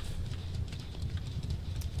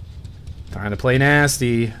 Time to play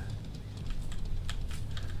nasty.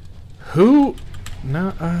 Who?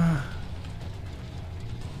 No,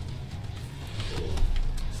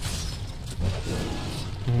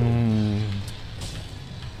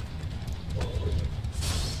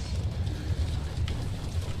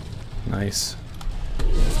 Nice.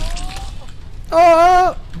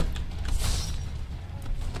 Oh!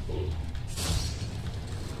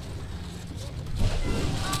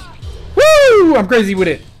 Woo! I'm crazy with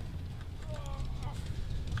it.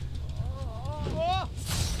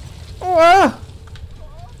 Oh!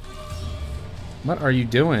 What are you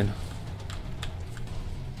doing?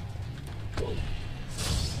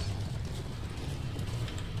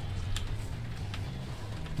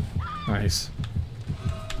 Nice.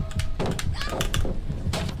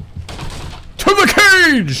 To the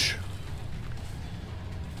cage!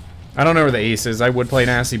 I don't know where the ace is. I would play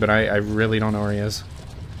nasty, but I really don't know where he is.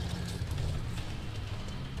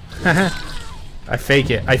 I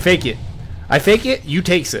fake it. I fake it. I fake it, you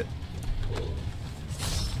takes it.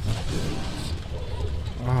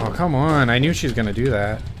 Oh, come on. I knew she was gonna do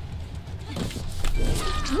that.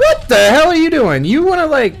 What the hell are you doing? You wanna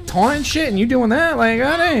like taunt and shit and you doing that? Like,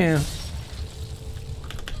 goddamn.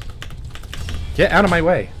 Get out of my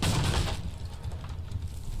way.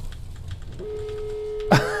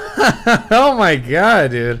 Oh my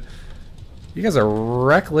god, dude. You guys are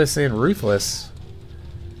reckless and ruthless.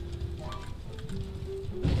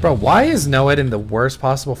 Bro, why is Noed in the worst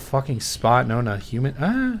possible fucking spot known to human?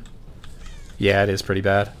 Ah. Yeah, it is pretty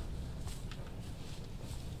bad.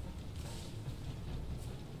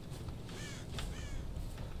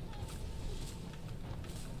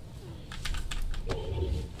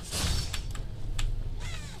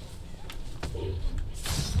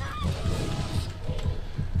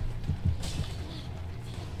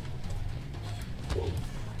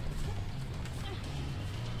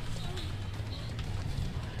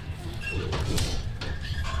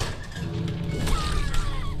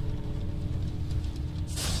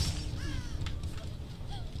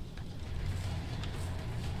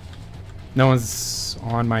 No one's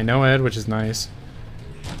on my no-ed, which is nice.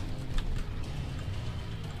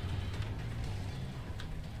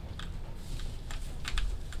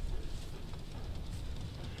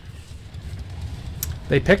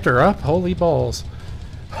 They picked her up? Holy balls.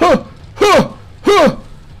 Huh! Huh! Huh!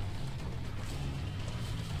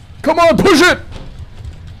 Come on, push it!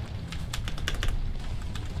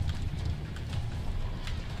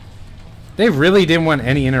 They really didn't want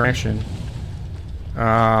any interaction.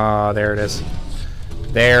 Ah, there it is.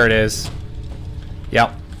 There it is.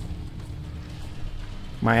 Yep.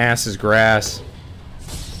 My ass is grass.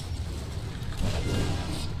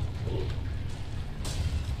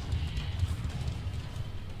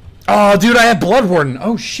 Oh, dude, I have Bloodwarden.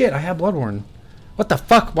 Oh, shit, I have Bloodwarden. What the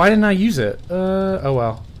fuck? Why didn't I use it? Oh,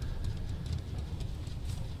 well.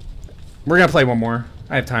 We're gonna play one more.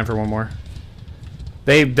 I have time for one more.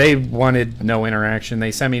 They wanted no interaction.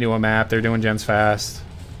 They sent me to a map. They're doing gens fast.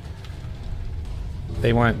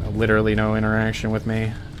 They want literally no interaction with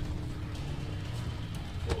me.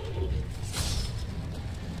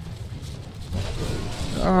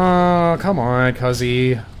 Oh, come on,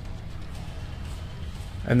 cuzzy.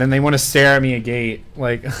 And then they want to stare at me a gate.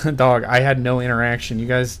 Like, dog, I had no interaction. You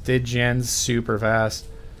guys did gens super fast.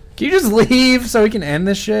 Can you just leave so we can end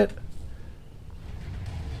this shit?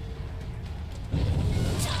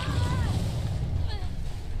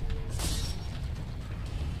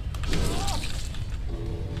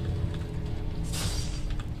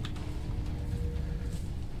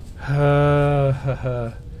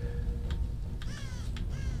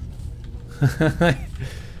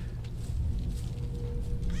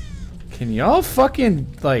 Can y'all fucking,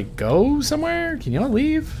 like, go somewhere? Can y'all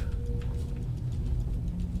leave?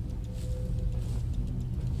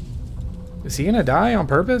 Is he gonna die on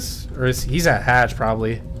purpose? Or is he's at hatch,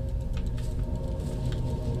 probably.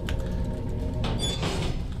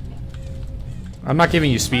 I'm not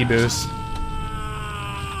giving you speed boost.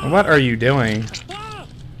 What are you doing?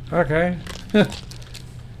 Okay.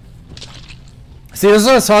 See, this is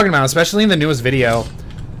what I was talking about, especially in the newest video.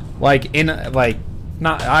 Like,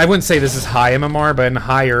 not, I wouldn't say this is high MMR, but in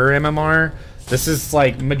higher MMR, this is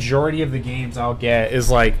like majority of the games I'll get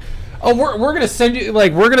is like, oh, we're gonna send you,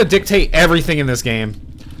 like, we're gonna dictate everything in this game.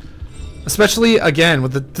 Especially again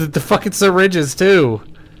with the fucking syringes too.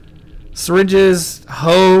 Syringes,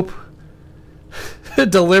 hope,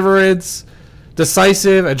 deliverance,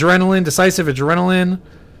 decisive adrenaline.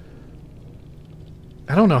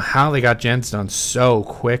 I don't know how they got gens done so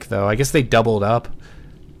quick though. I guess they doubled up.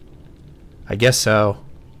 I guess so.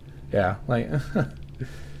 Yeah, like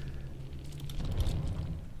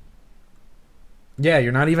yeah,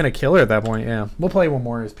 you're not even a killer at that point. Yeah, we'll play one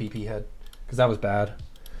more as PP head because that was bad.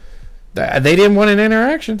 They didn't want an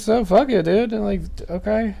interaction, so fuck it, dude. Like,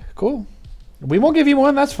 okay, cool. We won't give you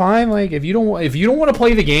one. That's fine. Like, if you don't want to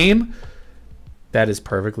play the game, that is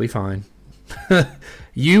perfectly fine.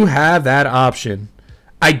 You have that option.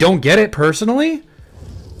 I don't get it personally,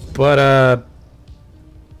 but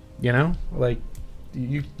you know, like,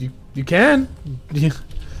 you can.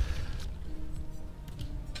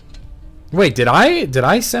 Wait, did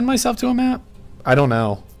I send myself to a map? I don't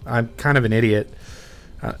know. I'm kind of an idiot.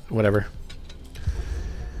 Whatever.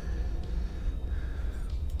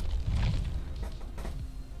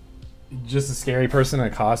 Just a scary person in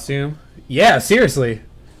a costume? Yeah, seriously.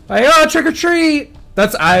 Like, oh, trick or treat!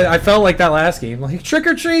 That's I felt like that last game. Like, trick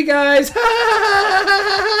or treat, guys!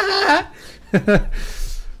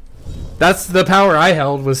 That's the power I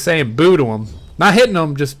held, was saying boo to him. Not hitting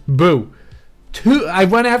him, just boo. I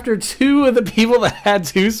went after 2 of the people that had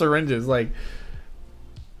 2 syringes. Like,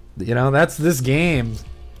 you know, that's this game.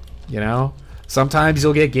 You know? Sometimes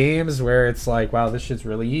you'll get games where it's like, wow, this shit's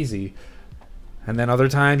really easy. And then other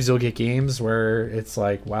times you'll get games where it's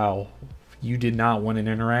like, wow, you did not want an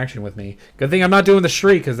interaction with me. Good thing I'm not doing the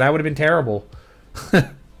shriek, because that would have been terrible.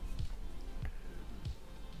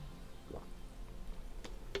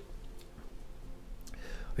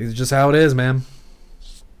 It's just how it is, man.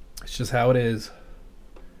 It's just how it is.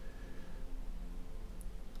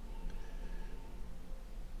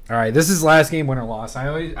 All right, this is last game, win or loss. I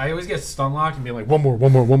always get stun locked and be like, one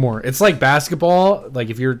more. It's like basketball. Like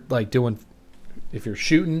if you're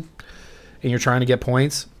shooting and you're trying to get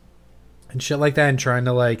points and shit like that, and trying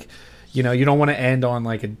to, like, you know, you don't want to end on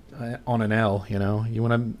like on an L. You know, you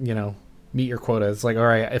want to, you know, meet your quota. It's like, all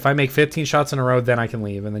right, if I make 15 shots in a row, then I can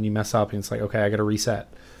leave, and then you mess up and it's like, okay, I got to reset.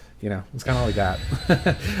 You know, it's kind of like that.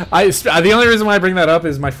 The only reason why I bring that up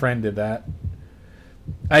is my friend did that.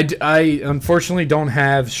 I unfortunately don't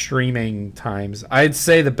have streaming times. I'd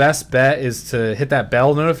say the best bet is to hit that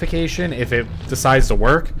bell notification if it decides to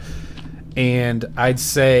work. And I'd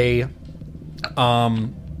say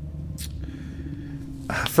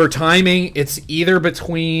For timing, it's either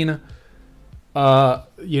between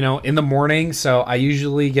you know, in the morning, so I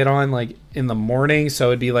usually get on like in the morning, so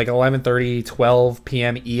it'd be like 11:30, 12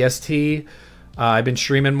 p.m. EST. I've been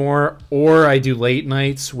streaming more, or I do late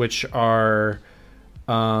nights, which are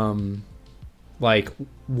like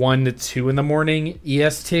 1 to 2 in the morning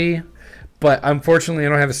EST. But unfortunately, I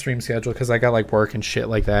don't have a stream schedule because I got like work and shit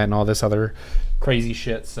like that and all this other crazy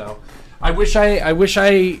shit. So I wish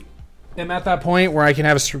I am at that point where I can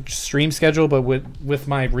have a stream schedule, but with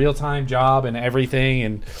my real time job and everything,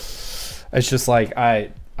 and it's just like I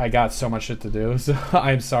got so much shit to do. So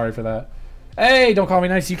I'm sorry for that. Hey, don't call me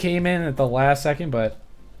nice. You came in at the last second, but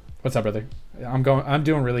what's up, brother? I'm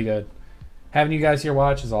doing really good. Having you guys here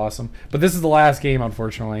watch is awesome. But this is the last game,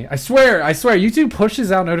 unfortunately. I swear, YouTube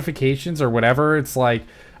pushes out notifications or whatever. It's like,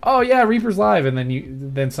 oh yeah, Reaper's live, and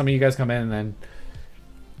then some of you guys come in, and then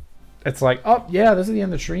it's like, oh yeah, this is the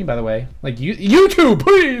end of the stream, by the way. Like, YouTube,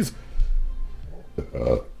 please.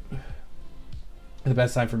 The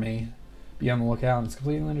best time for me. Be on the lookout. It's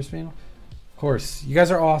completely understandable. Of course, you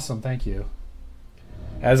guys are awesome. Thank you.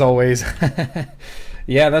 As always.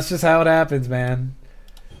 Yeah, that's just how it happens, man.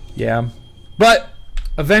 Yeah. But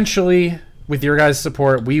eventually, with your guys'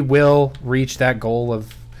 support, we will reach that goal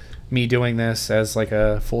of me doing this as like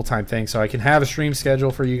a full-time thing, so I can have a stream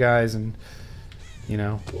schedule for you guys, and you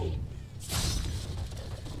know.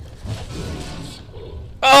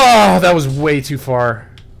 Oh, that was way too far.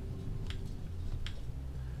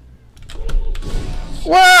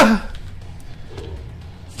 Whoa!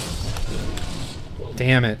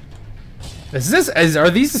 Damn it. Are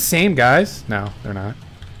these the same guys? No, they're not.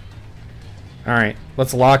 Alright,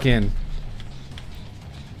 let's lock in.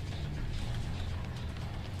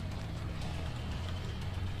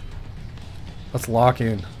 Let's lock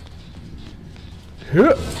in.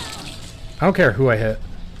 I don't care who I hit.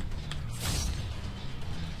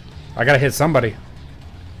 I gotta hit somebody.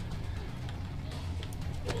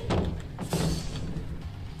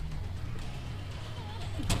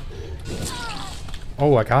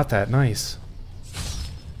 Oh, I got that. Nice.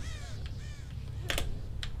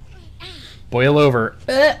 Boil over.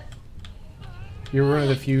 You're one of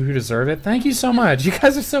the few who deserve it. Thank you so much. You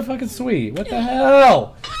guys are so fucking sweet. What the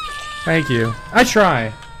hell? Thank you. I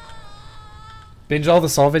try. Binge all the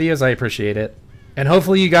Salt videos. I appreciate it. And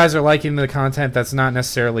hopefully you guys are liking the content that's not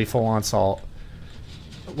necessarily full-on Salt.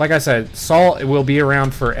 Like I said, Salt will be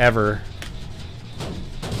around forever.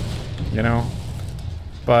 You know?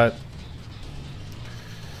 But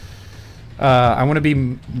I want to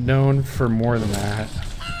be known for more than that.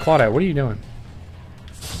 Claudette, what are you doing?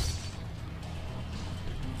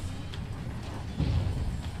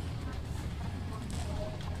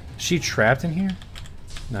 Is she trapped in here?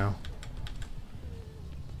 No.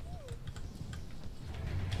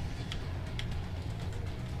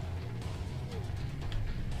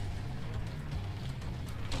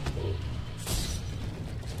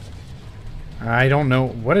 I don't know.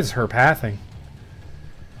 What is her pathing?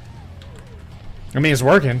 I mean, it's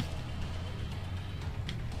working.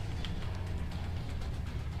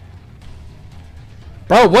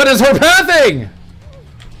 Bro, what is her pathing?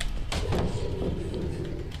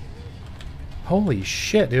 Holy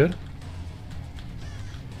shit, dude.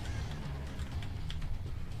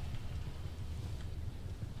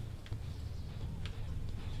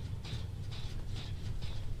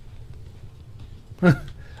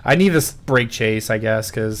 I need this break chase, I guess,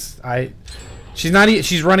 because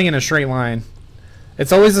she's running in a straight line.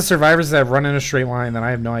 It's always the survivors that run in a straight line that I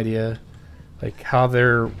have no idea, like how.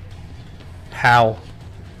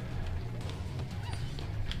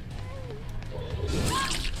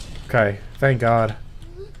 Okay, thank God.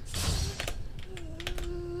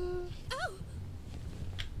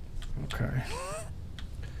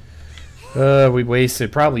 Okay. We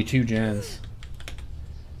wasted probably 2 gens.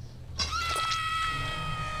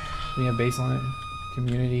 We have baseline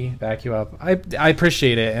community back you up. I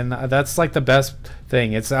appreciate it, and that's like the best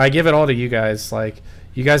thing. I give it all to you guys. Like,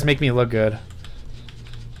 you guys make me look good.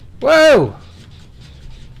 Whoa!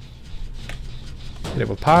 Hit it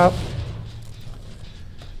with pop.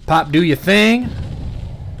 Pop, do your thing.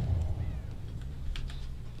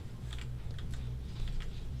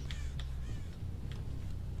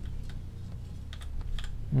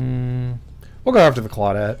 We'll go after the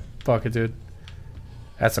Claudette. Fuck it, dude.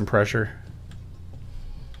 Add some pressure.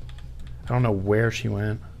 I don't know where she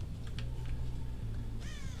went.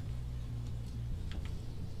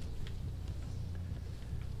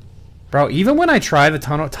 Bro, even when I try the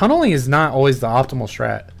tunneling is not always the optimal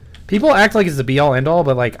strat. People act like it's the be-all, end-all,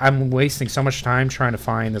 but like I'm wasting so much time trying to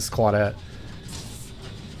find this Claudette.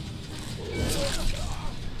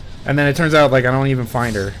 And then it turns out like I don't even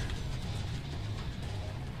find her.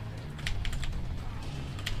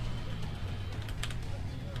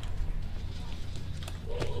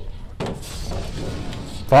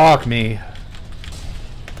 Fuck me.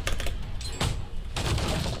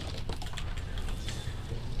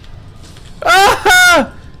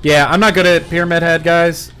 Ah! Yeah, I'm not good at Pyramid Head,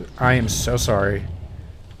 guys. I am so sorry.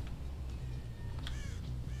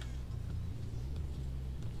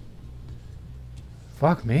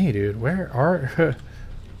 Fuck me, dude. Where are...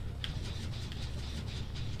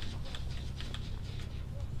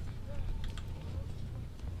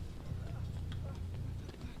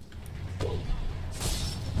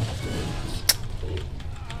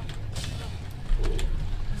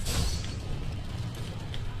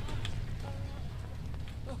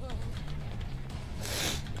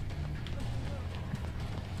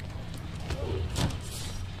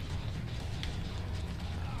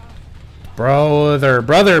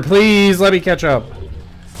 Brother, please let me catch up.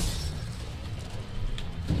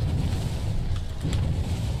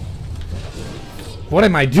 What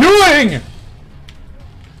am I doing?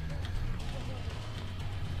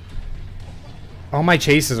 All my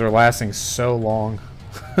chases are lasting so long.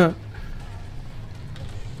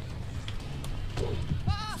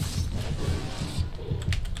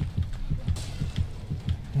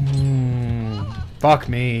 Fuck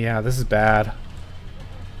me. Yeah, this is bad.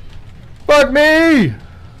 Fuck me!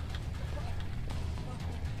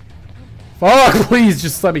 Fuck, please,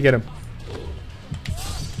 just let me get him.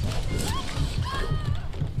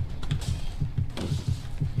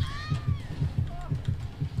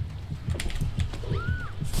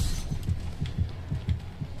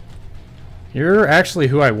 You're actually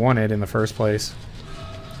who I wanted in the first place.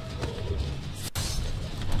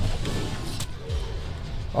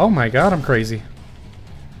 Oh my god, I'm crazy.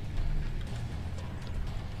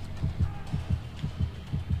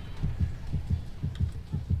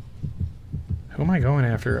 Who am I going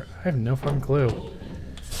after? I have no fucking clue.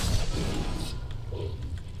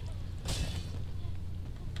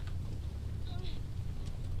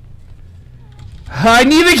 I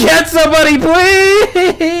need to get somebody,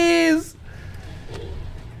 please!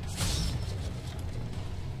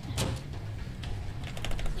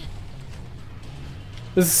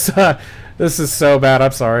 This is so bad.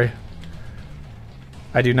 I'm sorry.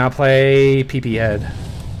 I do not play PP Head.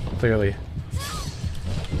 Clearly.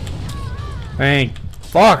 Thank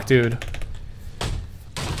fuck, dude.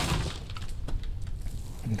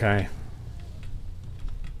 Okay.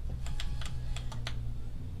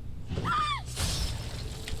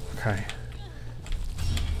 Okay.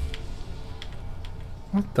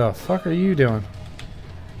 What the fuck are you doing?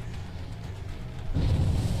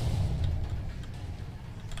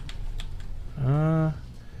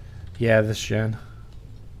 Yeah, this gen.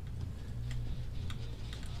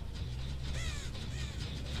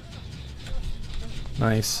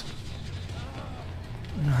 Nice.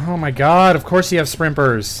 Oh my god, of course you have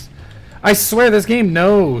sprinters. I swear this game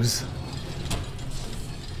knows.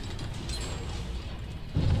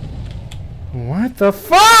 What the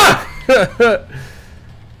fuck?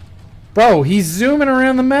 Bro, he's zooming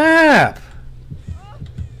around the map.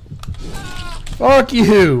 Fuck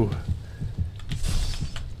you.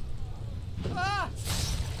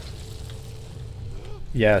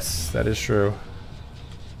 Yes, that is true.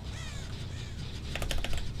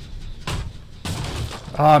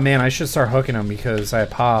 Oh man, I should start hooking him because I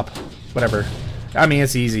pop. Whatever. I mean,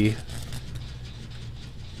 it's easy.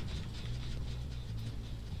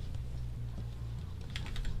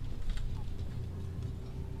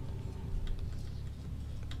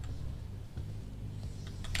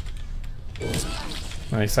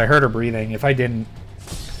 Nice, I heard her breathing. If I didn't,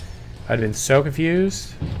 I'd have been so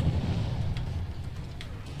confused.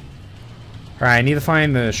 Alright, I need to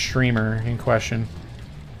find the streamer in question.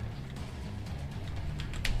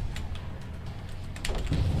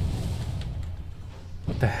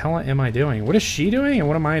 What the hell am I doing? What is she doing and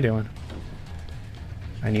what am I doing?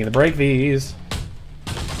 I need to break these.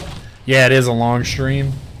 Yeah, it is a long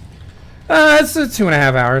stream. It's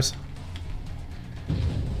 2.5 hours.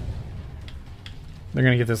 They're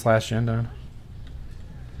gonna get this last gen done.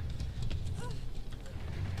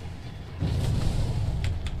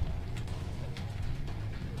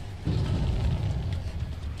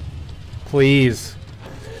 Please.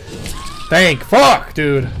 Thank fuck,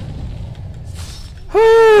 dude.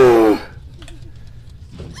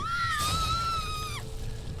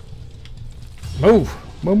 Move.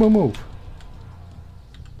 Move, move, move.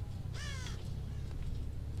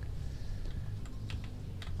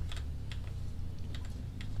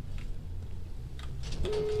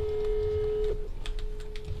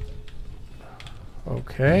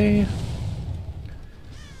 Okay.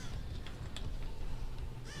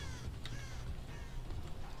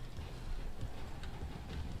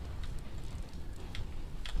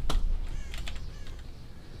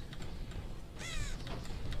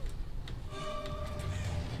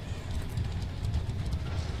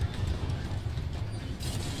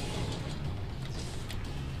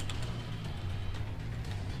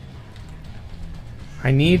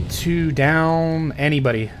 I need to down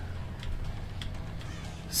anybody.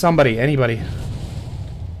 Somebody, anybody.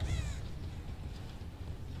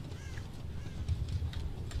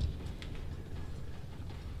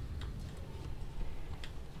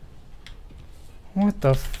 What the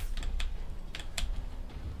f...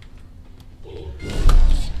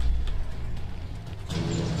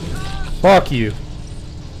 Fuck you.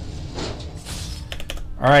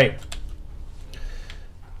 Alright.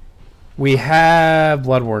 We have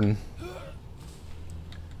Blood Warden,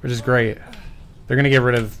 which is great. They're gonna get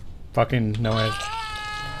rid of fucking No Edge.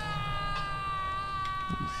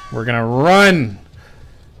 We're gonna run.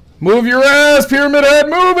 Move your ass, Pyramid Head,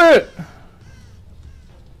 move it!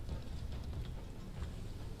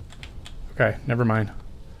 Okay, never mind.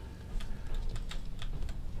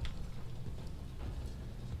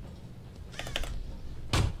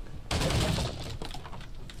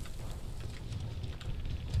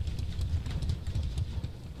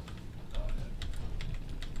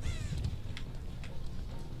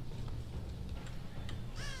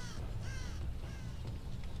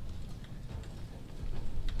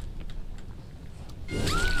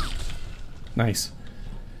 Nice.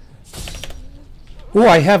 Oh,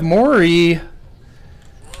 I have Mori.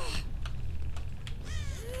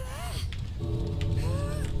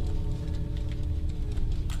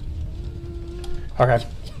 Okay.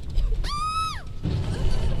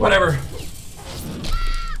 Whatever.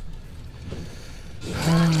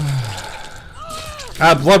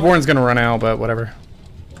 Bloodborne's gonna run out, but whatever.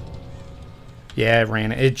 Yeah,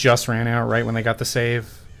 it just ran out right when they got the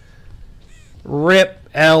save. Rip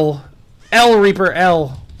L. L Reaper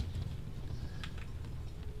L.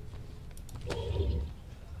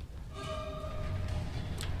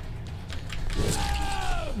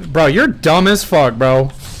 Bro, you're dumb as fuck,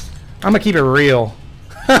 bro. I'm gonna keep it real.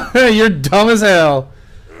 You're dumb as hell.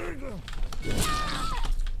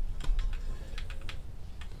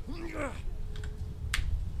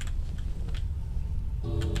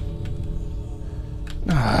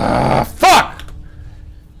 Ah, fuck!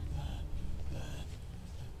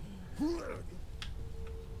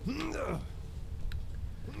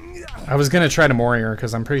 I was gonna try to Mori her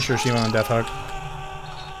because I'm pretty sure she went on Death Hook.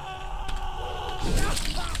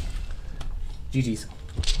 GG's.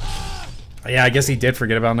 Yeah, I guess he did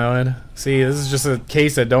forget about Noed. See, this is just a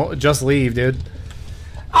case of don't just leave, dude.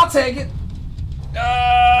 I'll take it.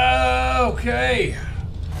 Okay.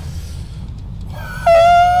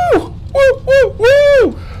 Woo! Woo! Woo!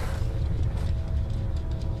 Woo!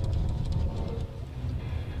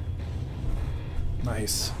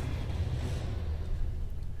 Nice.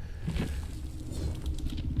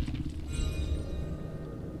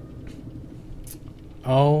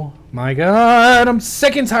 Oh my god, I'm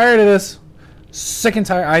sick and tired of this. Sick and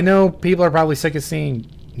tired. I know people are probably sick of seeing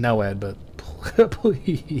Noed, but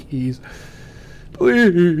please.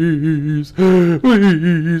 Please.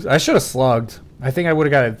 Please. I should have slugged. I think I would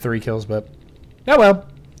have gotten 3 kills, but oh well.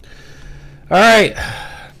 Alright.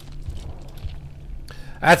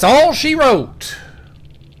 That's all she wrote.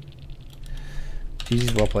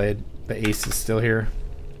 GG's well played. The ace is still here.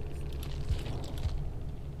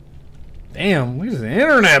 Damn, where's the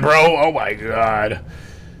internet, bro? Oh my god.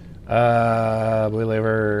 Blue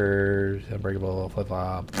Laver, Unbreakable, Flip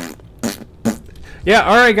Flop. Yeah,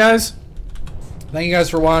 alright, guys. Thank you guys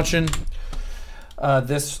for watching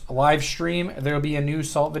this live stream. There will be a new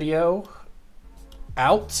Salt video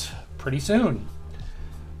out pretty soon.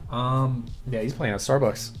 Yeah, he's playing at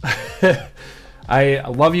Starbucks. I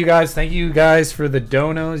love you guys. Thank you guys for the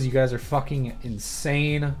donos. You guys are fucking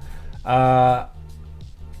insane.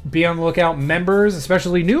 Be on the lookout, members,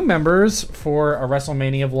 especially new members, for a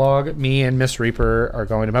WrestleMania vlog. Me and Miss Reaper are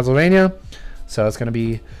going to Pennsylvania, so it's going to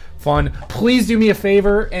be fun. Please do me a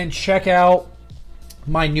favor and check out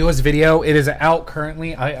my newest video. It is out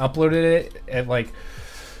currently. I uploaded it at like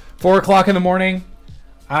 4 o'clock in the morning.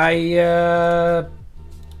 Yeah,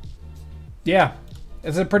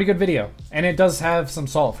 it's a pretty good video, and it does have some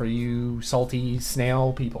salt for you salty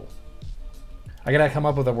snail people. I gotta come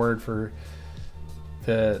up with a word for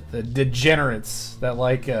the degenerates that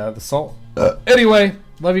like the salt. Anyway,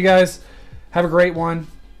 love you guys. Have a great one.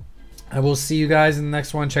 I will see you guys in the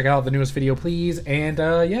next one. Check out the newest video, please. And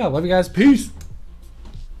yeah, love you guys. Peace.